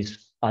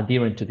companies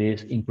adhering to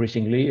this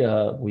increasingly.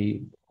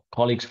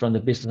 Colleagues from the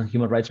Business and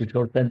Human Rights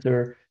Resource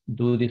Center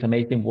do this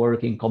amazing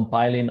work in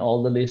compiling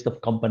all the list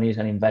of companies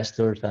and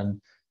investors and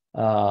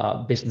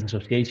business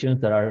associations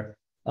that are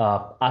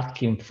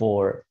asking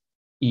for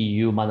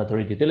EU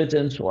mandatory due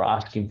diligence or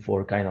asking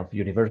for kind of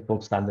universal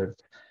standards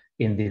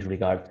in this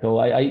regard. So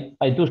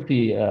I do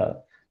see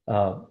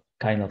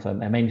kind of a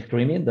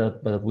mainstreaming,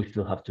 but we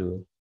still have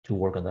to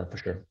work on that for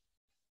sure.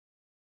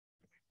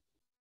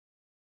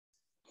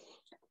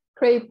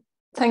 Great,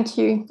 thank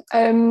you.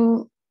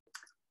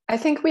 I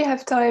think we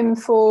have time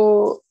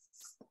for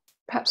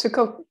perhaps a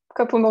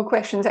couple more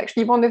questions.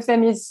 Actually, one of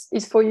them is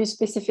for you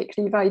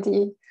specifically,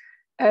 Vaidi,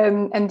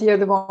 and the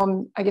other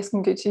one, I guess,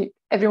 can go to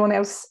everyone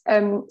else.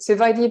 So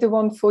Vaidi, the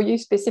one for you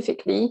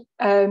specifically,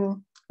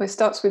 it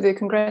starts with the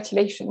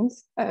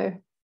congratulations,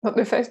 not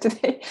the first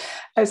today.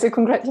 So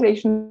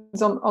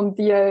congratulations on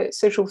the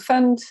social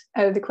fund.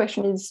 The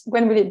question is,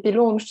 when will it be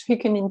launched? Who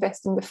can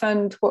invest in the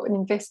fund? What an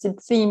investing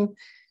theme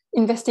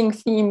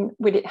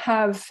will it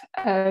have,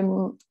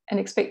 and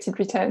expected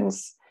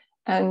returns?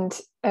 And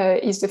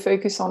is the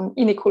focus on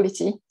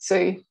inequality?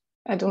 So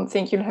I don't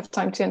think you'll have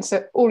time to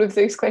answer all of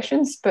those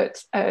questions,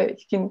 but you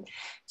can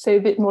say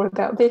a bit more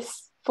about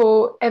this.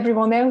 For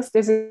everyone else,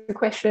 there's a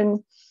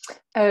question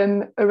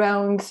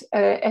around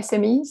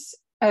SMEs.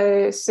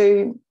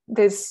 So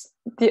there's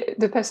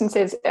the person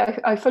says,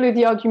 I follow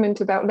the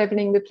argument about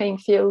leveling the playing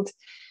field,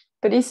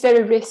 but is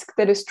there a risk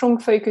that a strong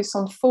focus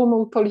on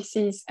formal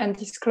policies and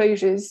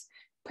disclosures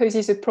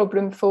poses a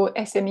problem for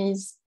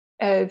SMEs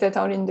that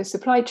are in the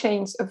supply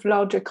chains of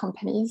larger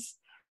companies?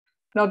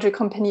 Larger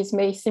companies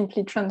may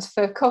simply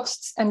transfer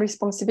costs and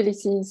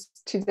responsibilities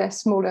to their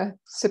smaller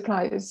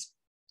suppliers.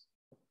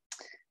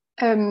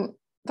 Vaidi,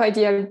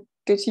 I'll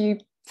go to you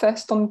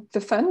first on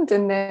the fund,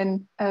 and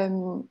then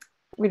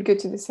we'll go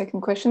to the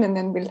second question, and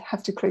then we'll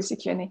have to close the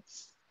Q&A.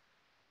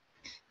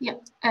 Yeah,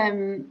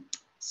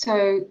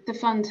 so the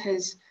fund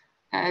has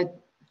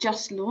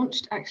just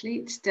launched, actually.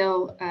 It's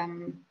still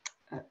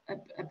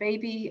a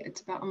baby, it's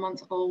about a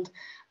month old.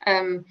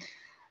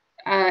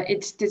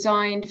 It's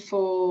designed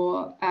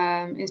for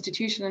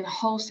institutional and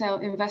wholesale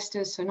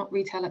investors, so not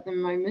retail at the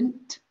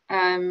moment.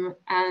 And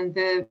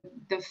the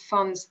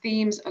fund's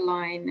themes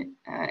align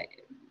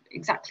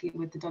exactly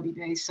with the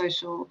WBA's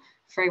social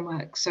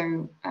framework.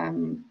 So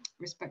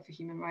respect for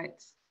human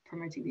rights,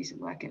 promoting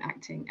decent work and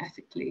acting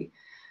ethically.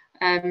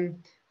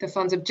 The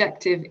fund's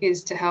objective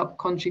is to help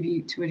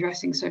contribute to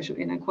addressing social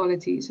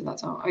inequality. So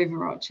that's our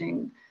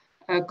overarching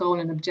goal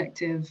and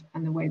objective,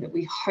 and the way that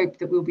we hope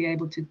that we'll be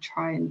able to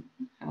try and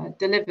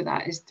deliver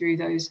that is through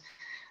those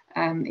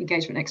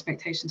engagement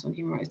expectations on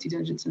human rights, due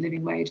diligence and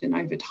living wage, and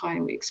over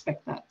time we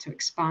expect that to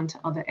expand to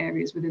other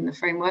areas within the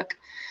framework.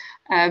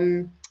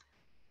 I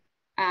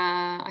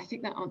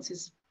think that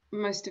answers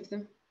most of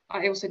them.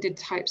 I also did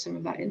type some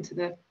of that into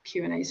the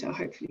Q&A, so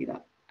hopefully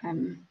that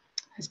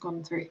has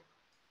gone through.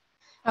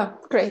 Oh,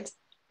 great,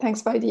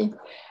 thanks, Vaidi.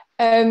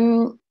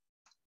 On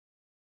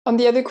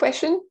the other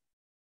question,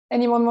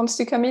 anyone wants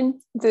to come in?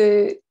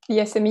 The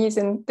SMEs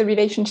and the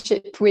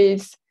relationship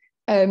with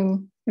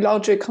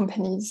larger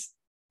companies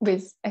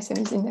with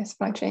SMEs in their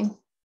supply chain.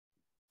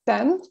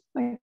 Dan,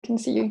 I can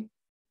see you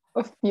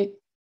off mute.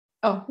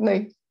 Oh,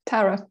 no,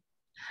 Tara.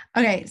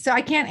 Okay, so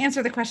I can't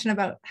answer the question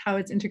about how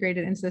it's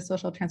integrated into the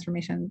social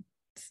transformation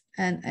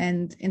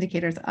and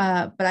indicators.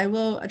 But I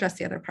will address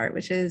the other part,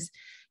 which is,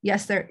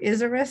 yes, there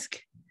is a risk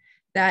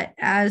that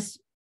as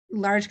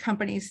large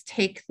companies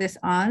take this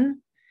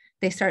on,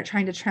 they start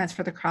trying to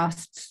transfer the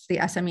costs to the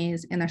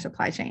SMEs in their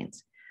supply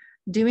chains.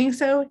 Doing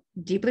so,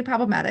 deeply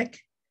problematic,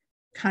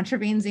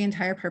 contravenes the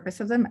entire purpose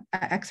of the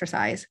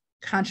exercise,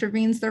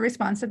 contravenes their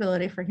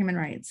responsibility for human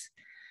rights.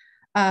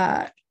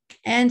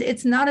 And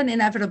it's not an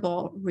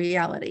inevitable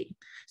reality.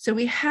 So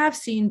we have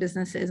seen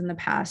businesses in the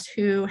past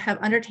who have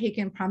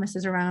undertaken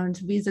promises around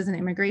visas and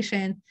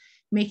immigration,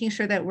 making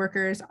sure that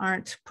workers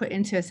aren't put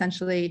into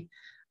essentially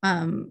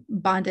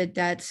bonded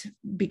debt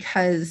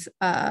because,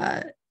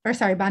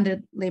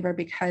 bonded labor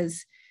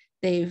because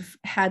they've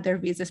had their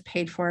visas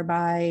paid for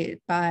by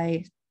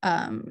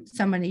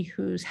somebody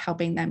who's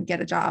helping them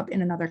get a job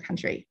in another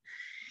country.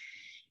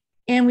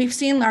 And we've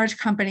seen large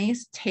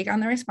companies take on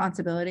the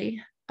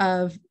responsibility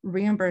of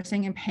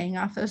reimbursing and paying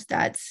off those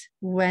debts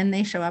when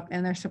they show up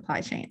in their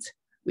supply chains.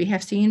 We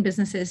have seen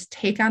businesses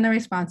take on the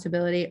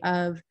responsibility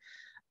of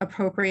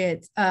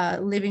appropriate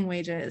living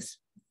wages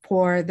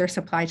for their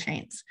supply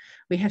chains.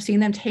 We have seen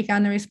them take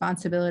on the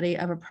responsibility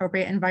of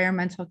appropriate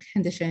environmental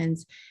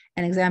conditions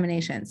and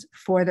examinations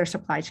for their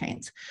supply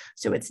chains.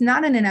 So it's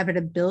not an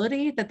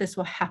inevitability that this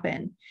will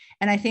happen.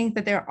 And I think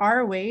that there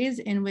are ways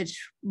in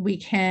which we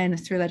can,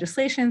 through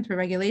legislation, through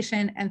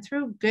regulation, and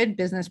through good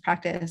business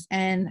practice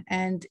and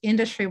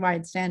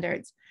industry-wide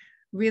standards,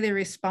 really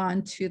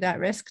respond to that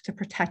risk to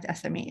protect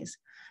SMEs.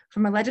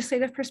 From a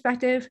legislative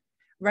perspective,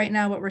 right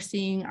now, what we're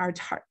seeing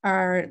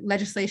are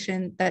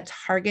legislation that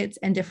targets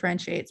and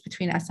differentiates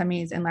between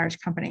SMEs and large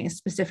companies,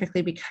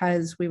 specifically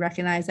because we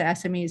recognize that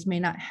SMEs may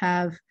not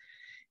have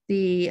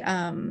the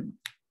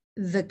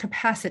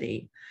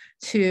capacity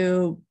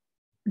to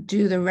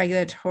do the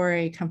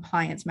regulatory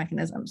compliance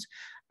mechanisms.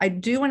 I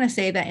do want to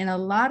say that in a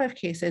lot of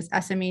cases,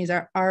 SMEs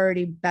are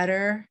already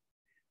better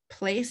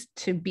placed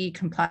to be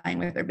complying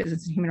with their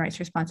business and human rights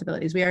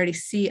responsibilities. We already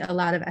see a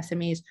lot of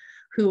SMEs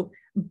who,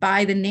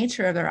 by the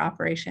nature of their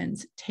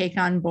operations, take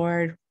on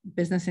board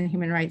business and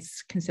human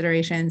rights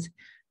considerations,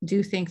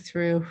 do think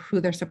through who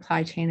their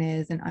supply chain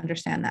is and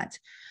understand that.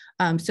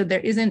 So there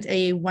isn't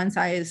a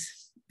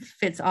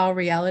one-size-fits-all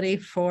reality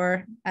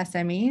for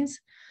SMEs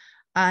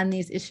on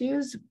these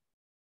issues.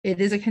 It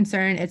is a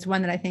concern. It's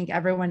one that I think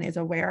everyone is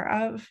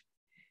aware of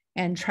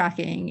and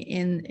tracking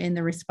in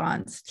the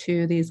response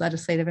to these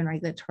legislative and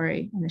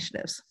regulatory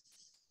initiatives.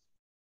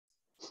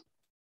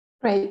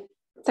 Great.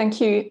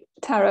 Thank you,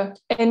 Tara.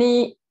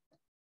 Any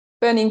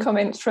burning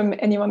comments from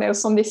anyone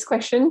else on this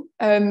question?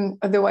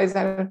 Otherwise,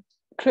 I'll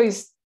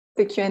close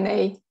the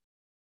Q&A.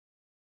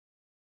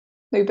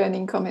 No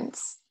burning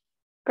comments.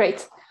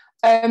 Great.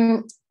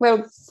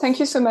 Well, thank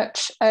you so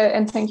much.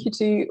 And thank you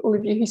to all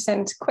of you who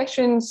sent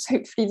questions.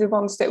 Hopefully the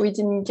ones that we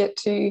didn't get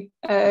to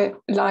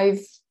live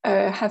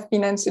have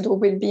been answered or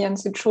will be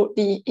answered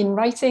shortly in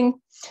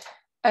writing.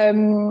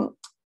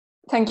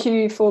 Thank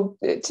you to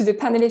the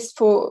panelists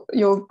for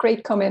your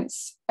great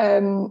comments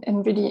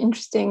and really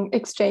interesting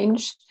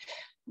exchange.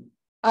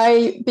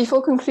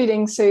 Before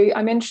concluding, so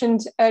I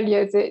mentioned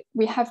earlier that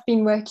we have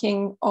been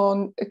working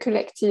on a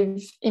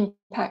collective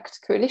impact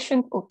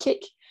coalition, or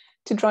KIC,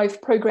 to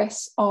drive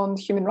progress on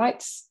human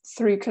rights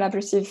through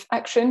collaborative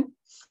action.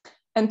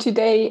 And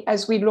today,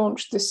 as we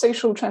launch the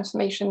social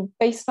transformation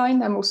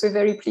baseline, I'm also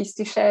very pleased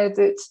to share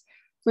that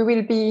we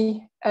will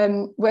be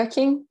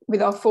working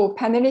with our 4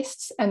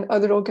 panelists and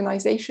other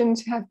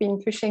organizations who have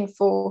been pushing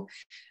for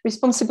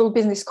responsible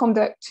business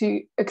conduct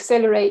to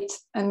accelerate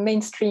and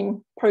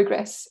mainstream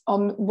progress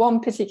on one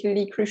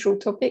particularly crucial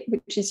topic,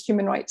 which is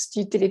human rights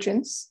due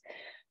diligence.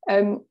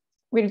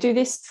 We'll do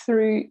this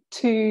through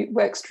 2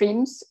 work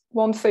streams,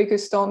 one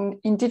focused on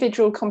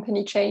individual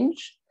company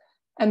change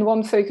and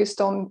one focused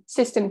on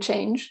system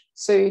change,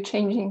 so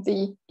changing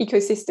the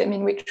ecosystem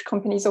in which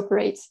companies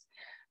operate.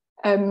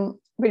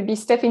 We'll be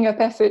stepping up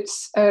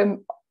efforts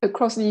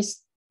across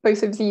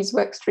both of these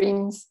work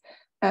streams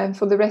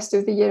for the rest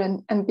of the year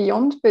and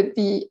beyond. But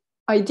the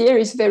idea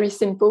is very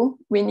simple.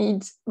 We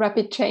need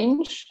rapid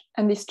change,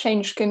 and this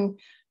change can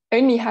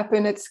only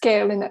happen at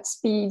scale and at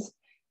speed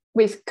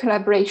with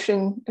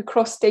collaboration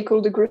across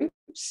stakeholder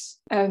groups,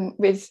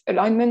 with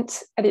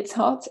alignment at its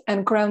heart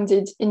and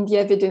grounded in the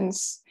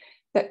evidence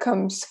that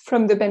comes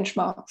from the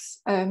benchmarks,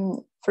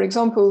 for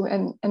example,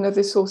 and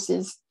other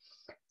sources.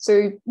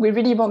 So we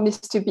really want this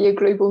to be a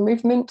global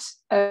movement,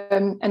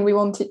 and we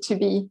want it to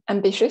be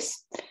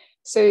ambitious.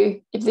 So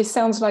if this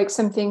sounds like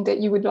something that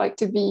you would like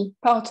to be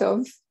part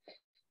of,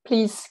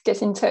 please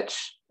get in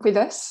touch with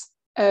us.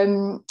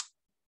 We're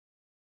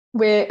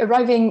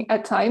arriving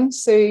at time,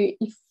 so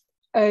if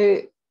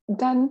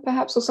Dan,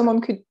 perhaps, or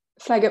someone could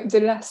flag up the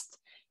last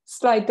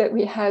slide that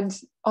we had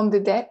on the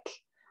deck,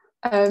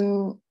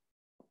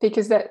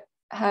 because that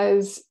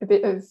has a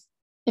bit of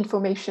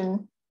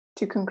information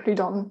to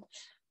conclude on,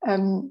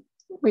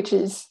 which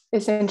is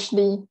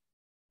essentially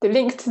the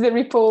link to the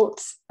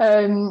report,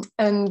 and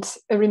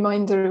a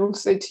reminder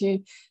also to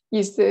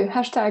use the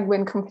hashtag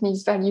when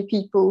companies value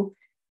people,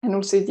 and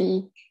also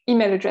the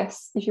email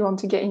address if you want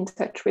to get in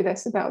touch with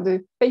us about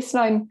the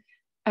baseline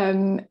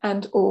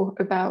and or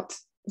about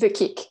the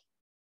kick.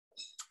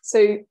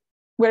 So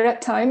we're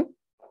at time.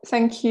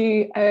 Thank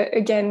you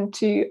again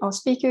to our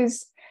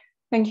speakers.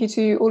 Thank you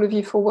to all of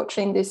you for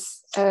watching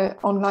this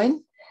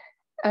online.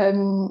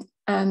 And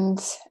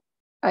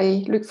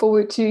I look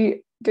forward to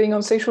going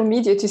on social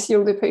media to see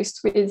all the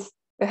posts with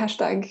the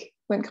hashtag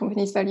When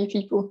Companies Value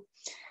People.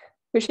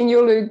 Wishing you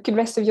all a good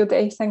rest of your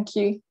day. Thank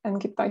you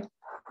and goodbye.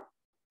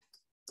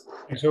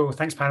 Thanks all.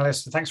 Thanks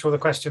panelists. And thanks for all the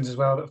questions as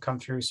well that have come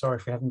through. Sorry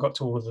if we haven't got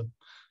to all of them.